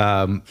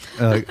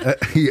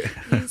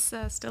 He's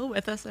still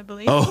with us, I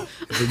believe. Oh,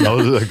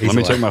 let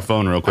me check my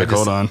phone real quick.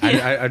 Hold on.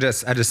 I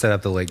just set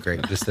up the late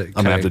great. Just to I'm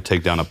gonna have to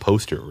take down a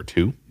poster or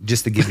two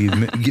just to give you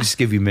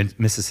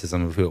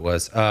mysticism of who it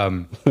was.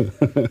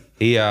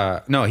 He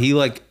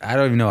like I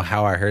don't even know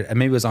how I heard.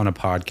 Maybe it was on a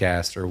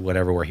podcast or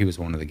whatever where he was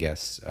one of the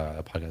guests.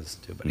 A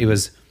podcast too, but it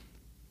was.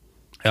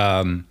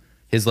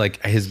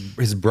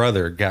 His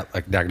brother got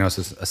like diagnosed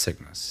with a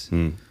sickness,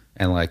 and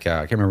like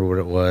I can't remember what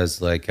it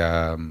was. Like,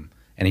 and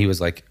he was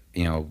like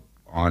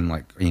on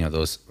like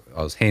those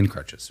hand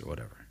crutches or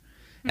whatever,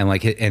 and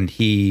like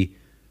he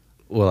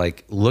will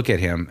like look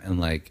at him and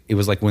like it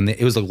was like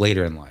it was like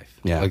later in life,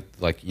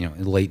 like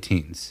in late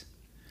teens,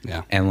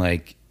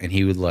 and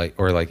he would like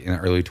or like in the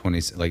early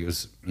 20s, like it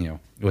was it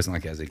wasn't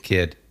like as a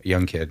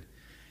young kid,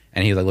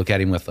 and he would like look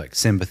at him with like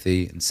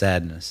sympathy and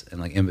sadness and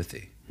like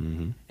empathy.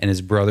 And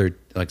his brother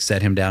like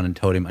sat him down and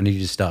told him, "I need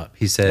you to stop."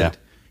 He said,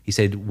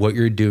 "What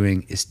you're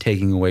doing is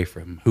taking away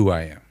from who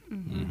I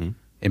am.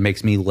 It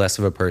makes me less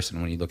of a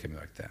person when you look at me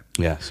like that."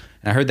 Yes.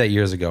 And I heard that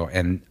years ago,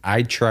 and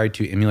I try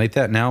to emulate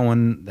that now.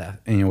 When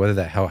that whether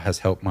that has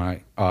helped my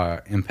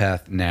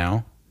empath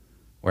now,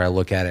 where I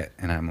look at it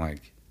and I'm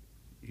like,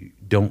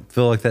 "Don't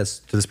feel like that's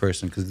to this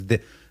person," because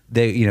they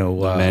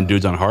man,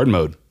 dude's on hard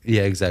mode.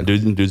 Yeah, exactly.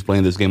 Dude's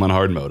playing this game on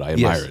hard mode. I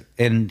admire it.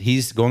 And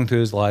he's going through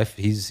his life.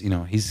 He's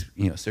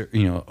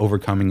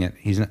overcoming it.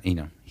 He's not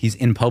he's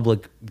in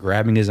public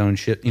grabbing his own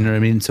shit. You know what I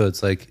mean? So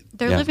it's like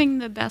they're living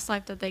the best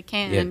life that they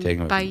can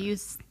by you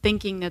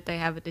thinking that they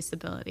have a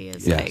disability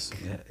is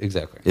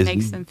exactly.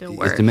 Makes them feel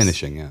worse. It's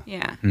diminishing.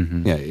 Yeah.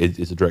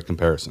 It's a direct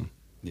comparison.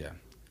 Yeah.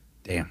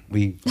 Damn,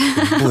 we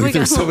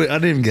through so many. I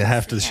didn't even get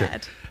half to the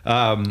shit.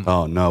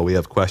 Oh no, we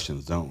have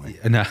questions, don't we?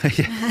 No,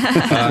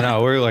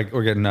 no,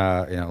 we're getting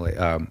late.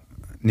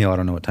 Neil, I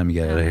don't know what time you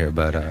get out of here,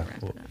 but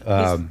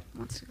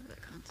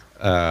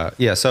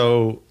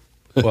So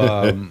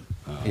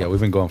we've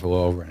been going for a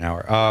little over an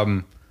hour.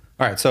 All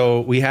right, so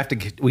we have to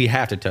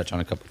touch on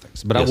a couple of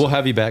things, but we'll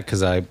have you back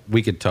because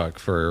we could talk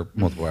for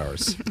multiple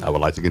hours. I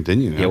would like to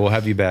continue. Yeah, we'll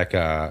have you back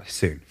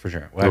soon for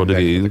sure. With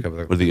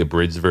the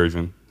abridged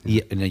version.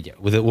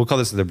 We'll call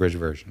this the abridged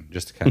version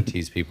just to kind of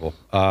tease people.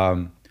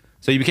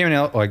 So you became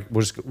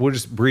we'll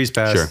just breeze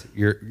past.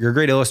 Sure. You're a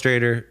great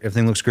illustrator.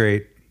 Everything looks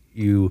great.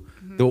 We'll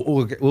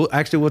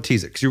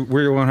tease it because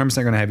we're 100%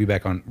 going to have you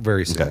back on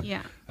very soon. Okay.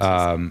 Yeah.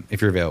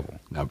 If you're available.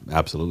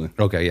 Absolutely.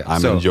 Okay. Yeah.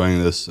 I'm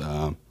enjoying this.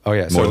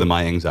 More than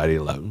my anxiety.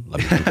 Let me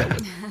think that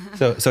way.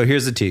 So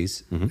here's the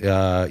tease.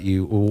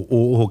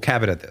 We'll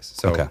cap it at this.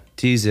 So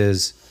tease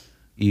is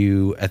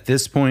you at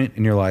this point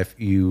in your life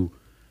you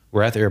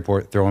were at the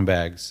airport throwing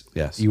bags.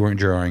 Yes. You weren't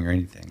drawing or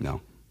anything.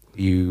 No.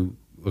 You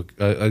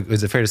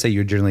is it fair to say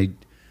you're generally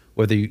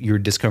whether you were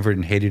discomforted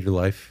and hated your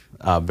life?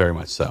 Very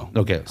much so.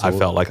 Okay. So I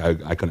felt like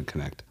I couldn't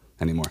connect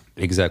anymore.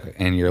 Exactly.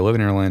 And you're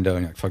living in Orlando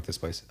and you're like, fuck this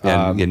place.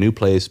 New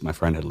place. My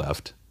friend had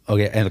left.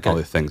 Okay. And all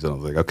the things. And I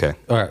was like, okay.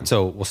 All right.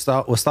 So we'll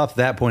stop at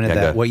that point at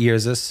that. What year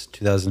is this?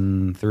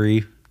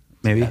 2003,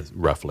 maybe?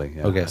 Roughly.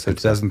 Yeah, okay. So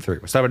 2003.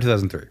 We'll stop at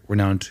 2003. We're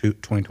now in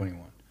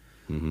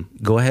 2021.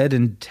 Go ahead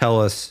and tell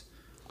us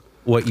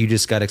what you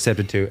just got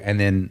accepted to. And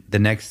then the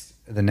next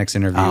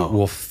interview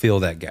will fill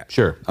that gap.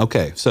 Sure.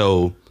 Okay.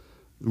 So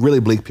really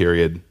bleak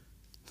period.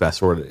 Fast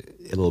forward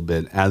a little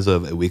bit. As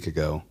of a week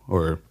ago,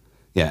 in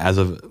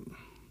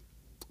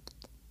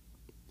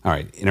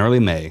early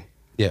May,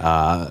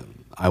 I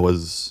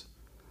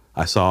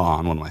saw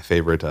on one of my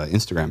favorite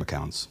Instagram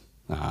accounts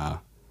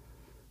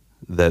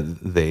that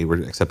they were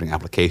accepting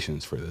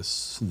applications for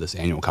this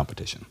annual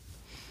competition,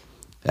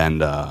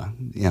 and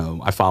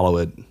I follow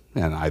it,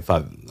 and I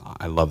thought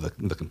I love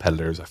the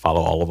competitors. I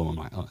follow all of them. I'm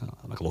like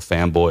a little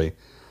fanboy.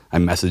 I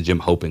message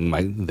them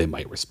hoping they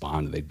might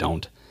respond. They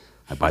don't.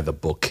 I buy the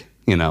book.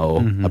 I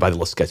buy the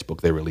little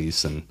sketchbook they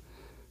release, and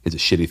it's a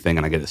shitty thing,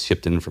 and I get it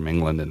shipped in from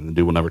England, and the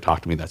dude will never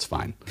talk to me. That's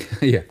fine.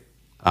 Yeah.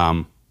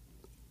 But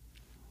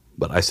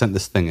I sent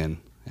this thing in,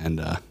 and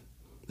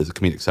there's a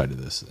comedic side to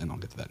this, and I'll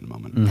get to that in a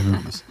moment, I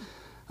promise.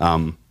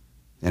 And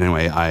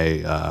anyway,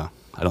 I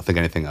don't think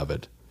anything of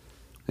it.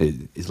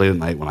 It's late at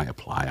night when I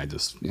apply. I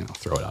just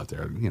throw it out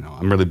there.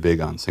 I'm really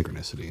big on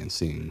synchronicity and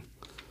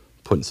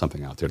putting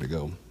something out there to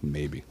go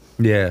maybe.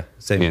 Yeah.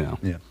 Same.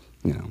 Yeah.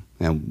 you know,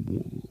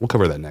 and we'll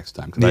cover that next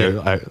time because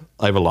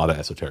I have a lot of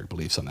esoteric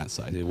beliefs on that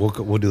side. Yeah,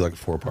 we'll do like a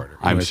 4-parter.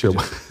 I'm sure.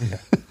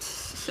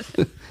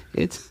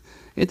 It's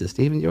a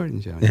Stephen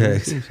Jordan show. Yeah.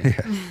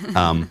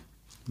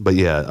 But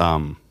yeah.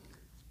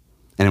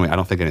 Anyway, I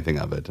don't think anything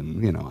of it,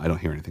 and you know, I don't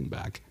hear anything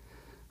back.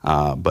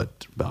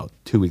 But about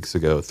 3 weeks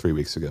ago,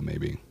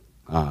 maybe,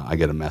 I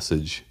get a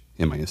message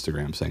in my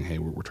Instagram saying, "Hey,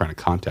 we're trying to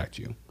contact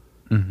you.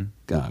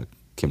 Mm-hmm.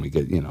 Can we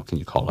get, you know, can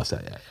you call us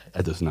at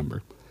this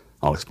number?"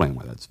 I'll explain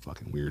why that's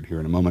fucking weird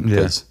here in a moment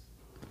because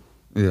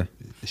the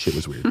shit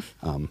was weird.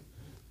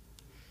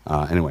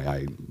 Anyway,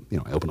 I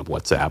open up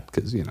WhatsApp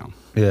because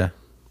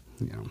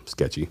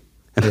sketchy.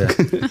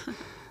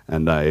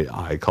 And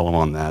I call him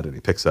on that, and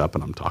he picks up,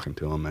 and I'm talking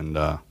to him, and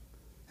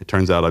it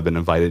turns out I've been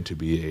invited to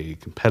be a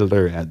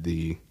competitor at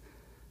the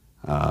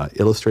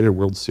Illustrated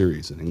World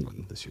Series in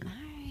England this year.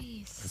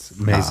 Nice. That's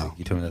amazing.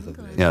 You told me that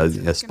the other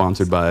day. Yeah,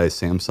 sponsored by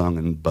Samsung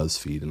and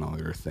BuzzFeed and all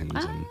their things.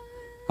 And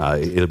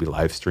it'll be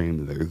live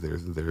streamed.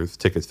 There's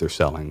tickets they're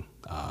selling.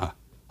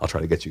 I'll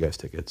try to get you guys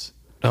tickets.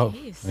 Oh,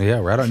 yeah,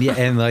 right on. Yeah,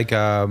 and like,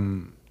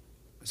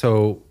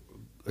 so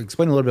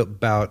explain a little bit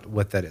about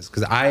what that is.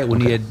 Because when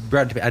you had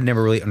brought it to me, I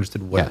never really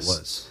understood what it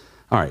was.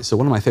 All right, so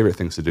one of my favorite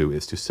things to do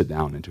is to sit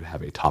down and to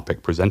have a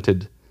topic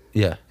presented.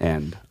 Yeah.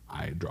 And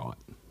I draw it.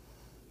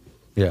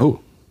 Yeah.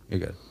 Oh, you're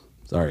good.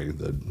 Sorry,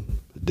 the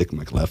dick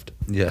mic left.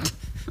 Yeah,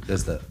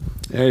 does that.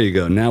 There you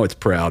go. Now it's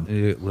proud.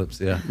 Lips,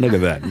 yeah. Look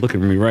at that.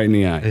 Looking me right in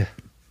the eye.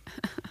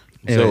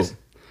 Yeah. So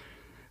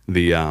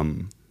the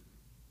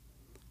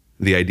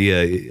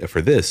idea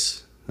for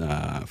this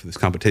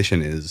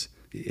competition is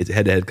it's a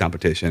head-to-head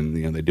competition.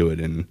 You know, they do it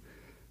in,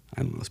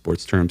 I don't know,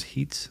 sports terms,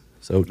 heats.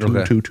 So two,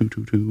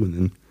 and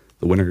then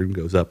the winner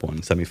goes up on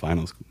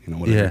semifinals. You know,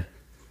 whatever. Yeah.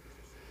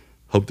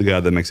 Hope to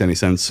God that makes any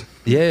sense.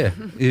 Yeah,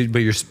 but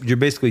you're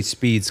basically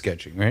speed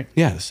sketching, right?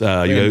 Yes.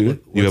 You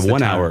have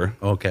 1 hour.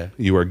 Okay.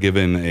 You are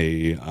given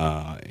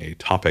a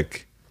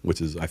topic,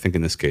 which is, I think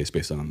in this case,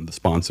 based on the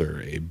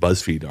sponsor, a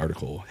BuzzFeed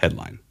article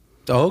headline.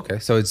 Oh, okay.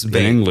 So it's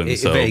vague. In England.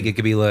 Vague. It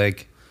could be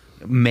like,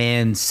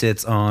 man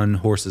sits on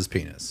horse's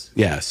penis.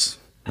 Yes.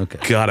 Okay.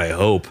 God, I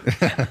hope.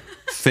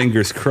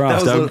 Fingers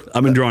crossed.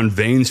 I've been drawing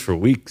veins for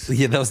weeks.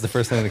 Yeah, that was the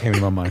first thing that came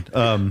to my mind.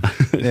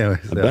 Anyway,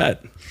 I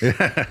bet.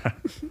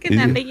 Can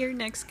that be your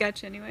next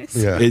sketch, anyways?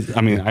 Yeah.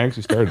 I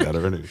actually started that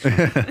already.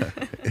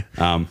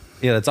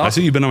 Yeah, that's awesome. I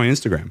see you've been on my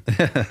Instagram.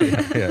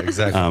 yeah,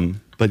 exactly.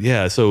 But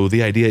yeah, so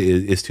the idea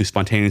is to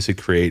spontaneously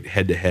create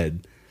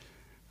head-to-head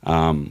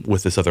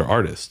with this other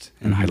artist,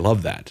 and I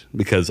love that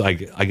because I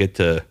get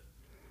to.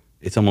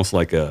 It's almost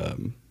like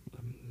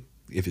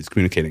if it's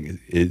communicating,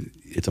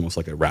 it's almost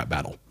like a rap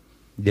battle.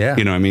 Yeah.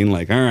 You know what I mean?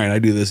 Like, all right, I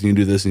do this, and you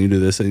do this, and you do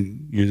this,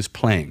 and you're just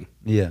playing.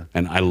 Yeah.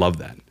 And I love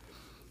that.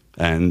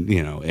 And,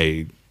 you know,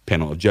 a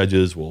panel of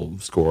judges will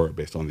score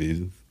based on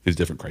these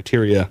different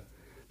criteria.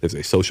 There's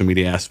a social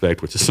media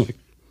aspect, which is like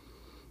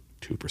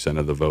 2%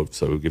 of the vote,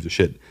 so who gives a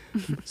shit?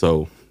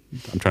 So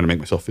I'm trying to make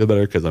myself feel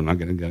better because I'm not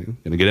going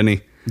to get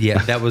any.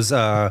 Yeah, that was,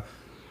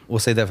 we'll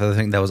say that for the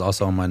thing. That was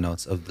also on my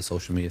notes of the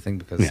social media thing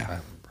because I have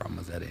a problem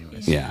with that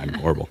anyways. Yeah, I'm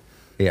horrible.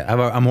 Yeah,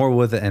 I'm horrible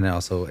with it, and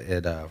also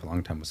it for a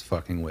long time was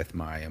fucking with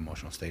my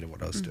emotional state of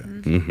what I was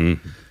doing.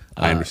 Mm-hmm.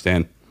 I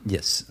understand.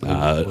 Yes.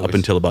 Up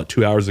until about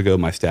 2 hours ago,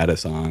 my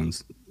status on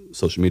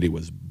social media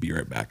was "Be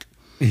right back."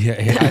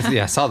 Yeah,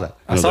 I saw that.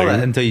 I saw that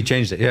until you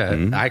changed it.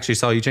 Yeah, I actually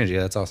saw you change it.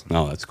 Yeah, that's awesome.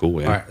 Oh, that's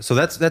cool. Yeah. All right, so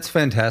that's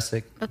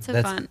fantastic. That's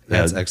fun.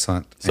 That's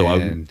excellent. So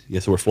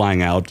so we're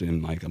flying out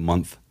in like a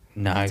month.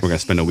 Nice. We're gonna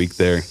spend a week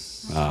there.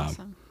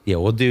 Awesome. Yeah,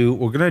 we'll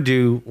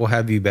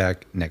have you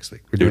back next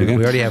week. We're doing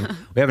it again.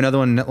 We have another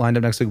one lined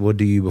up next week. We'll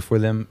do you before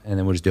them, and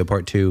then we'll just do a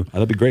part 2.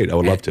 That'd be great. I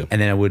would love to. And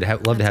then I would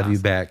love to have you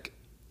back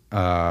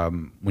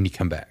when you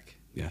come back.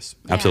 Yes,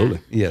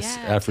 absolutely. Yes,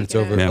 after it's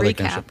over.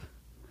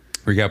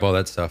 Recap all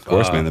that stuff. Of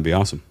course, man, that'd be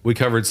awesome. We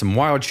covered some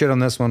wild shit on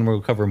this one.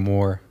 We'll cover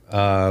more.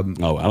 I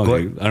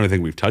don't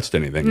think we've touched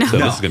anything. So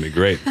this is gonna be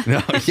great.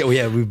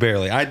 We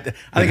barely. I think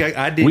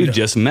I did. We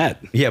just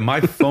met. Yeah,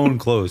 my phone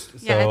closed.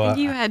 Yeah, so, I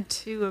think you had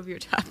 2 of your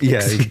topics. Yeah.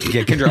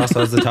 Kendra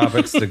also has the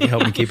topics to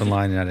help me keep in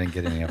line, and I didn't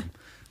get any of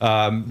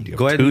them.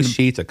 Go ahead. 2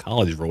 sheets of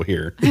college rule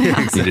here.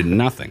 You did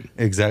nothing.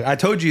 Exactly. I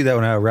told you that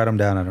when I write them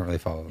down, I don't really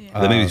follow.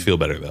 That made me feel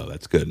better though.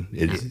 That's good.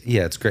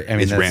 It's great. I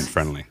mean, it's rant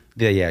friendly.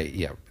 Yeah.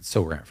 It's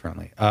so rant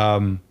friendly.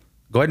 Go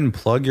ahead and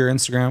plug your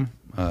Instagram.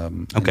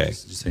 Okay.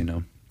 Just so you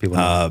know. People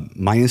know.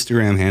 My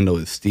Instagram handle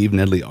is Steve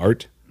Nedley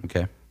Art.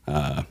 Okay.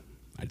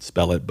 I'd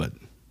spell it, but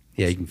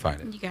yeah, you can find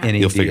it.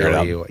 You'll figure it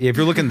out. If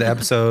you're looking at the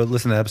episode,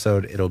 listen to the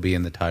episode. It'll be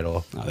in the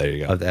title. There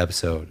you go. Of the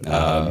episode.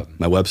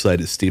 My website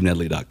is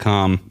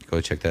stevenedley.com.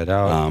 Go check that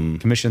out.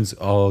 Commissions,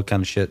 all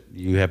kind of shit.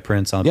 You have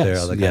prints out there.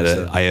 All that kind of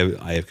stuff.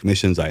 I have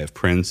commissions. I have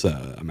prints.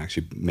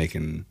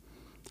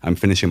 I'm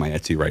finishing my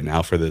Etsy right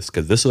now for this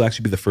because this will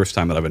actually be the first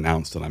time that I've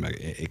announced that I'm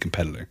a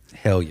competitor.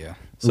 Hell yeah.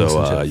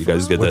 So you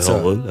guys get that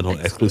whole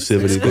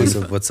exclusivity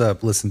thing. What's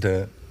up? Listen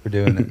to it. We're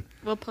doing it.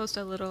 We'll post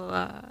a little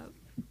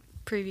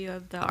preview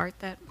of the art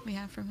that we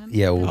have from him.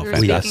 Yeah, we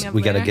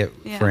got to get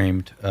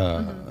framed.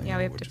 Yeah,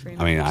 we have to frame.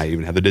 I mean, I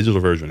even have the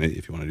digital version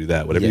if you want to do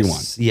that. Whatever you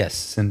want. Yes,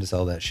 send us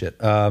all that shit.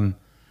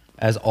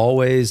 As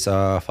always,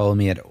 follow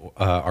me at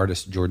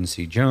artist Jordan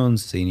C.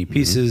 Jones. See any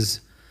pieces,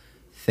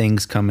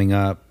 things coming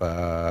up.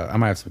 I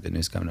might have some good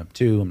news coming up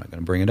too. I'm not going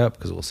to bring it up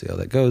because we'll see how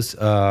that goes.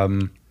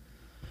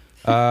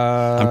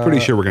 I'm pretty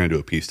sure we're going to do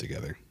a piece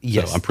together.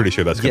 Yes. So I'm pretty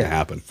sure that's going to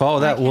happen. Follow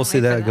that. We'll see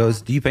that it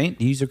goes. Do you paint?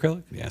 Do you use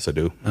acrylic? Yes, I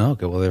do. Oh,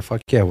 okay. Well, there.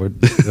 Fuck yeah. We're,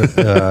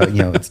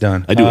 it's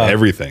done. I do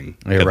everything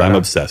because I'm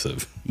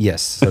obsessive.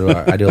 Yes. So do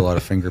I do a lot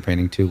of finger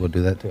painting too. We'll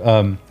do that too.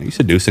 Are you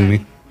seducing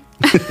me?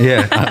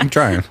 Yeah, I'm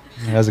trying.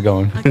 How's it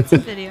going? I'll get some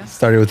video.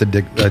 Started with the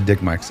dick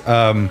mics.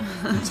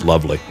 It's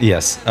lovely.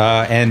 Yes.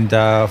 And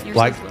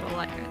like. A little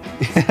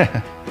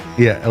lighter.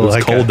 Yeah. It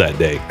was cold that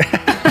day.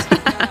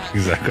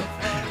 Exactly.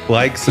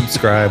 Like,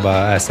 subscribe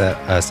us at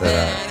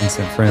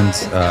Instant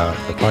Friends,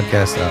 the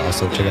podcast.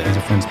 Also, check out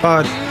Instant Friends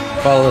Pod.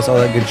 Follow us, all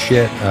that good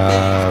shit.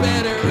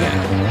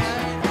 Anything else?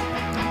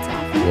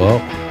 Well,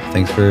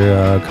 thanks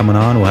for coming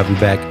on. We'll have you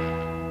back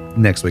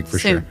next week for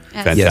sure.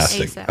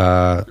 Fantastic.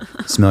 Yes.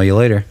 Smell you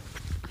later.